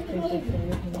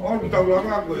 Olha tau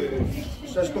lá ko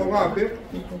se estonga pe.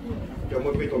 Que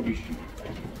mo peito bicho.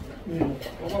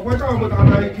 O vai tá mo tá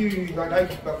aqui, tá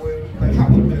ko tai ha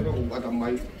mo ko bata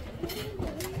mai.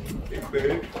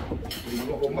 Epe.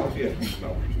 Não vou mais ver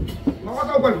não. Não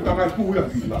vai tá mais cu ya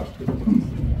lá.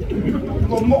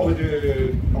 Não morre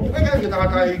de. Não é que tá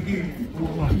aqui.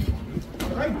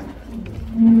 Ai.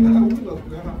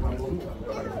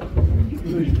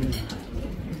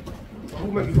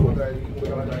 Como é que eu vou dar aí?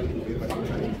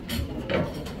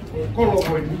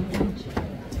 Coloco aí.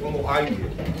 Como aí.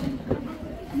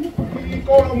 E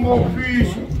coloco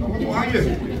fish. Como aí.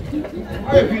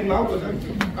 Aí final,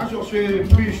 acho que você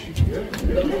fish.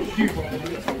 Chifa.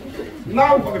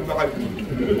 Não, para que vai.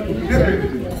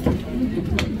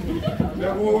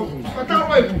 Eu vou. Até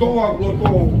vai doar, eu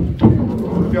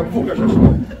vou que já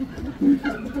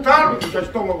Claro, já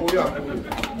estão a goiar.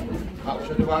 Ah,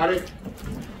 você te vai.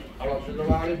 Ah, você te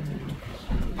vai.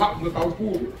 Ah, meu tal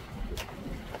cu.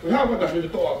 Eu já vou dar de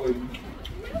toa agora.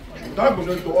 Tá,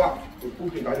 você de toa. O cu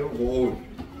que tá eu vou.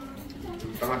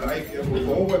 Tá daí que eu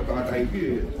vou, tá daí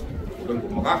que eu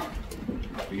vou macar.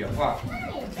 A via fa.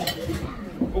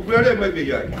 O plano vai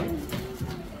vir aí.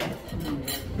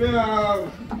 Vem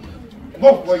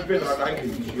vou vai ver lá daí que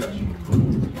Siasi.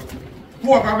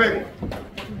 Tua cabelo.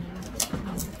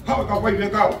 Kau quay về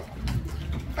kau,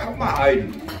 kau mày,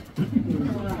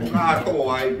 ngà tổ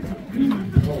ai,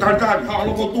 tan họ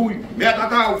nó có tôi, mẹ ta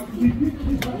tao,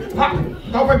 ha,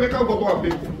 kau quay về kau có tôi về,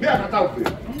 mẹ ta tao về,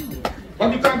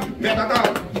 còn đi căng, mẹ ta tao,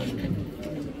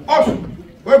 ôi,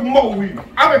 với màu gì,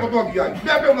 ai về có tôi gì vậy,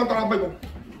 mẹ biết không tao làm bây giờ,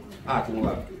 à chúng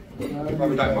là, cái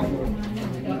mình đại mặc,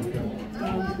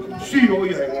 xì ôi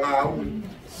hành ngào,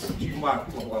 chỉ mà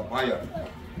hoặc là bay à,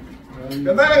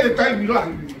 cái này cái gì lại,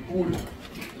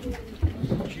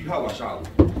 chỉ hao là sao?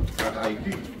 Cả đại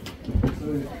đi,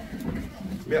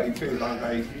 mẹ đi về là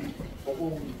đại đi, có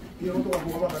cô yêu tôi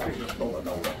không có là cái gì đâu là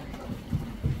đâu đó,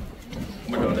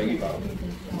 mà giờ đây gì vào,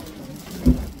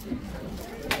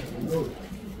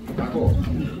 đã có,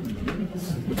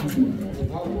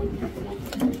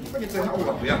 cái gì hao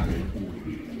là vậy?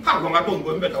 Hao còn là tuần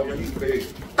vẫn biết đâu là gì về,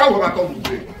 đâu là tuần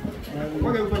về,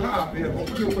 có điều phải hao về, có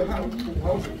điều phải hao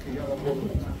thì là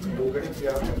một cái gì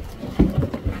đó.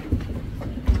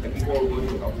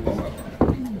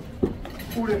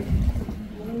 Kule,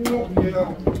 no dia,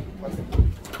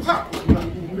 ha,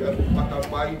 mata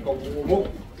mai kau mo,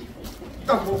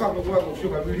 tak kau kau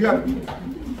suka bilian.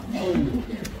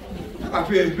 Tak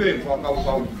fe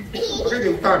kau, cái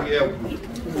điều ta thì em,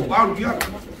 bao nhiêu,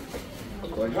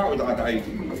 rồi sao ta đây,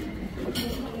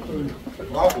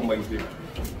 bao của mình thì,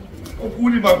 ông cú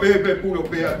đi mà bê cú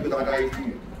được bê người ta đây,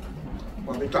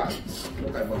 mà cái chạy,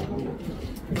 cái mà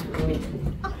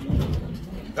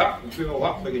đã chưa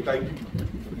học về cái tay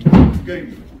cái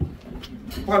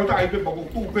quan tay cái bảo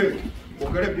tu về một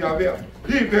cái đẹp nhà về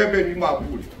đi về đi mà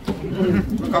bùi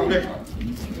cầm lên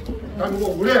cái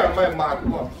của bùi này mày mà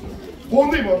đúng không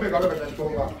bốn đi mà về cái này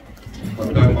xong à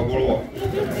còn đây mà bolo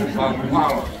mà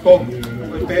tôm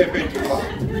cái tê về chứ mà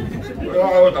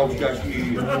cái tàu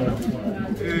Siasi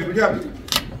bây giờ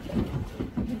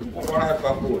có ai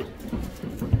cầm bùi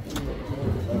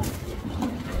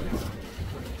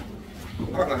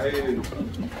các này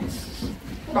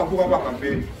tao cũng không làm gì,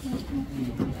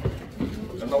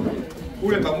 tao cũng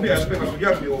lên tàu này phải làm gì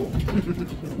nhiều,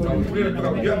 tao cũng lên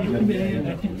làm gì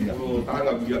nhiều, tao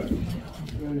làm gì,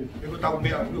 cái tàu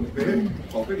này cũng được về,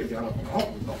 còn cái gì làm khó,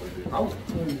 tao phải về tàu,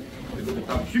 để tôi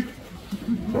làm ship,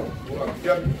 tôi làm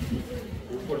chân,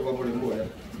 tôi đi qua một lần nữa,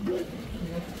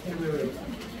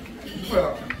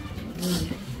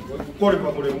 tôi đi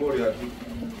qua một lần nữa,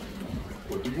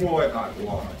 tôi đi mua cái cả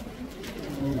của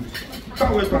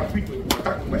tao ấy toàn phi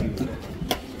tao mày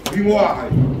đi ngoài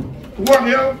tua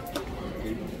nhá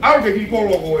ai để đi cô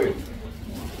rồi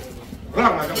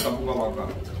làm mà trong tầm của bạn cả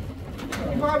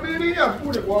mà bên đi à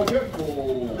phụ được qua chết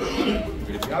của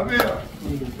cái nhà về à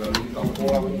rồi đi tàu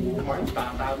qua máy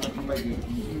ta mày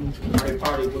mày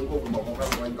pha đi quân cô mà không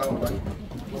phải cao vậy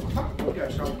Oke,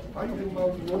 sao? Ai tem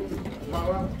mau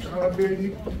mala, sala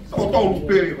beni. Tau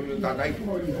pere no tanai.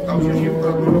 Tau se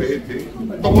para pere.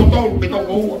 Tau pe tau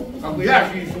go. Tau ya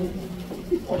si su.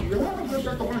 O si va a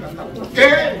pensar tau na tau.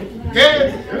 Que?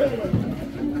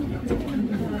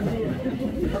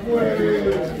 Aku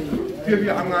dia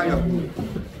dia hangaya.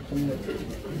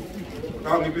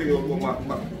 Tau ni pe yo ma.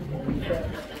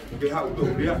 Ke hau tu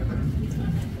dia.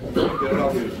 Dia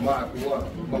lau ma aku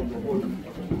ma ko.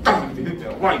 Tăng thì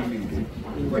biết quay gì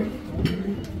quay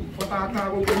có ta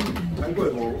có cái đánh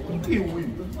quẩy hồ tiêu gì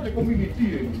đây có mini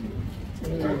tiền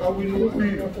tao win luôn phi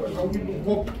tao win luôn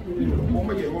hộp không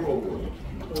mấy gì có đồ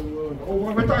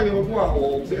không phải tay mà qua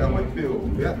hồ sẽ làm mấy phiếu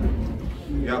biết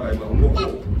nhà vậy mà không có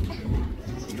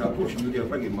nhà tôi chỉ được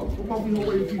phải nghìn màu không bao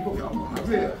nhiêu cái gì có cả mà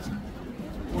về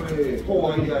ôi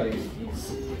coi vậy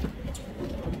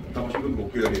tao chỉ cần một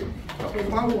kia đi tao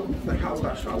máu tại sao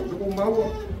ta sợ tao máu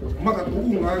mà cái thú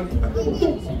ngang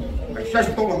cái sai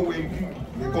số là không em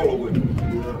cái con lỗ rồi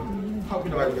không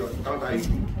biết là tao tay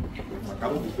mà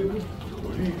tao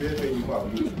đi về thì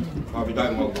mà bị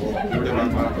đại mà có cái này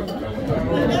mà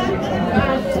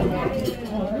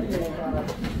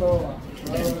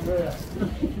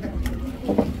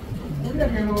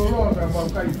cái lỗ là bằng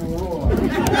cây lỗ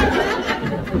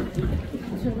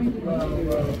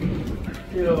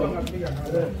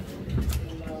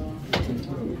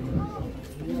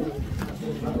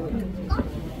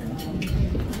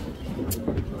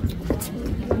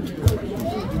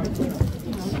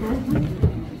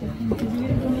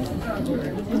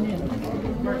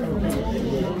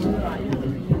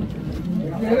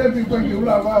Ele ficou aqui o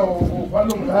lavar o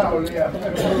palumar ali,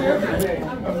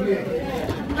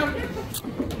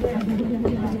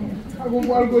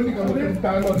 algum algo de como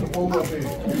tentar no povo aqui.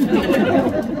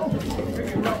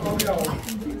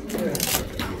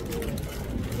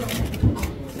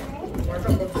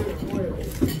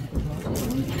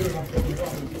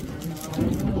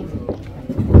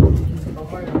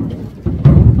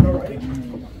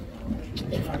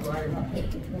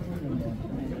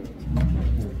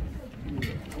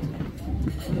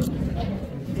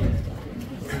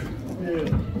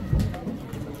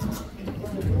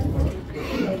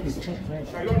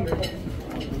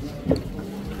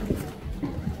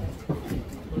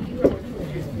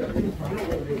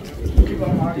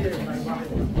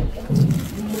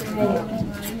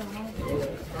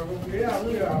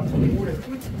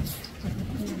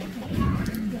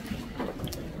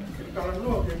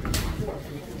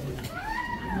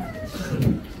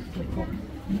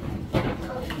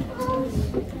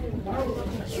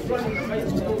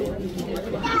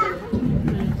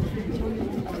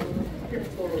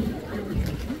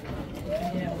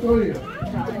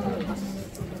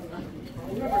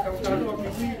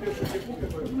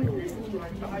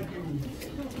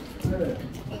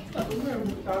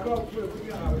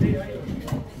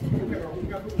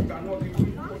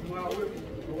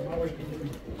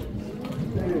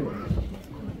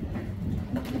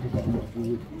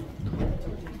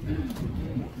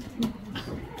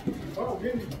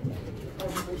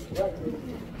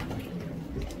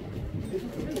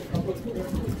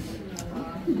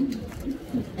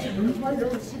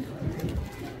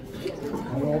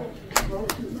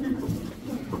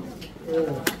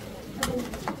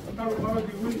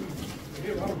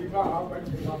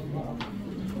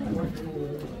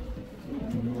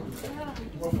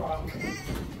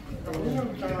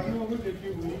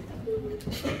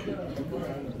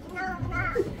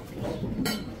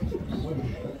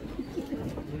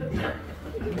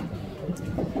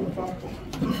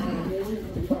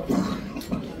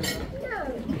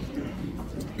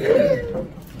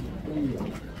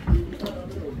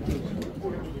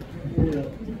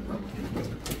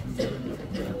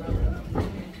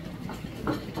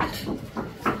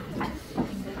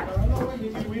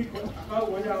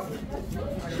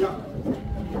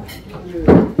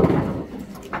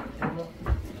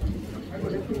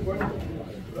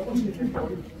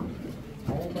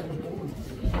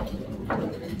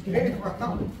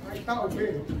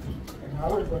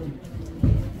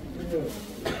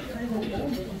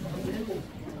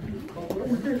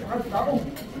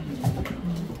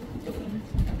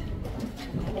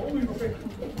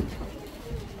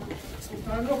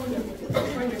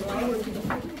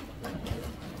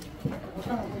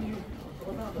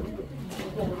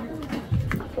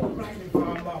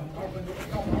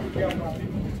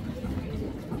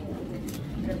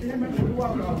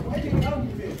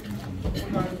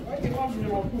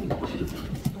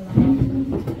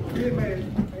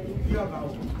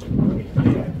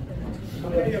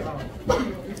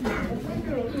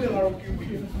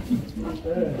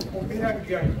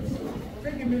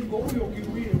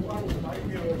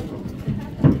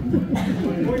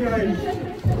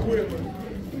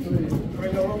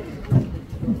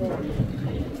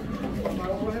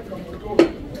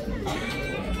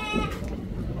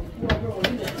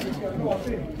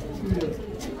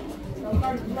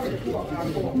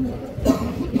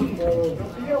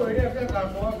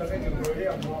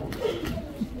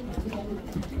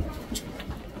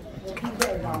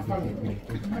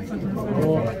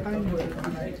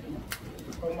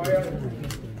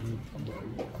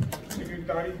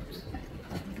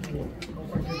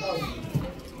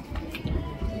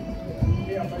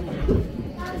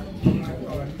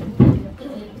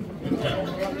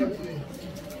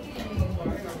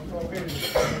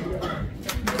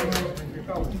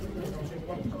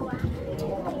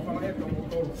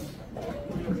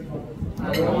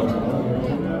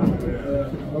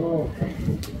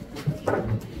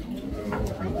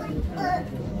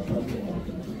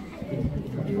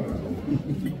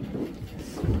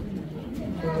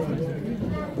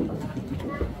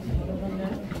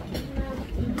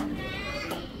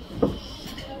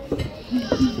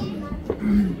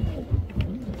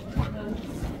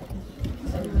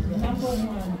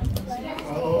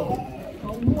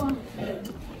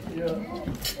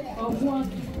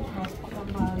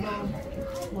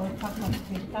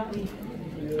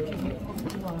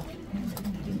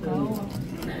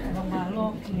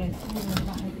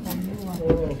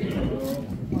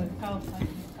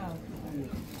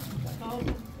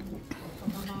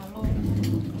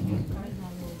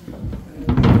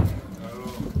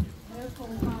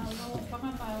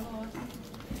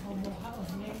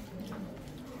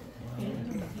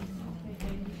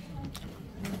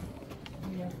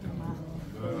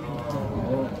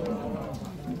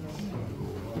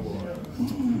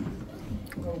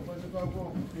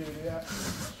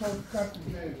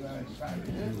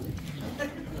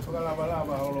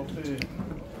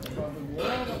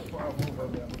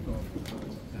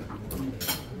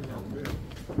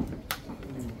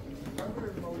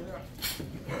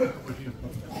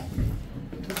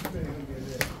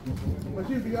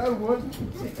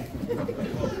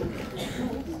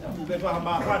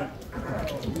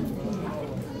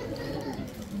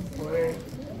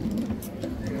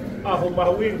 Aho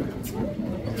mawin.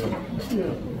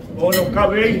 Ono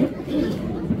kawin.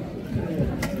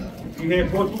 Ihe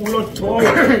Fokotuulotu.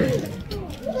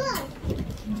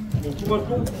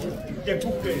 Fokotuulotu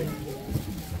Tepuke.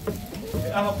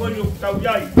 Aho koyo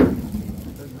tauyai.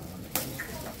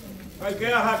 Kai ke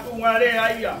aha tungare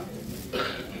aia.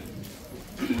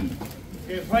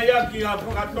 Ke faya ki a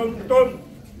Fokotuulotu.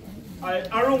 Ai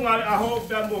arunga aho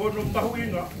pe mohono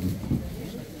mahuinga.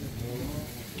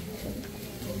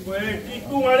 Ki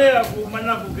tungarea ku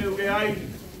mana ku ke ure ai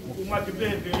ku mati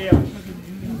pe pe lea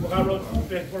kalau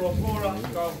pe polopola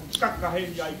ka kaka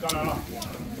he ai kala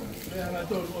e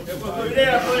ko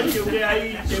lea ko ke ure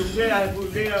ai te ure ai ku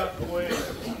lea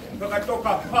ko ka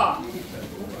toka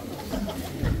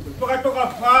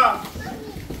fa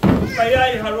kai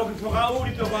ai halo ki toka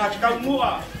uri to ba ka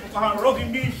mua ka halo ki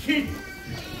mi sit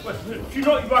ko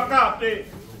sino ibaka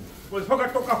pe ko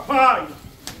toka fa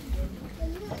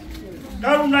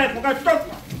Daru nai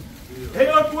Fokotuulotu. He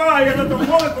o tua ia na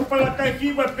tongoe ko palatai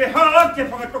kiwa pe haa ke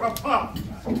Fokotuulotu pa.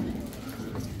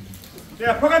 Te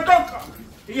a Fokotuulotu.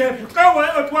 Ia he whakaua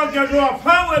e o tua kia noa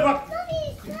pau e wak.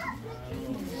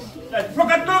 Te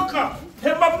Fokotuulotu. He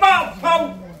mamau pau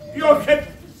i o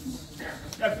setu.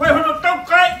 Te whaihono tau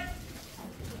kai.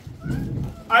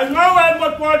 Ai ngau e mo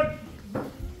tua.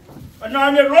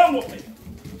 Anane rongo pe.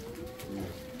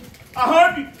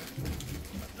 Ahoni.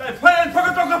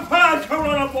 Fokotuulotu pa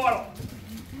chaula na bola.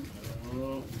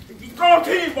 Kau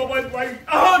tiba baik-baik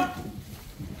ahon.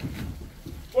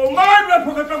 Kau mana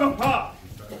Fokotuulotu pa?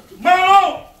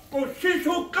 Mau kau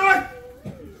sisu kelas.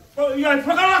 Kau ia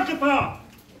Fokotuulotu pa.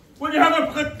 Kau jangan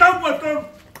Fokotuulotu.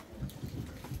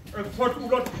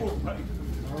 Fokotuulotu pa.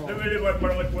 Demi buat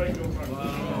orang tua itu.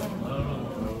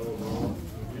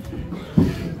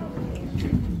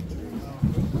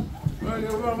 Olha,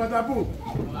 vamos matar bu.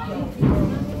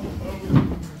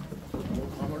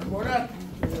 Vamos morar.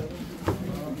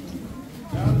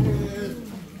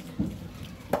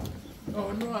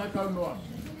 Oh, no, I don't know.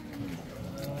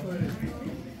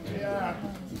 Yeah.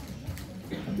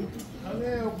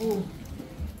 Ale aku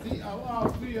di awal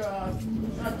dia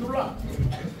natural.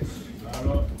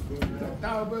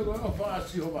 Tahu bego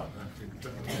operasi apa?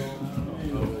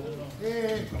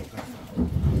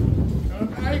 Kalau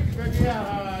naik ke dia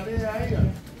ada.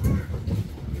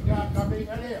 Dia kami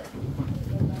ada.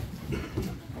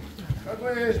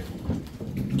 Kalau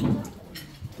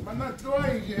mana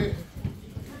tuai je.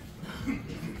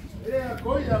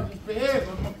 koia ku pehe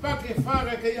ko mapake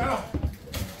whare ke ala.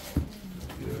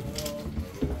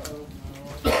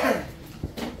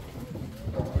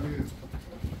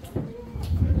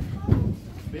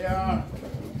 Pea,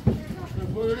 ke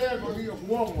koirea ko ni o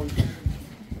kuongo.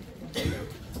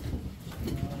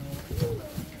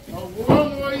 O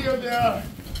kuongo ia pea,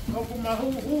 o kumahu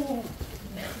hu,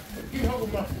 ki hoku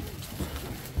mahu.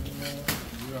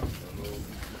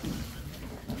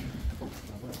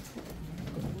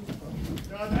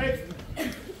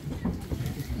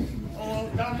 O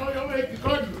tamoy o e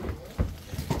kikon.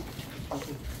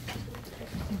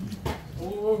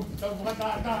 O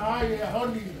tawhata ai e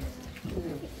honi.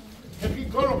 He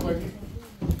kikoro koe ni.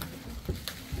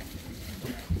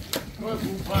 Koe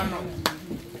kupano.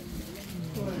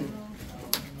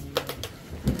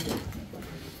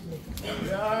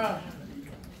 Ya.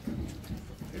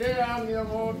 Lea angi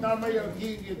o tamai o ki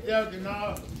teo ki nā.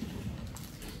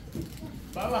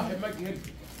 Baba he mai ki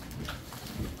heki.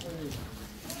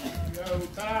 Iau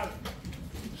tā.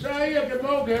 Sa ia ke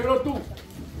mau ke rotu.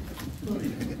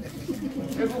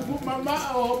 E kuku mama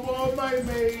o hopo o mai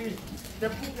mei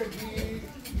Tepuke ki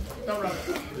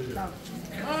tauranga.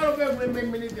 Aro ke me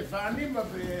mini te whani ma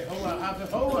pe hoa hape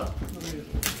hoa.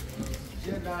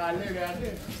 Se nā lere ane.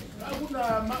 Akuna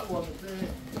maua me pe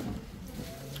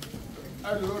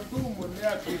ari rotu mo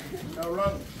nea ki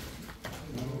tauranga.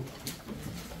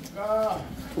 Ka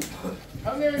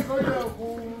hange koia ku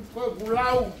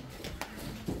lau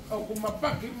o ku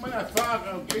mapaki mai a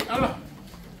whaka o ki ala.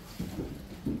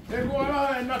 Te ku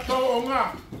ala e na tau o ngā.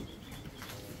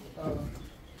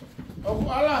 O ku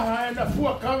ala e na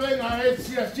fua kawenga e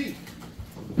Siasi.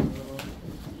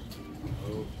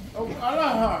 O ku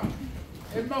ala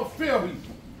e mau whiohi.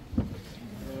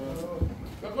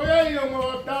 Ka koia i o ngō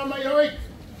tāmai o eik.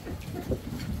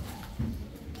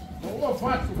 O ua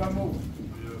whatu ka mou.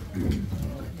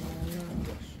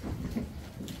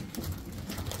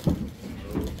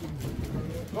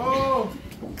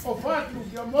 O fatu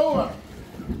ki a moa.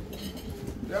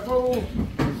 Te kou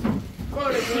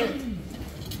kore ke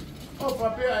o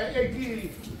papea e kiri.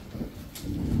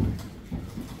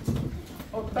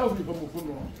 O tauhi pa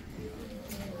mukunoa.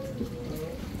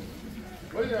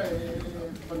 Koia e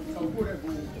kaukure ku.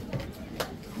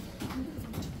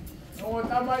 O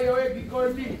tamai o e ki koe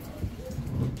ni.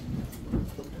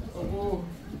 O ku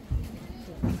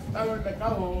talo na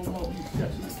kau o mau ki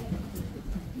Siasi.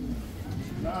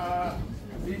 Na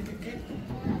Tepuke.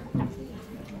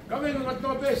 Kami nga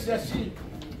tobe Siasi.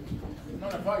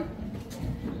 Nana fai.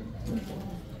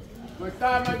 Koe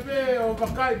tā mai pe o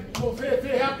wakai mo fe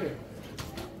hake.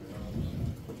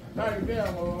 Tai mea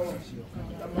o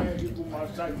tamai ki ku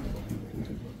masai.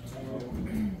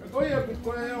 Koe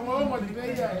o ngoma di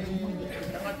meia e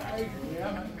tangata e ki ea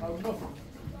au nofu.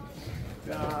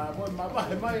 Pea moi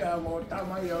mawahe mai a mo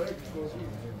tamai o eko si.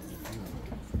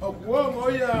 O kuongo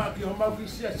ia ki ho mau ki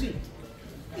Siasi.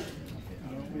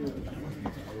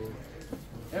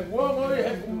 E kuongo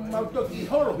ia he mau toki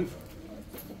horo hifo.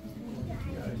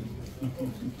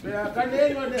 Pea kane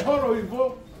ingo ne horo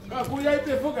hifo, ka kuia i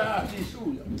pe fuka a si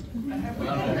suya.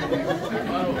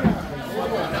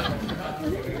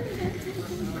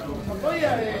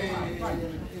 Koia e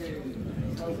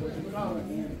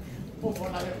popo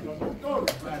na le toro.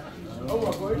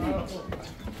 Oua koe ni.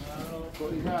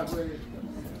 Koe nga koe.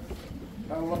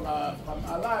 Kalau nggak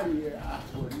alai ya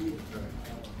aku ni,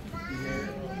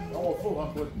 oh fuh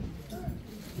aku.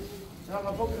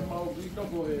 Saya pun mau kita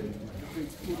boleh ikut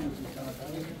di sana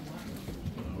sana.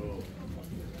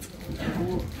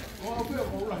 Oh apa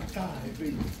yang mau lancar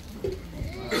ini?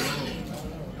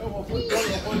 Oh apa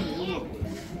kalau ni?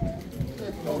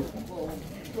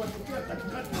 Tuan kita tak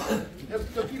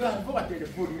kita kira apa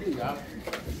telefon ni ya?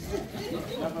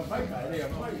 Apa baik ada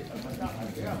yang baik sama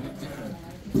ada.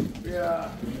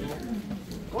 Pea,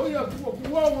 koia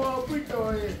kua mo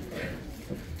pito e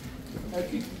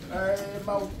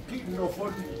mau ki no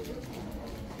foni.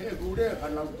 E gure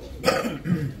kana.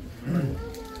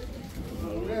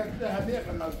 Gure te hade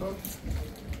kana to.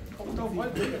 O to vai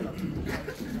te kana.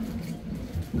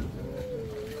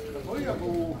 Koia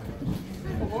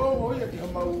koia ki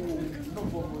mau no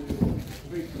fo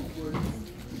pito ko.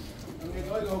 Nge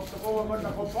koia ko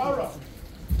mana ko Paula.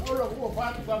 Paula ko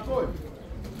fatu ka koi.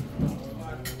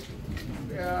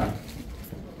 Ya,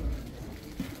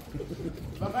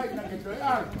 bagai nak kita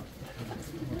ar.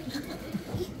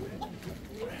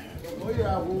 Oh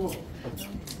ya, bu.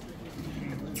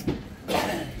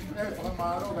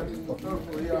 Pemaro dari motor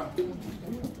ya.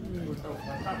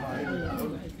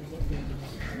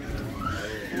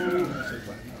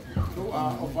 Doa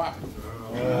obat.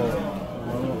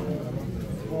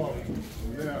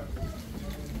 Ya.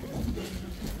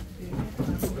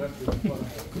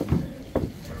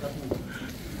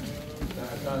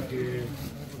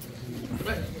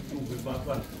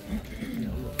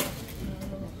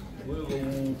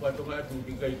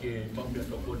 kai ke mamia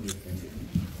toko ni.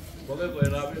 Koke ko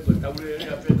era be ko taure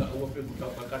rea peka o pe ku tau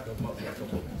pakata mamia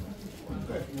toko.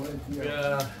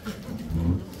 Ya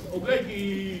oke ki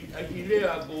aki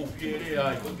lea ko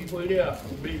fielea ko ki foi lea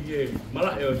be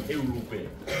mala e Europe.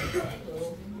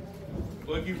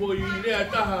 Ko ki foi lea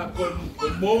taha ko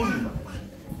mon.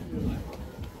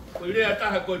 Ko lea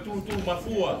taha ko tu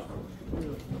mafua.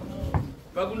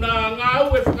 Paguna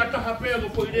ngau e whakataha pēa ko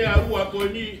foi lea ua ko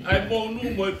ni ai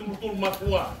monu mo e tu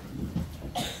mafua.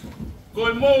 Ko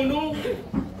e monu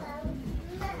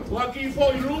wa ki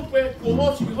foi lupe ko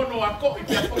hosi hono ako i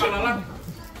pia whakalalaki.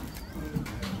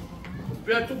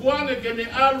 Pea tukuange kene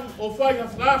alu o whai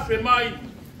hawhawhe mai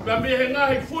pea mehe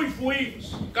ngahi fui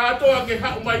katoa ke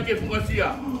hau mai ke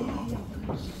fungasia.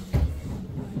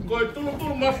 Ko e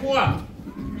tulu mafua.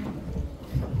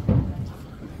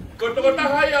 Ko toko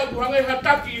tahai au kuhangai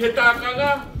hataki he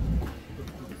tākanga.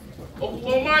 O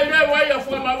kuho mai re wai a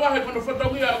whamawahe kono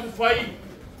whatongia au whai.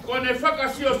 Ko ne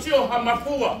whakasio ha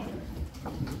mafua.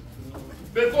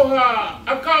 Pe koha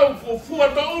akau ko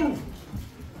fua to ulu.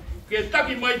 Ke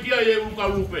taki mai tia e uka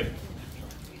lupe.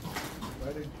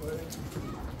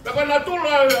 Peko na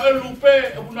tula e lupe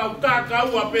e kuna utaka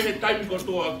ua pe he taimi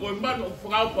kotoa. Ko e manu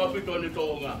whakaupa pito ne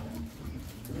Tonga.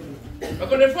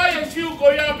 Peko ne whai e siu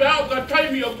ko ia pe au ka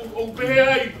taimi o pehe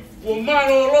ai. Ko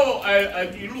mano lo ai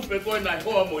ki lupe koe nai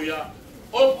hoa mo ia.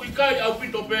 O kuikai au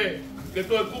pito pe ke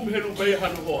toi kumi he lupe i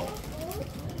hanu hoa.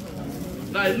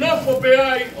 Nai nofo pe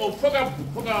ai o whaka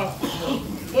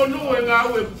monu e ngā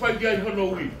ue ku whai ai hono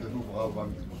ui.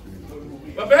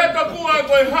 Pa peheta kua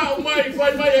koe hau mai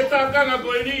whai mai e tākanga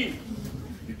koe ni.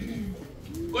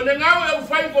 Ko ne ngā ue au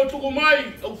whai ko tuku mai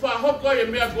au whahoka e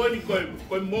mea koe ni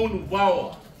koe monu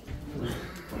wawa.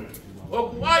 O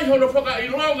ku ai hono whaka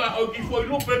ilonga o ki foi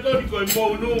lupe toni koe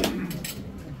monu.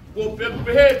 Ko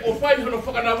pehe ko whai hono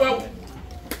whaka na wau.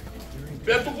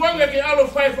 Pea tukuanga ke alo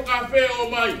whai whaka whea o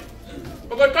mai.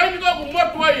 Paka taimi ko ku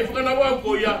motu ai e whakanawau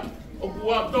ko ia. O ku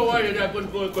tō ai e rea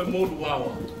koe mōru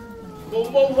wawa. Ko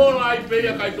mou hola ai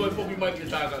peia kai toi whoki mai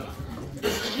ki tākanga.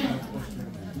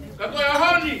 Ka koe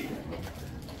ahoni.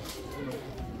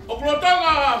 O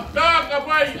kulotonga tāka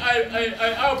pai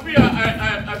ai au pia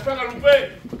ai whakalupe.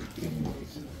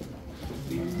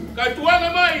 Kai tuanga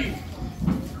mai.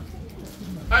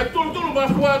 Ai tulu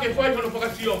mafua ke whai hono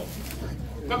whakasio.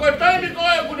 Ka koe taimi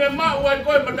koe kune mau ai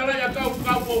koe matarai a kau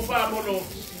o wha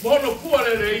mono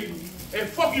kuarerei e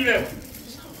whoki lewa.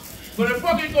 Kone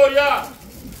whoki ko ia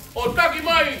o taki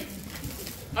mai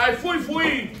ai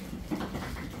fui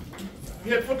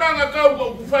he potanga kau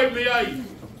ko ku whai me ai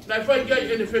nai whai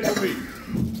kai ene whetumi.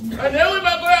 Ai ne ui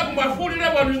ma koe aku mafuri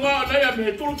lewa ni ngā nai a me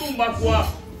he tulu mafua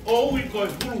o ui koe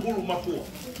hulu mafua.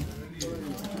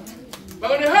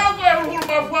 Paka ne hao koe hulu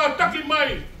mafua taki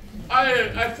mai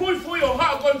ai fui o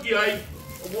haa koe ki ai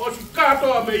o si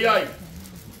katoa me ai.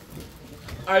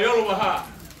 Ai olo waha.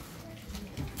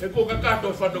 E ko ka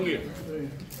katoa whatongia.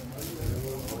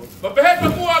 Pa peheta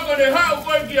kua ko ne hao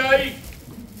koe ki ai.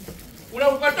 Una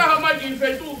ukataha mai ki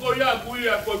whetu ko ia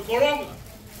kuia koe kolonga.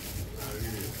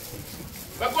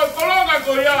 Pa koe kolonga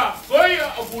ko ia. Koe ia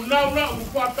o ku nauna o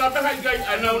ku whatataha i gai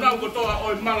ai nauna ko toa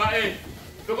oi mala e.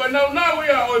 Pe koe nauna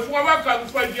ia oi whawaka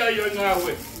ku whai ki ai oi ngā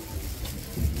ue.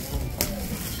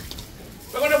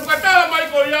 Pako na whakataha mai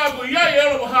ko ia ko ia i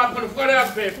alo waha kona whakarea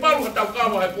pe paru hatau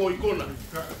kawa hai ko i kona.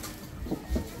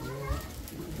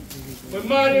 Koe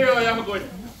maari o ia koe.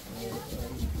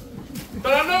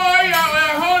 Tala no ai a o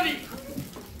ia honi.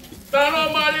 Tala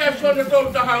no maari a sone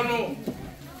tolu taha no.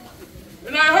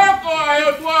 Ina e hoko a e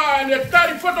o tua ne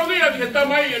tari whatongia ki he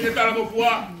tamai e ne tala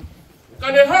mofua.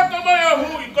 Ka ne hoko mai a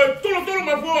hui koe tulu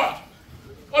mafua.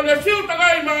 O ne siu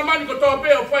takai mga mani ko toa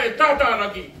pe o whai e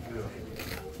tātānaki.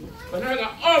 Pananga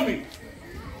omi.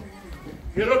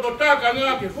 He roto taka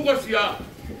ngā ke whungasia.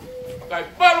 Kai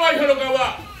palo ai hano kawa.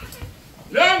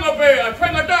 Leanga pe ai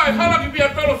whaingata ai halaki pia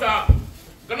tolosa.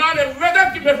 Kanane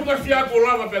wedaki me whungasia ko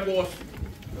lava pe ko osi.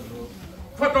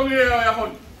 Whatongi e ai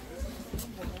ahon.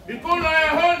 I kona e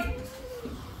ahon.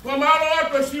 Kua mahalo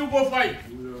atu e siu ko whai.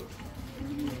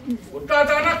 O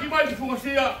tātānaki mai ki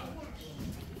whungasia.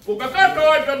 Ko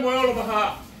kakato ai pe moeolo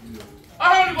maha.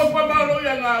 Ahoni ko whamahalo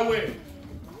ia ngā ue.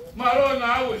 Malo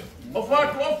ngā ue, o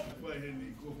whātu ofu. Vai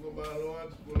heni, ko malo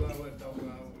atu ko lawa e tau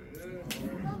ngā ue.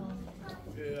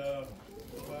 E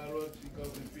malo atu i kau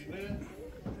te pine.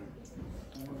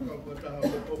 Kau ka taha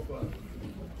o topa.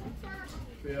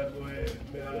 Pea koe,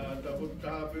 mea tapu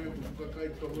taha pe, ka kai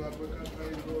tonga koe ka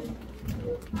kai no.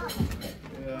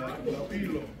 Ngā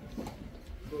pilo.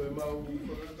 Koe mau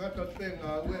whakakata te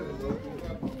ngā ue,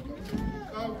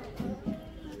 kau.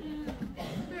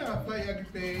 Mea tai aki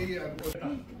te ia koe.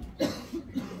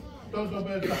 Toto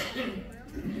beta.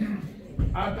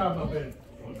 Ata babel.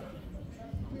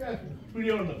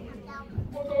 Priona.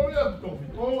 Moto lea tofi.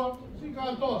 Toa,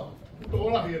 sika toa.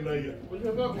 Toa hi na ia. O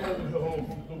se va ko ho.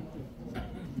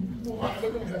 Mo ha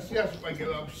ko siasi pa ke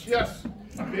la siasi.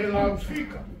 Pe la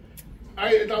fika.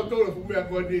 Ai tau tolo fu me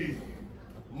ko ni.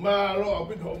 Ma lo a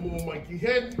pito mo mai ki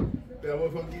hen. Pe mo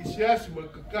fa ki siasi mo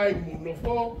kai mo no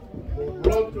fo. Mo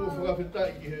loto fa feta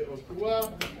ki he o tua.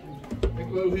 E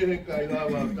ko he kai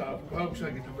lava ta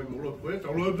pausa ki te mo loto. E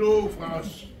tau loto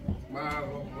fas. Ma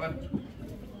lo mat.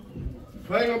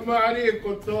 Fai nga maari e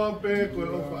kotoa pe koe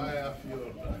ofa ai a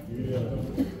fiona.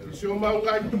 Si o mau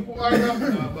ngai tupu anga,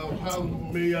 mau hau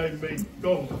mea i mei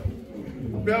Tonga.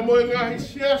 Pea moe ngahi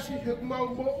siasi he mau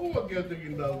mo ua ki a te ki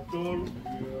nau tolu.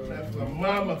 Nai wha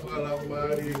mama whakalau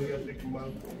maari e ki a te ki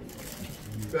mau.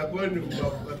 Pea koe ni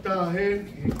mau kataha hen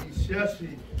ki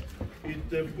siasi i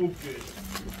Tepuke.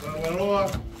 Whangaroa,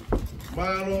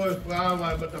 maro e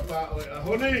whaama e matapa o e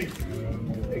ahoni.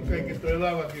 E kai ki toi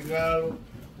lawa ki ngaro.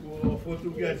 O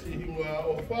Fokotuulotu hinga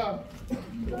o fa.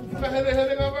 Ka hele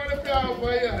nga vale pe a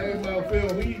vai e ma fe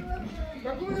o hi.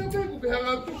 Ka ko e pe ku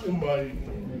hanga tu mai.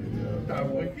 Ta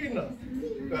mo kina.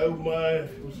 Ka u mai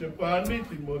o se pani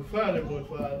ti mo fa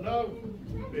na.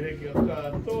 Pe ki a ka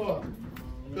toa.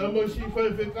 Ka mo si fa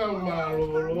fe ka ma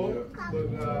lo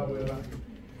nga wela.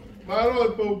 Ma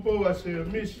lo po a se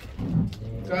mis.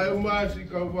 Ka u mai si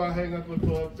ka va henga ko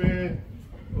toa pe.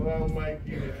 Wa mai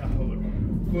ki a ho.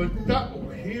 Ko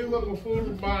tapu hiwa ko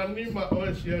fulu manima o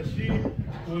Siasi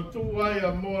ko tuai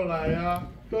a mola ya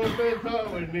to pe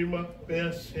tau e nima pe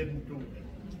sentu.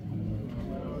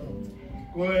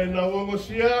 Ko e na wongo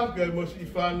sia ke mo si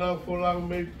whanau wholang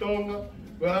me Tonga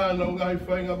ko ana ngai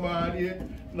whainga maari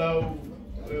na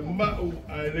mau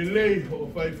a lelei o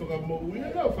whai whakamou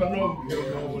ia na whanau ki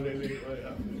o lelei o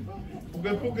ia.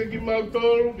 Puke ki mau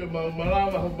tolu ke mau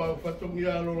Malanga ho mau whatongi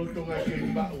alo Tonga ke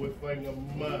mau e whainga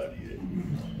maari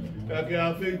ka ke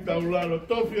a whei taularo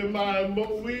tofi e maa e mo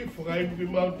ui, whakainu ki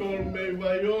mau tolu me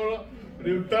vaiola,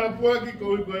 riu tāpua ki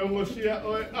koe koe ongosia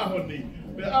o e ahoni.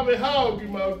 Me ame hao ki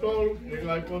mau tolu, e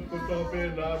ngai potko tope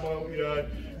nā mau i ai,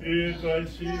 e kai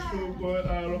sisu koe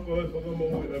alo koe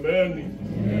whakamou e meni.